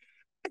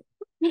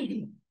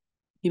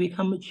 You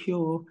become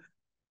mature.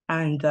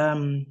 And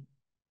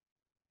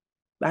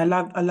I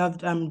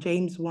loved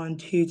James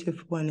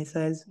 1:2-4. It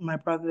says, my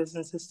brothers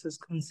and sisters,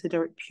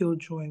 consider it pure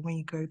joy when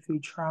you go through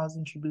trials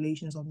and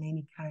tribulations of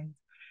many kinds,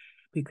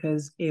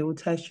 because it will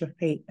test your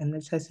faith, and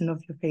the testing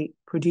of your faith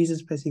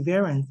produces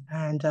perseverance.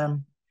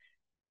 And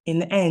in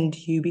the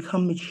end, you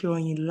become mature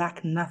and you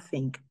lack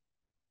nothing.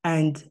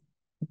 And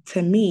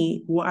to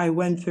me, what I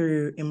went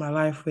through in my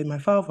life with my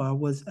father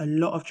was a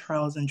lot of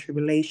trials and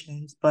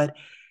tribulations, but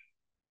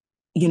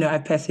I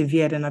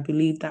persevered and I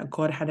believed that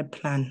God had a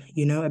plan,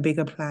 a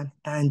bigger plan.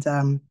 And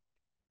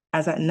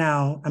as at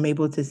now, I'm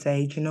able to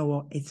say, do you know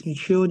what? It's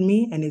matured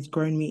me and it's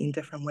grown me in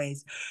different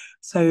ways.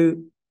 So,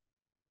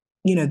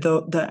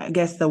 I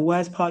guess the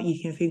worst part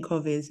you can think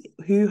of is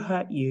who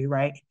hurt you,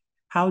 right?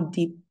 How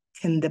deep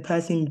can the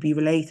person be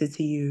related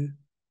to you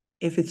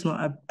if it's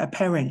not a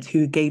parent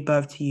who gave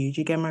birth to you?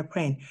 Do you get my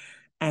point?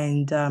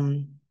 And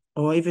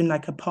or even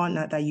like a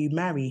partner that you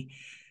marry.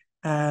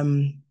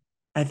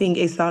 I think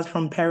it starts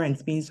from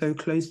parents being so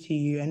close to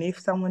you. And if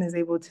someone is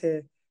able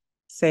to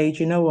say, do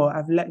you know what,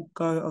 I've let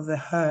go of the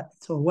hurt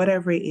or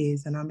whatever it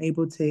is, and I'm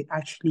able to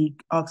actually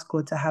ask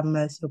God to have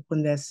mercy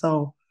upon their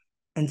soul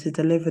and to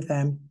deliver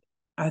them,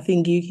 I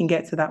think you can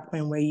get to that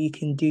point where you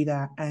can do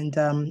that. And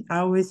I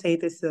always say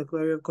this to the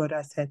glory of God.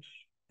 I said,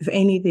 if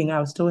anything,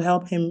 I'll still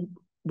help him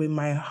with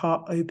my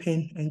heart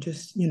open and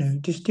just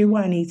do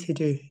what I need to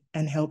do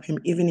and help him,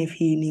 even if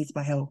he needs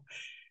my help.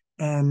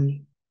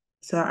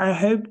 So I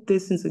hope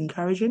this is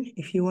encouraging.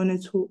 If you want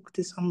to talk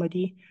to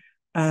somebody,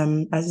 as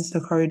Mr.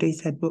 Corridor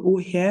said, we're all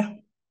here.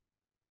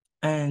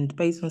 And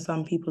based on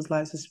some people's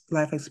life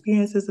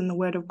experiences and the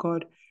word of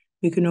God,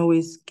 we can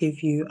always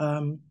give you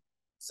some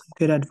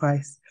good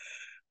advice.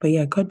 But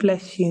yeah, God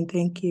bless you and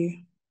thank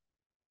you.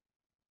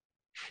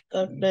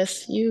 God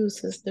bless you,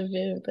 Sister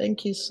Viv.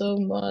 Thank you so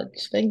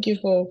much. Thank you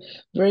for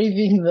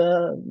braving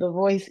the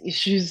voice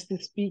issues to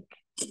speak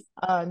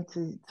and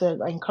to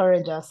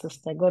encourage our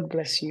sister. God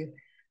bless you.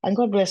 And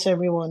God bless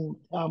everyone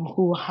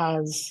who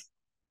has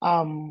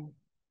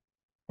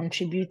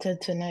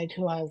contributed tonight,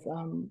 who has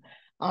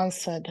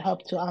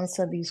helped to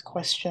answer these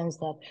questions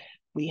that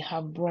we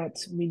have brought.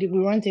 We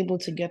weren't able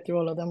to get through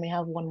all of them. We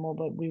have one more,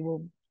 but we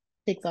will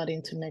take that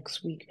into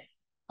next week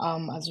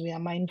as we are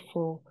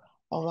mindful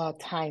of our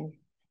time.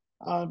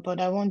 But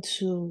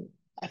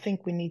I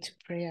think we need to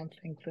pray and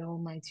thank the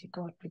Almighty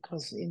God,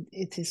 because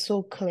it is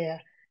so clear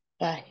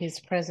that his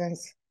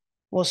presence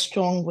was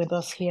strong with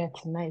us here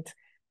tonight.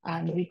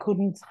 And we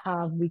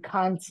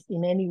can't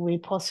in any way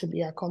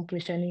possibly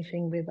accomplish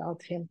anything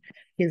without him.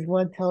 His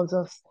word tells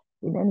us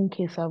in any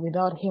case that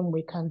without him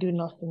we can do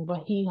nothing.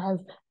 But he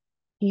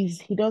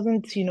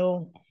doesn't,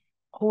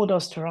 hold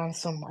us to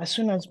ransom. As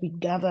soon as we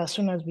gather, as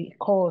soon as we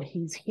call,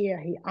 he's here,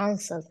 he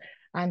answers,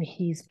 and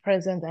he's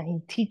present, and he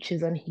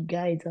teaches and he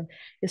guides. And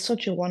it's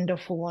such a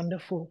wonderful,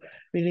 wonderful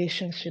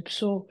relationship.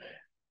 So,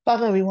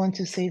 Father, we want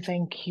to say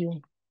thank you.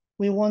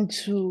 We want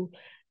to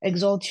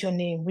exalt your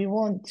name.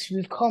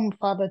 We've come,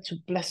 Father, to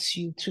bless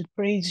you, to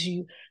praise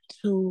you,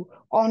 to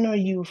honor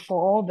you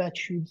for all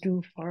that you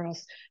do for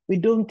us. We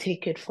don't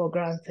take it for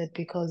granted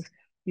because,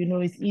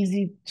 it's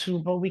easy to,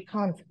 but we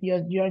can't.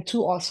 You're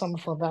too awesome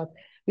for that.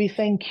 We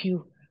thank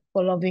you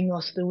for loving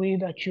us the way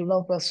that you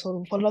love us,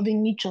 for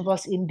loving each of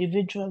us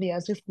individually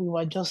as if we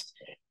were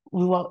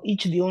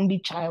each the only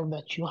child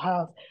that you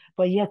have,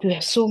 but yet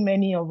there's so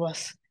many of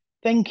us.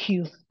 Thank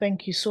you.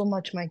 Thank you so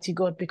much, mighty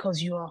God,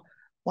 because you are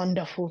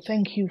wonderful.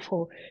 Thank you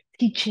for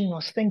teaching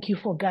us. Thank you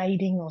for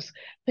guiding us.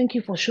 Thank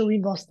you for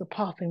showing us the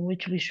path in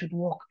which we should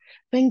walk.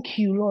 Thank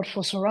you, Lord,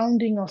 for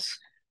surrounding us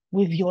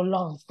with your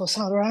love, for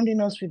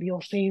surrounding us with your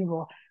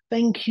favor.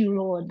 Thank you,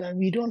 Lord, that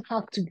we don't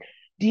have to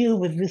deal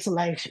with this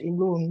life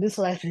alone. This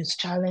life is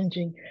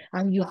challenging,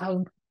 and you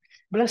have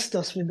blessed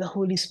us with the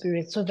Holy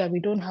Spirit so that we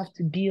don't have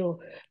to deal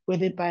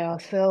with it by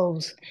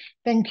ourselves.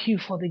 Thank you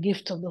for the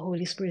gift of the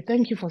Holy Spirit.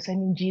 Thank you for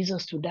sending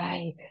Jesus to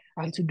die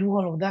and to do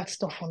all of that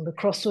stuff on the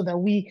cross so that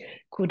we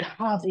could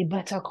have a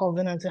better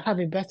covenant, to have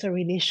a better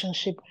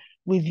relationship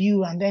with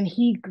you. And then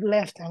he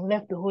left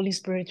the Holy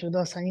Spirit with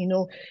us.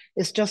 And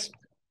it's just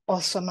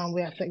awesome, and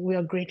we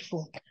are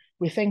grateful.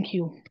 We thank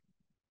you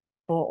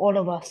for all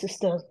of our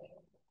sisters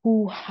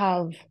who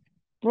have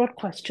brought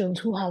questions,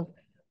 who have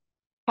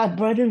had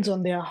burdens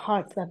on their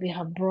hearts that they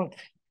have brought,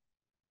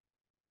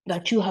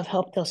 that you have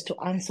helped us to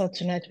answer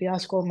tonight. We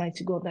ask,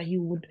 Almighty God, that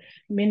you would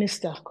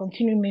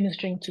continue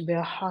ministering to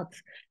their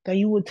hearts, that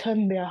you would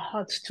turn their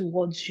hearts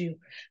towards you,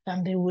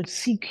 and they would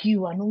seek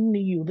you and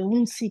only you. They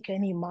won't seek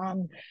any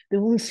man, they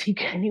won't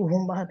seek any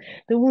woman,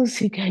 they won't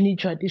seek any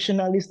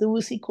traditionalist, they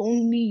will seek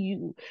only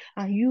you.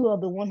 And you are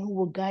the one who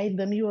will guide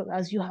them.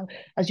 As you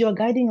are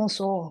guiding us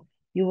all,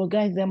 you will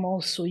guide them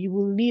also. You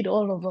will lead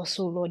all of us,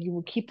 oh Lord. You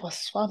will keep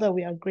us. Father,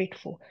 we are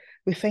grateful.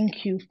 We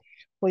thank you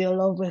for your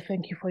love. We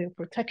thank you for your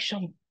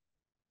protection.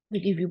 We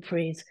give you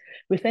praise.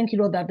 We thank you,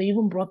 Lord, that they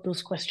even brought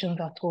those questions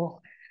at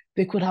all.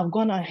 They could have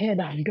gone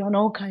ahead and done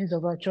all kinds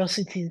of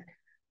atrocities,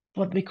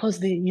 but because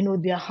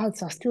their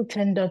hearts are still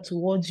tender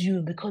towards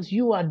you, because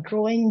you are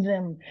drawing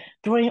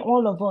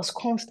all of us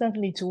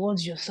constantly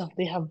towards yourself,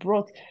 they have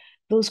brought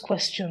those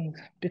questions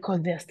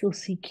because they are still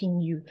seeking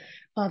you.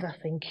 Father,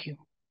 thank you.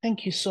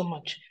 Thank you so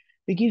much.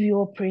 We give you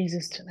all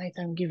praises tonight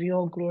and give you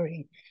all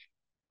glory,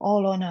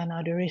 all honor and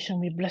adoration.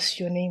 We bless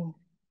your name.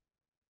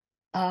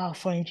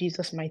 For in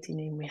Jesus' mighty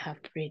name we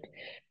have prayed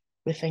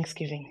with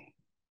thanksgiving.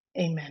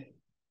 Amen.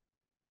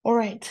 All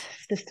right,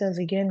 sisters,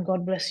 again,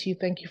 God bless you.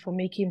 Thank you for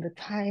making the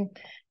time.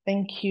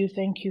 Thank you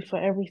for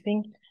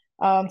everything.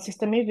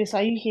 Sister Mavis,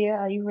 are you here?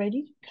 Are you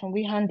ready? Can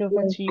we hand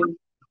over to you?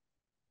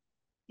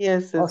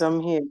 Yes, awesome.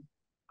 I'm here.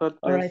 God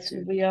bless All right,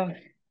 you. so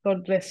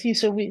God bless you.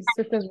 So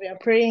sisters, we are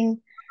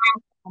praying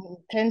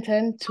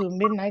 10:10 to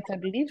midnight, I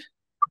believe.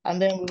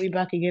 And then we'll be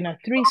back again at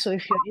 3. So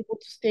if you're able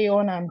to stay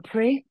on and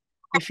pray,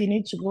 if you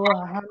need to go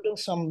and handle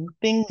some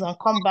things and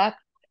come back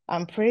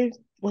and pray,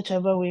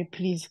 whichever way,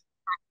 please,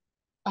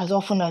 as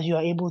often as you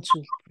are able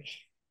to pray.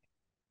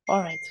 All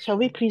right, shall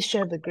we please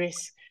share the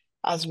grace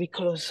as we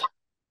close?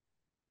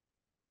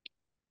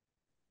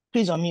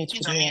 Please unmute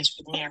with me.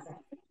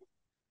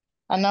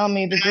 And now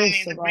may the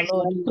grace of our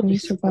Lord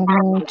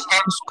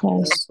Jesus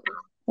Christ,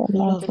 the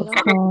love of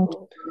God,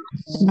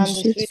 and the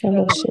sweet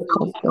fellowship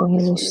of the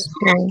Holy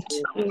Spirit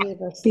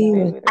be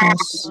with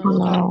us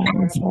now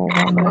and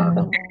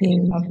forevermore.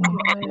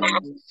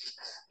 Amen.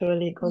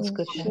 Surely God's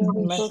goodness and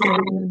Surely mercy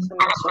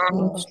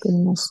God's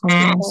goodness and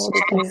mercy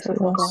shall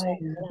follow us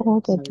all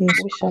the days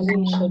of our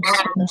lives,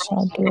 and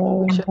shall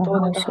dwell in the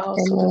house of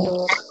the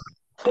Lord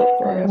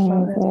forever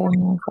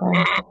and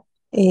ever.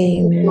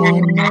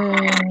 Amen.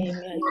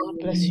 Amen. God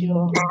bless you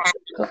all.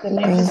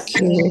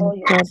 Thank you.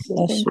 God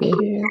bless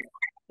you.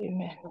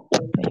 Amen.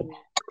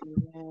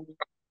 Amen.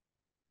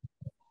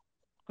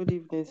 Good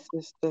evening,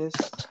 sisters.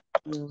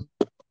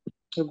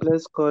 We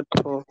bless God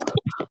for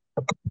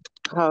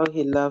how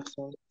He loves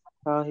us,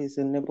 how He's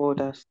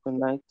enabled us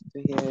tonight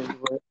to hear His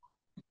word.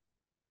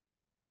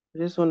 I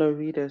just want to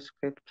read a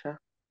scripture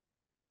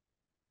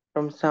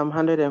from Psalm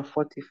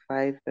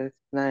 145, verse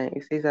 9.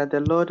 It says that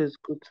the Lord is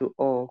good to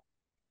all.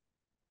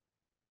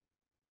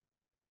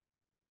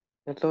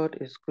 The Lord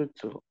is good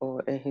to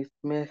all, and His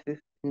mercies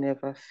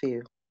never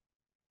fail.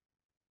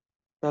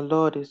 The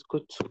Lord is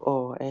good to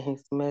all, and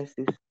His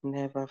mercies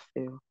never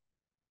fail.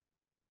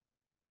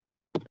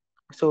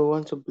 So we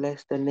want to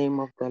bless the name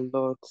of the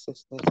Lord,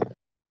 sisters.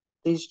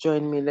 Please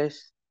join me.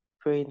 Let's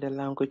pray in the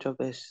language of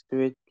the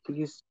Spirit.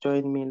 Please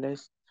join me.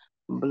 Let's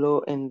blow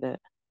in the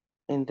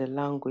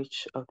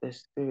language of the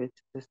Spirit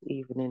this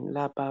evening.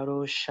 La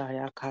baro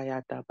shaya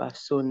kaya da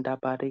basunda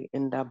bari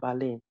inda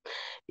bale.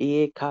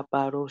 Ye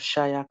kabaro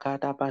shaya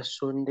kada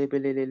basunde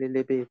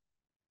belelelebe.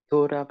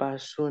 Tora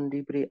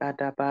basundi bri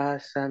adaba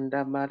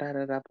sanda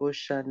marara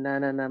busha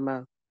nana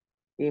nama.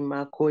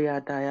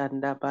 Imakoya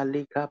dayanda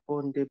balika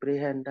ponde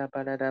brehenda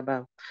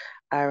baradaba.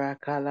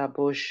 Arakala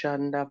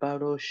boshanda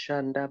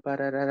baroshanda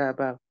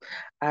baradaba.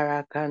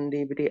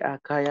 Arakandi bri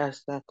akaya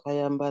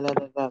sakaya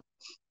baladaba.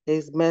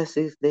 His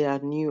mercies, they are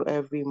new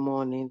every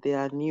morning. They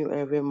are new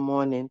every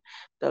morning.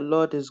 The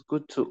Lord is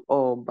good to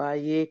all.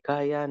 Baye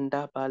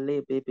kayanda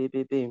bale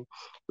bebe.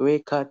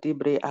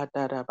 Rekatibre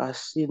adaraba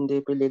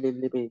sinde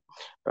belelebe.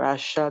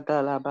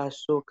 Rashada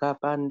labaso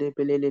kapande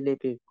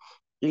belelebe.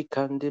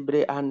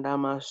 Ikandibre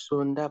andama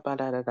sunda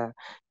badadada.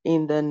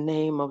 In the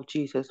name of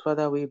Jesus,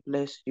 Father, we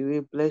bless you.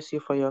 We bless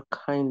you for your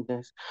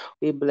kindness.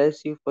 We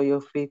bless you for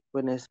your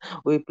faithfulness.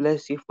 We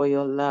bless you for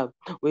your love.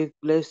 We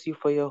bless you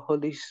for your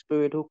Holy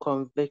Spirit who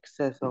convicts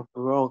us of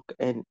wrong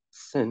and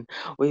sin.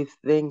 We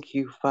thank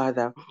you,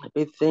 Father.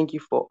 We thank you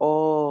for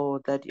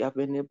all that you have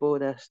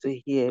enabled us to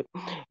hear.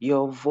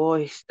 Your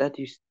voice that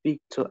you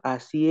speak to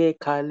us. Ye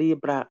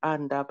kalibra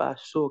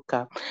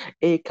andabasoka.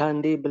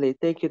 Ekandible.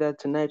 Thank you that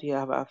tonight you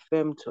have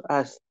affirmed to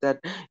us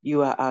that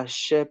you are our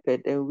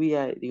shepherd and we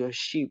are your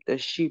sheep, the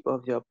sheep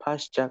of your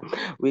pasture.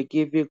 We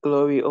give you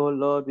glory, O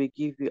Lord. We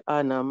give you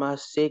honor.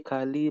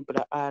 Maseka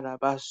libra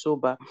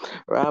arabasoba.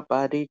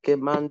 Rabarike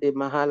mande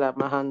mahala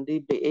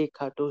mahandibe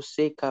ekado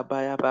seka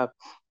bayaba.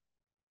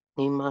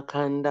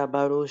 Imakanda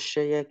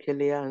baroshe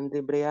yekele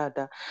ande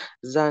breada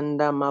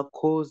zanda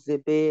makoze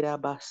bera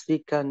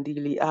basika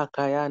ndili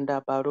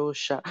akayanda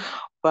barosha.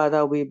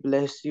 Father, we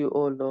bless you,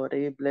 O Lord.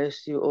 We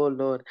bless you, O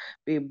Lord.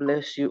 We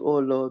bless you, O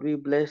Lord. We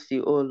bless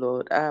you, O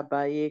Lord.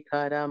 Abaye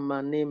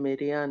karamane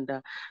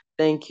merianda.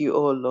 Thank you,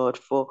 O Lord,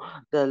 for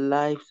the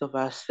lives of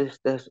our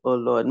sisters, O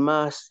Lord.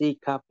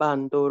 Masika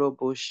bandoro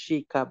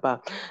boshikaba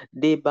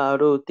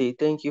debarote.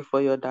 Thank you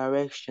for your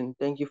direction.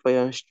 Thank you for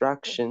your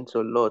instructions,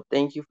 O Lord.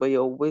 Thank you for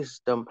your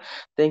wisdom.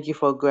 Thank you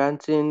for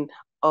granting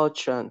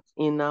utterance.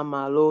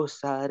 Inamalo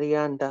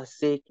sarianda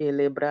seke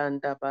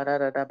lebranda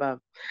baradaba.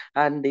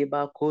 Ande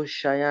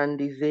bakosha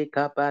yandi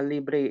zeka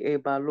palibre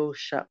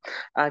ebalosha.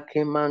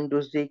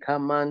 Akemando zeka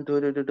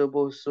mando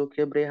dodoboso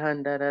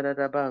kebrehanda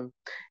radaba.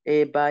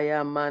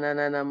 Ebaya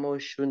manana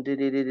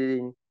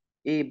moshundidididin.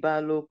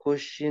 Ibalo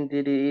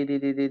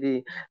koshindidididididi.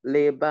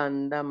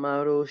 Lebanda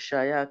maro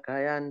shaya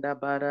kayanda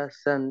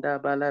barasanda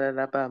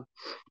balaraba.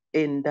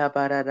 Enda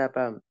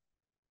bararaba.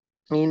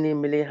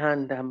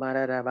 Inimilihanda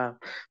mararaba.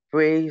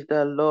 Praise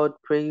the Lord,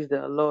 praise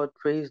the Lord,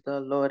 praise the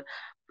Lord.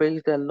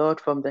 Praise the Lord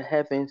from the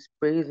heavens.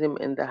 Praise him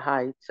in the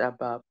heights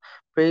above.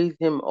 Praise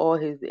him, all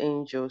his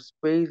angels.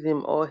 Praise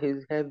him, all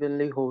his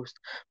heavenly host.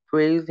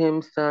 Praise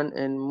him, sun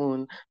and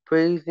moon.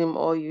 Praise him,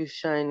 all you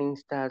shining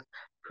stars.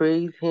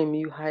 Praise him,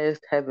 you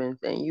highest heavens,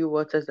 and you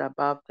waters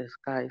above the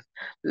skies.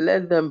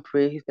 Let them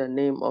praise the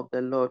name of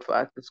the Lord, for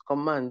at his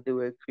command they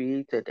were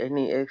created, and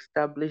he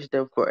established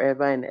them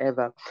forever and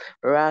ever.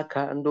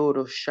 Raka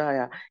Ndoro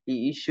Shaya,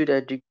 he issued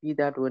a decree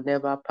that will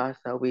never pass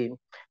away.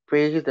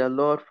 Praise the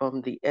Lord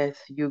from the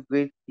earth, you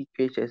great sea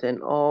creatures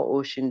and all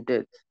ocean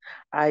depths.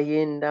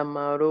 Ayenda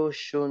Maro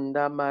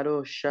Shunda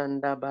Maro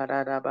Shanda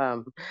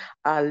Bararabam.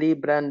 Ali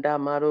Branda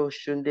Maro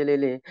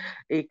Shundelele.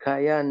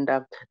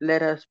 Ikayanda.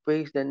 Let us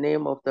praise the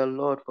name of the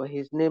Lord, for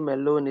his name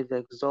alone is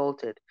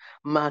exalted.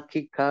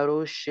 Maki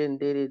Karo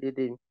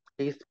Shendelele.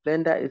 His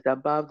splendor is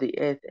above the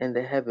earth and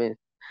the heavens.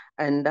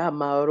 And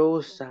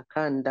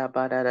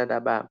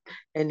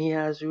he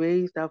has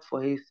raised up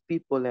for his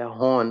people a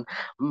horn,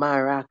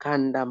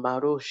 Marakanda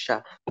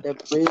Marosha, the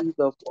praise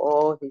of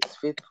all his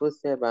faithful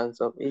servants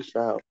of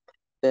Israel,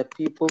 the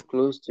people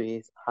close to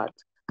his heart.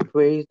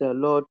 Praise the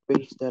Lord,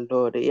 praise the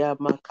Lord.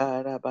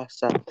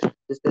 Yamakarabasa.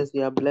 Sisters,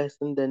 you are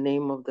blessing the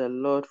name of the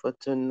Lord for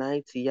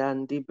tonight.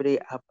 Yandibre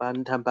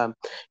Abandaba.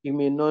 You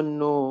may not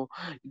know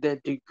the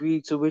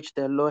degree to which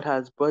the Lord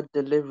has brought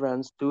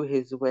deliverance through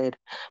his word.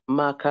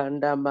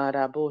 Makanda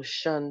Marabo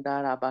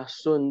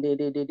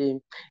Shandarabasundididi.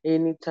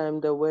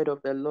 Anytime the word of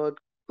the Lord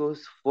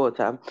goes forth,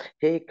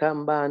 hey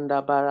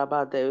Kambanda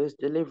Baraba, there is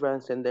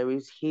deliverance and there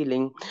is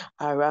healing.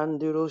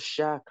 Arandiro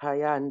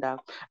Shakayanda.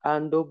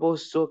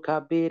 Andoboso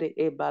kabiri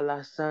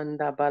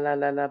ebalasanda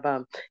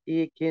balalalaba.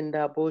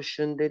 Ikinda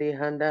boshundiri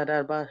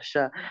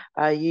handarabasha.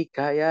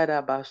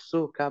 Ayikayara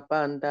basuka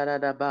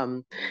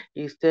bandaradabam.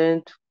 He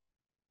sent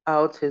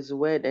out his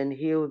word and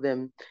healed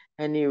them,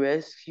 and he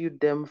rescued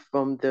them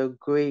from the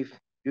grave.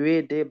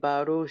 Rede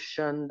baro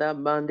shanda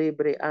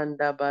bandibre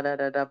anda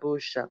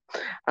baradabusha.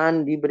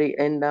 Andibre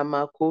enda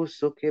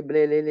makuso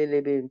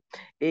keblelelebe.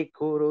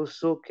 Ekoro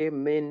soke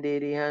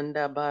mendiri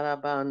anda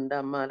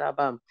barabanda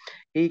marabam.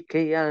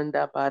 Ike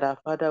anda para.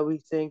 Father, we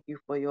thank you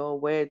for your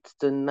words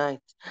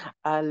tonight.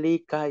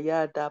 Ali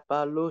kayada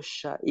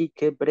balosha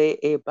ikebre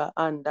eba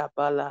anda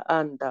bala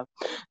anda.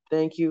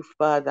 Thank you,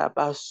 Father.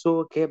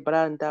 Baso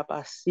kebranda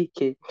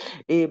basike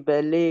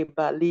ebele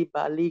bali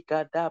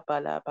balika da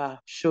balaba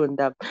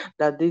shunda.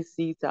 That these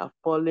seeds are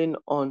falling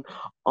on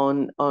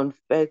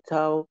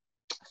fertile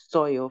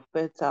soil,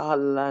 fertile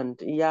land.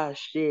 Ya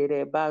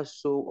shere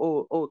baso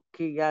o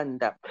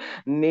kiyanda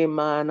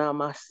nemana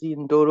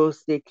masindoro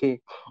seke.